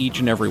in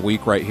each and every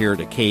week right here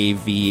to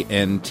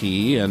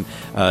KVNT and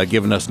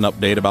giving us an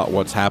update about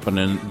what's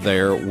happening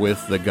there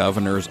with the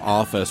governor's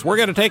office. We're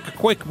going to take a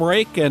quick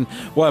break, and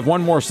we'll have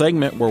one more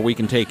segment where we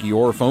can take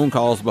your phone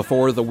calls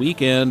before the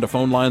weekend. The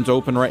phone line's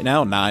open right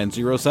now,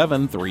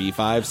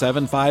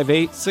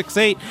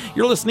 907-357-5868.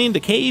 You're listening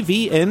to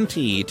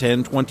KVNT,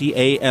 1020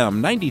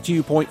 AM,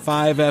 92.5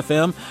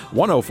 FM,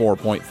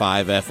 104.5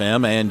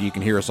 FM, and you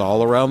can hear us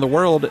all around the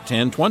world at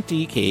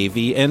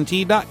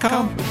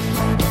 1020kvnt.com. You wanna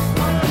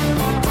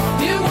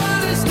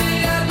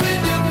stay out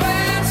with your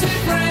fancy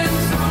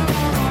friends?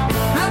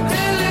 I'm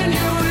telling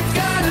you, it's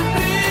gotta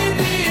be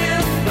the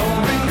end.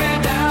 Don't bring me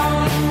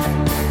down.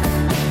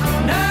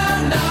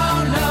 No,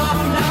 no, no,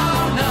 no,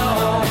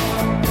 no.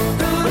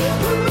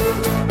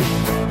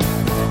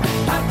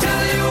 I'll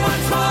tell you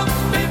once more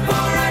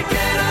before I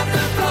get off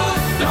the floor.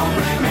 Don't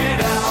bring me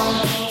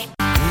down.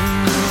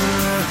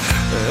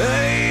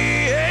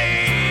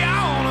 Hey,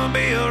 I wanna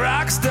be a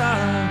rock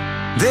star.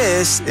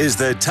 This is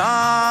the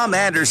Tom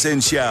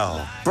Anderson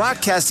Show,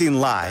 broadcasting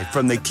live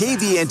from the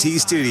KVNT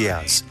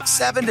studios,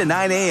 7 to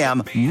 9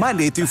 a.m.,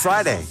 Monday through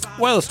Friday.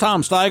 Well, it's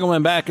Tom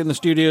Steigleman back in the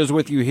studios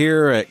with you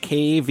here at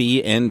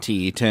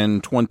KVNT,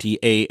 1020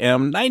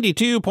 AM,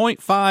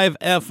 92.5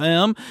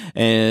 FM,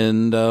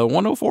 and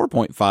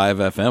 104.5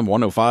 FM,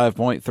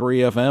 105.3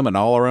 FM, and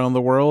all around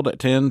the world at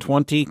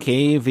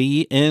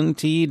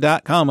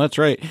 1020kvnt.com. That's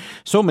right.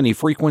 So many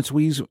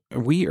frequencies.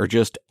 We are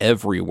just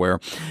everywhere.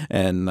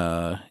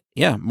 And,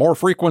 yeah, more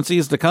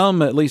frequencies to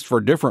come, at least for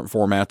different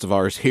formats of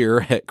ours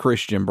here at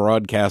Christian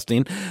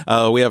Broadcasting.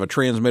 We have a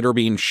transmitter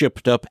being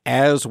shipped up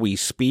as we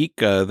speak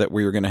that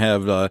we are going to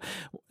have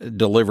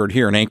delivered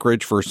here in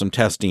Anchorage for some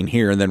testing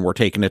here, and then we're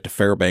taking it to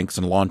Fairbanks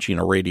and launching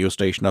a radio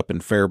station up in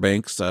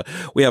Fairbanks.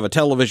 We have a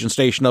television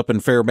station up in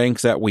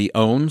Fairbanks that we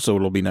own, so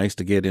it'll be nice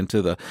to get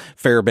into the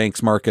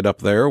Fairbanks market up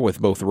there with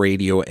both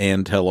radio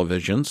and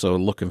television, so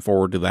looking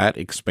forward to that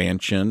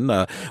expansion.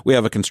 We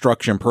have a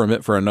construction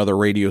permit for another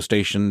radio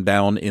station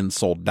down in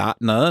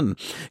Soldotna, and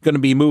going to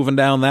be moving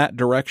down that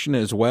direction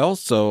as well.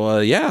 So,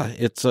 yeah,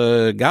 it's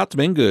God's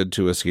been good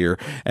to us here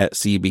at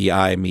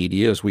CBI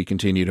Media as we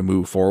continue to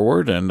move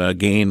forward and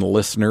gain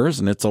listeners,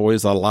 and it's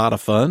always a lot of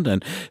fun.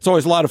 And it's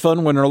always a lot of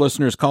fun when our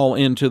listeners call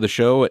into the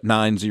show at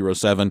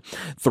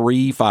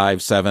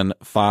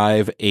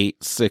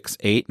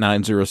 907-357-5868,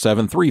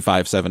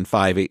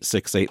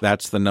 907-357-5868.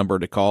 That's the number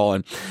to call.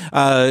 And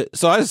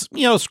so I was,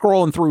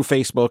 scrolling through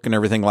Facebook and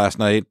everything last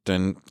night,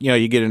 and,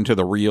 you get into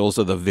the reels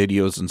of the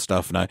videos and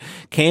stuff, and I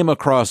came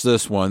across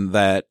this one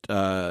that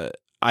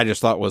I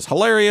just thought was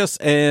hilarious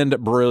and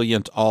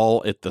brilliant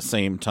all at the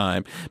same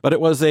time. But it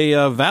was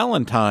a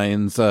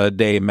Valentine's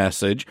Day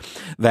message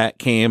that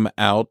came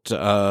out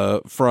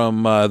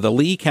from the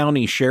Lee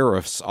County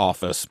Sheriff's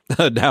Office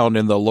down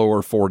in the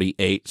lower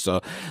 48. So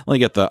let me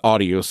get the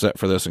audio set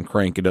for this and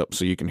crank it up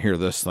so you can hear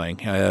this thing.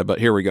 But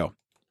here we go.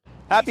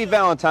 Happy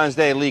Valentine's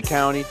Day, Lee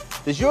County.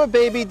 Does your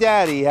baby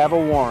daddy have a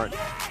warrant?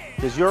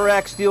 Does your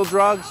ex deal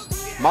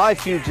drugs? My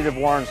fugitive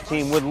warrants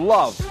team would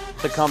love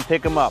to come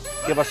pick him up.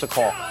 Give us a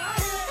call.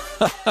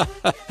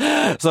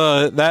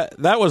 So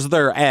that was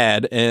their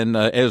ad, and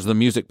as the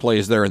music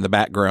plays there in the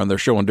background, they're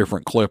showing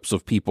different clips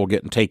of people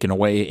getting taken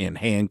away in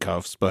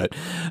handcuffs. But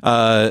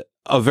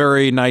a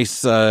very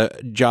nice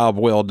job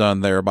well done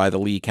there by the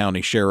Lee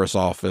County Sheriff's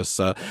Office,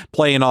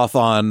 playing off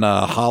on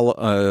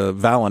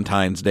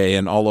Valentine's Day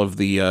and all of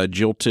the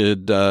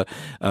jilted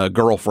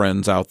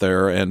girlfriends out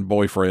there and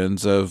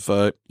boyfriends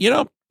of,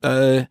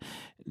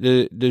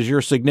 does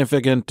your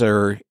significant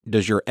or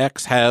does your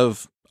ex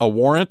have a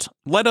warrant?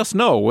 Let us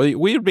know.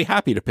 We'd be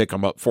happy to pick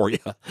them up for you.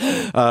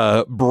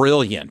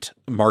 Brilliant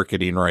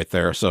marketing right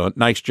there. So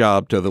nice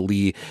job to the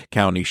Lee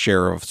County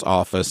Sheriff's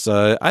Office.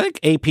 I think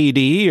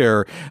APD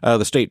or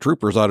the state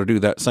troopers ought to do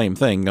that same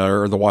thing,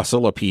 or the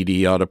Wasilla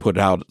PD ought to put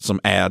out some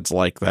ads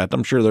like that.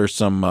 I'm sure there's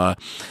some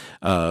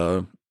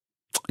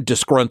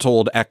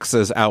disgruntled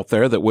exes out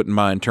there that wouldn't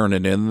mind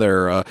turning in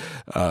their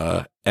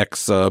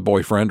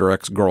ex-boyfriend or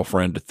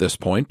ex-girlfriend at this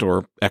point,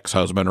 or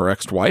ex-husband or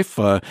ex-wife.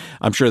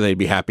 I'm sure they'd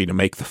be happy to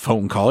make the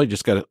phone call. You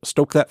just got to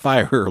stoke that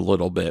fire a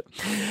little bit.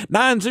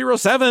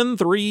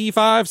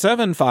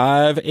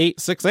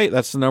 907-357-5868.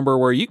 That's the number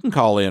where you can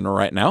call in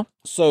right now.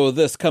 So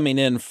this coming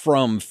in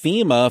from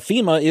FEMA.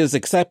 FEMA is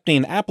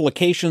accepting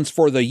applications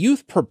for the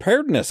Youth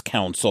Preparedness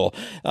Council.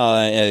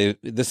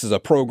 This is a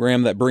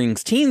program that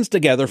brings teens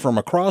together from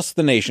across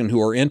the nation who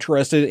are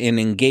interested in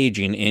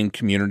engaging in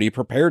community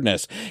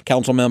preparedness.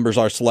 Council members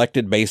are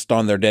selected based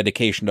on their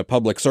dedication to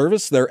public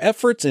service, their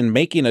efforts in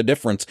making a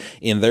difference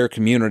in their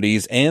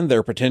communities, and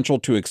their potential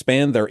to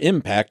expand their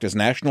impact as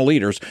national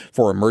leaders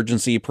for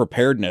emergency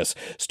preparedness.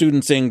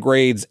 Students in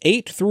grades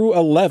 8 through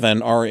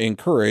 11 are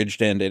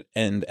encouraged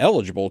and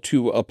eligible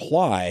to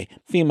apply.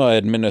 FEMA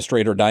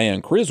Administrator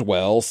Diane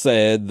Criswell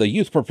said the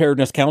Youth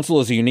Preparedness Council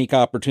is a unique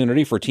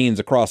opportunity for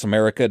teens across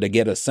America to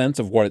get a sense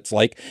of what it's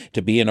like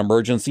to be an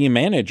emergency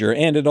manager,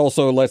 and it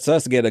also lets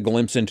us get a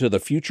glimpse into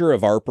the future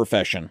of our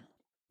profession.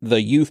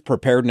 The Youth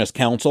Preparedness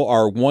Council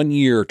are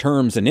one-year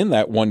terms, and in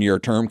that one-year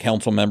term,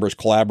 council members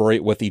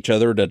collaborate with each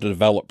other to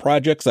develop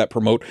projects that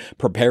promote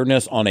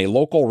preparedness on a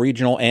local,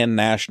 regional, and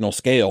national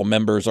scale.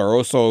 Members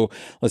also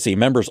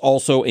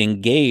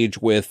engage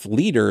with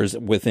leaders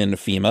within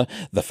FEMA,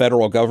 the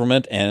federal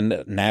government,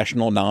 and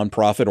national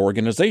nonprofit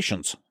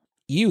organizations.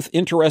 Youth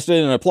interested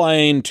in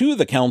applying to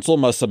the council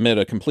must submit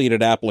a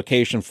completed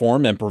application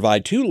form and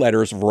provide 2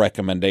 letters of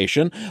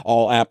recommendation.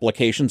 All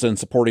applications and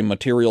supporting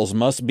materials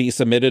must be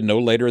submitted no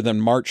later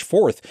than March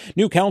 4th.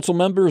 New council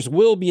members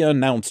will be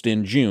announced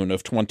in June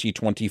of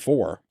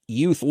 2024.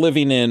 Youth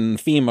living in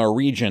FEMA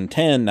Region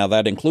 10, now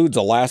that includes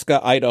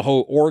Alaska,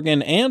 Idaho,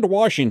 Oregon, and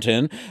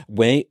Washington,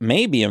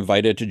 may be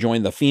invited to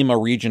join the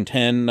FEMA Region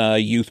 10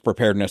 Youth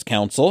Preparedness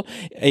Council,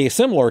 a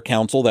similar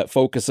council that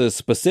focuses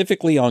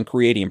specifically on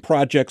creating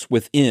projects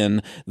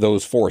within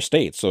those 4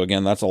 states. So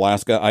again, that's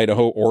Alaska,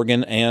 Idaho,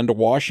 Oregon, and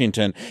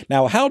Washington.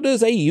 Now, how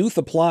does a youth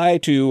apply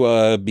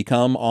to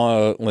become,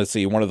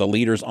 one of the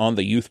leaders on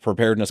the Youth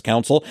Preparedness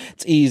Council?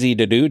 It's easy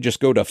to do. Just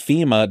go to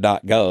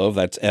FEMA.gov,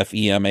 that's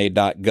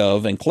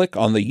FEMA.gov, and click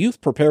on the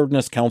Youth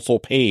Preparedness Council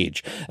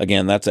page.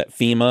 Again, that's at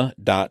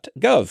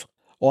FEMA.gov.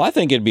 Well, I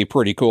think it'd be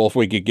pretty cool if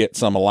we could get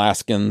some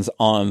Alaskans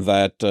on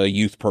that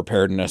Youth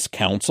Preparedness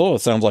Council.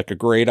 It sounds like a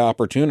great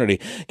opportunity.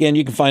 Again,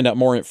 you can find out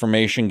more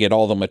information, get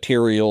all the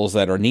materials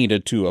that are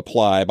needed to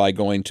apply by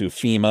going to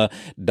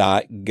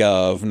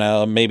FEMA.gov.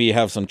 Now, maybe you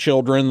have some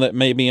children that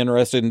may be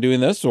interested in doing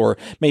this, or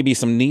maybe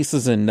some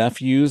nieces and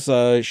nephews.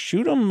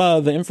 Shoot them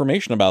the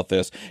information about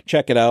this.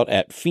 Check it out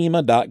at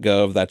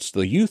FEMA.gov. That's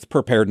the Youth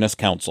Preparedness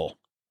Council.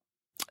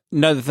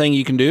 Another thing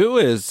you can do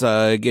is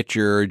get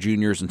your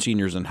juniors and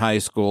seniors in high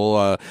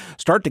school,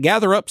 start to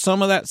gather up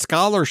some of that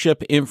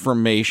scholarship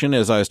information.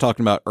 As I was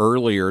talking about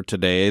earlier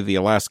today, the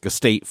Alaska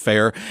State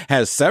Fair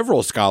has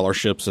several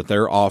scholarships that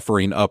they're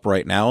offering up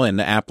right now, and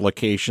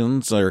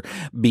applications are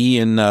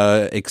being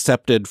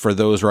accepted for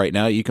those right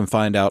now. You can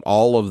find out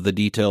all of the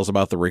details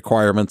about the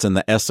requirements and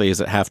the essays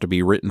that have to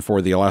be written for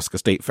the Alaska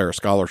State Fair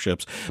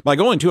scholarships by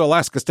going to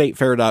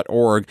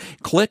alaskastatefair.org.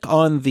 Click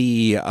on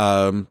the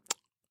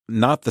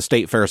not the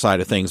state fair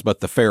side of things, but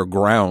the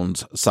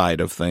fairgrounds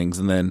side of things.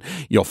 And then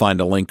you'll find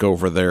a link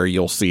over there.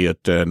 You'll see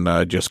it,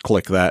 and just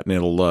click that and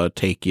it'll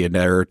take you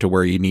there to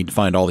where you need to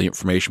find all the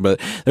information. But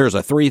there's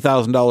a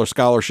 $3,000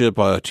 scholarship,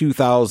 a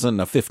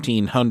 $2,000, a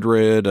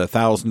 $1,500, a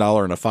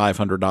 $1,000, and a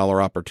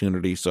 $500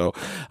 opportunity. So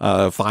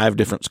 5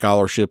 different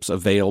scholarships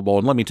available.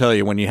 And let me tell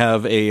you, when you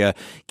have a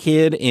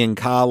kid in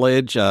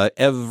college,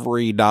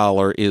 every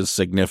dollar is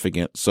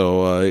significant.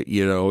 So,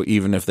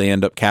 even if they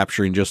end up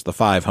capturing just the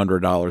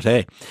 $500,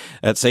 hey,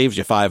 that saves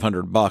you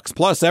 $500.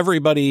 Plus,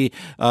 everybody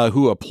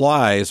who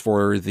applies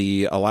for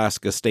the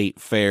Alaska State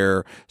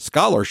Fair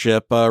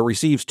scholarship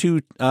receives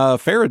 2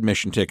 fair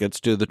admission tickets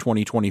to the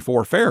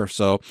 2024 fair.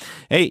 So,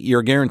 hey,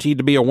 you're guaranteed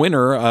to be a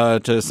winner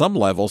to some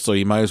level. So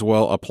you might as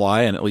well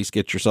apply and at least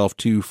get yourself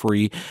 2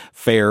 free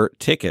fair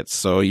tickets.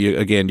 So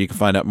you can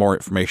find out more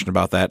information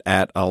about that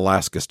at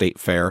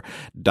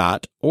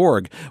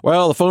alaskastatefair.org.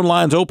 Well, the phone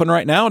line's open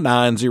right now,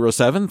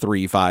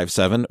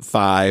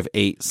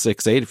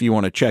 907-357-5868. If you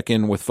want to check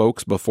in with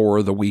folks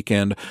before the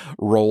weekend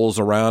rolls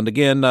around.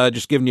 Again,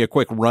 just giving you a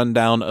quick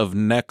rundown of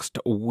next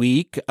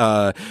week.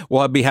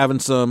 We'll be having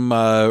some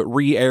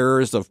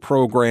re-airs of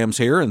programs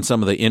here, and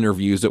some of the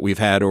interviews that we've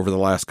had over the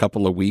last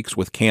couple of weeks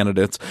with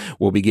candidates.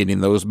 We'll be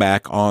getting those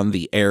back on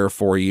the air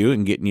for you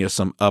and getting you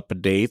some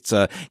updates.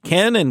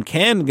 Ken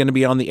going to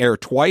be on the air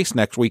twice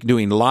next week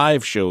doing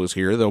live shows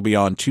here. They'll be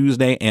on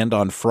Tuesday and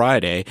on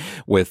Friday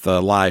with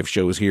live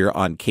shows here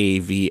on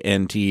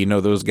KVNT. You know,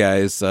 those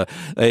guys,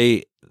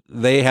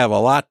 they have a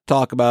lot to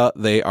talk about.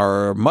 They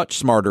are much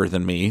smarter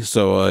than me,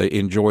 so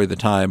enjoy the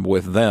time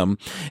with them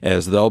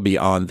as they'll be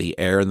on the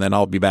air. And then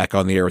I'll be back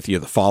on the air with you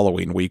the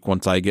following week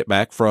once I get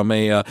back from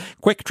a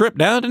quick trip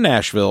down to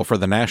Nashville for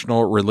the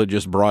National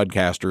Religious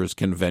Broadcasters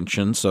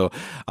Convention. So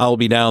I'll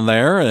be down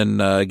there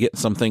and get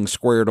some things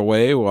squared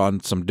away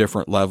on some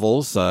different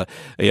levels. I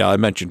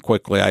mentioned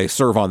quickly, I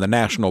serve on the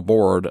national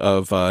board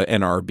of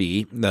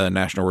NRB, the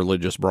National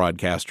Religious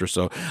Broadcaster.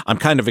 So I'm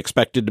kind of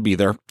expected to be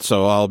there.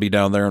 So I'll be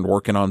down there and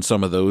working on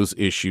some of those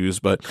issues.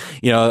 But,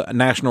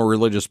 National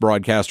Religious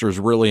Broadcaster is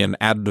really an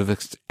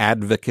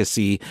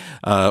advocacy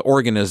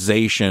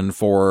organization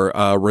for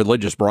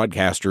religious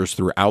broadcasters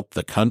throughout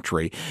the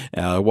country.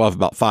 We'll have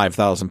about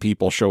 5,000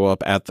 people show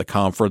up at the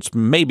conference,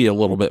 maybe a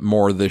little bit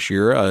more this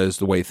year as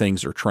the way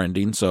things are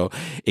trending. So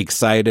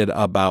excited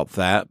about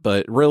that.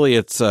 But really,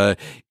 it's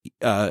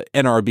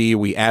NRB,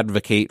 we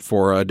advocate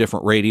for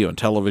different radio and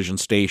television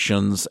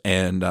stations,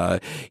 and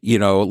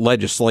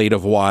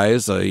legislative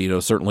wise,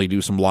 certainly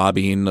do some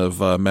lobbying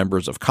of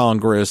members of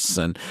Congress,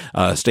 and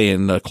stay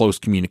in close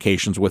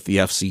communications with the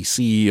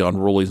FCC on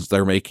rulings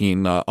they're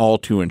making, all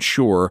to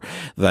ensure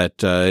that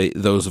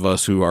those of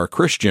us who are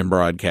Christian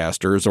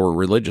broadcasters or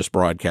religious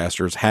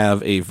broadcasters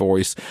have a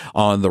voice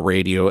on the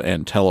radio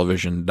and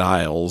television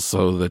dials,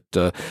 so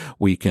that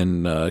we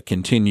can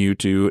continue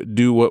to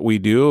do what we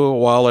do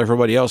while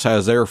everybody else else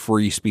has their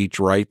free speech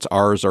rights,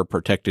 ours are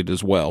protected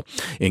as well,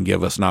 and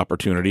give us an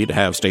opportunity to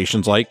have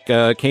stations like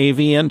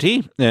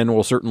KVNT. And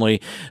we'll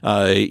certainly,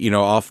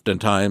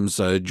 oftentimes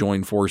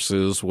join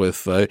forces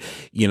with,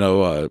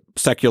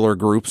 secular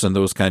groups and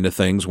those kind of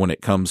things when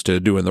it comes to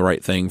doing the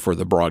right thing for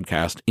the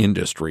broadcast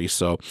industry.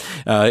 So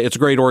it's a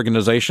great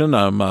organization.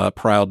 I'm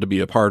proud to be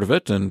a part of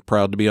it and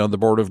proud to be on the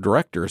board of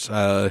directors.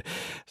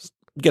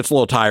 Gets a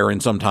little tiring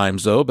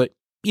sometimes, though, but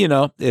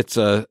it's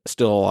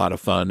still a lot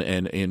of fun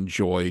and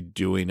enjoy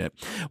doing it.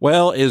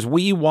 Well, as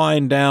we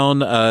wind down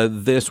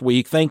this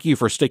week, thank you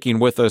for sticking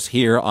with us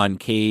here on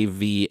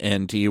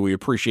KVNT. We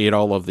appreciate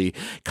all of the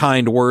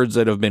kind words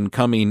that have been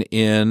coming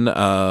in.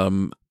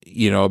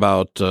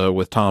 About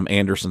with Tom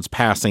Anderson's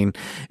passing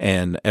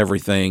and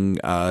everything.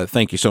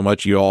 Thank you so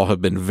much. You all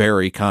have been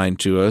very kind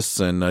to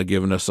us and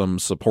given us some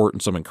support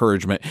and some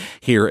encouragement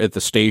here at the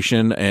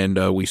station,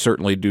 and we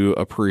certainly do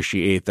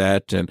appreciate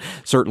that. And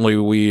certainly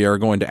we are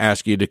going to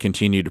ask you to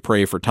continue to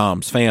pray for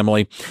Tom's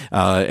family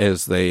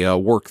as they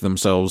work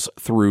themselves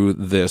through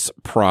this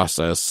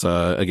process.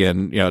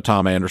 Again,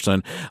 Tom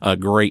Anderson, a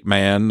great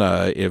man.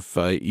 If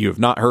you have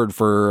not heard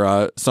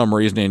for some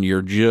reason and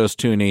you're just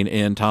tuning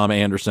in, Tom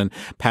Anderson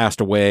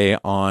passed away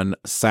on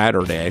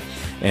Saturday,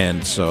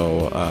 and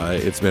so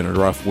it's been a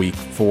rough week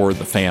for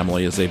the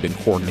family as they've been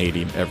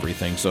coordinating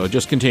everything. So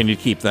just continue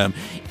to keep them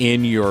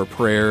in your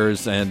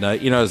prayers. And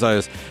as I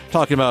was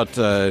talking about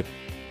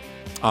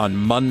on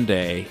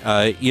Monday,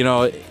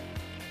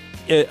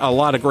 a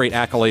lot of great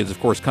accolades, of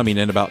course, coming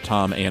in about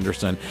Tom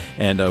Anderson,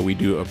 and we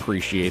do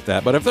appreciate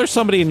that. But if there's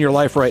somebody in your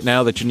life right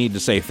now that you need to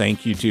say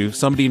thank you to,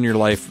 somebody in your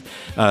life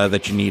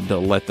that you need to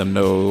let them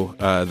know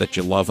that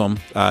you love them,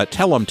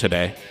 tell them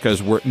today,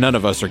 because none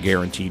of us are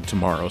guaranteed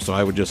tomorrow. So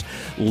I would just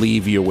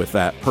leave you with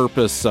that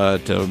purpose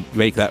to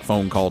make that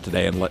phone call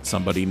today and let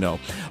somebody know.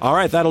 All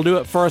right, that'll do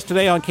it for us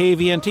today on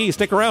KVNT.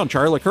 Stick around.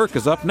 Charlie Kirk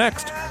is up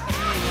next.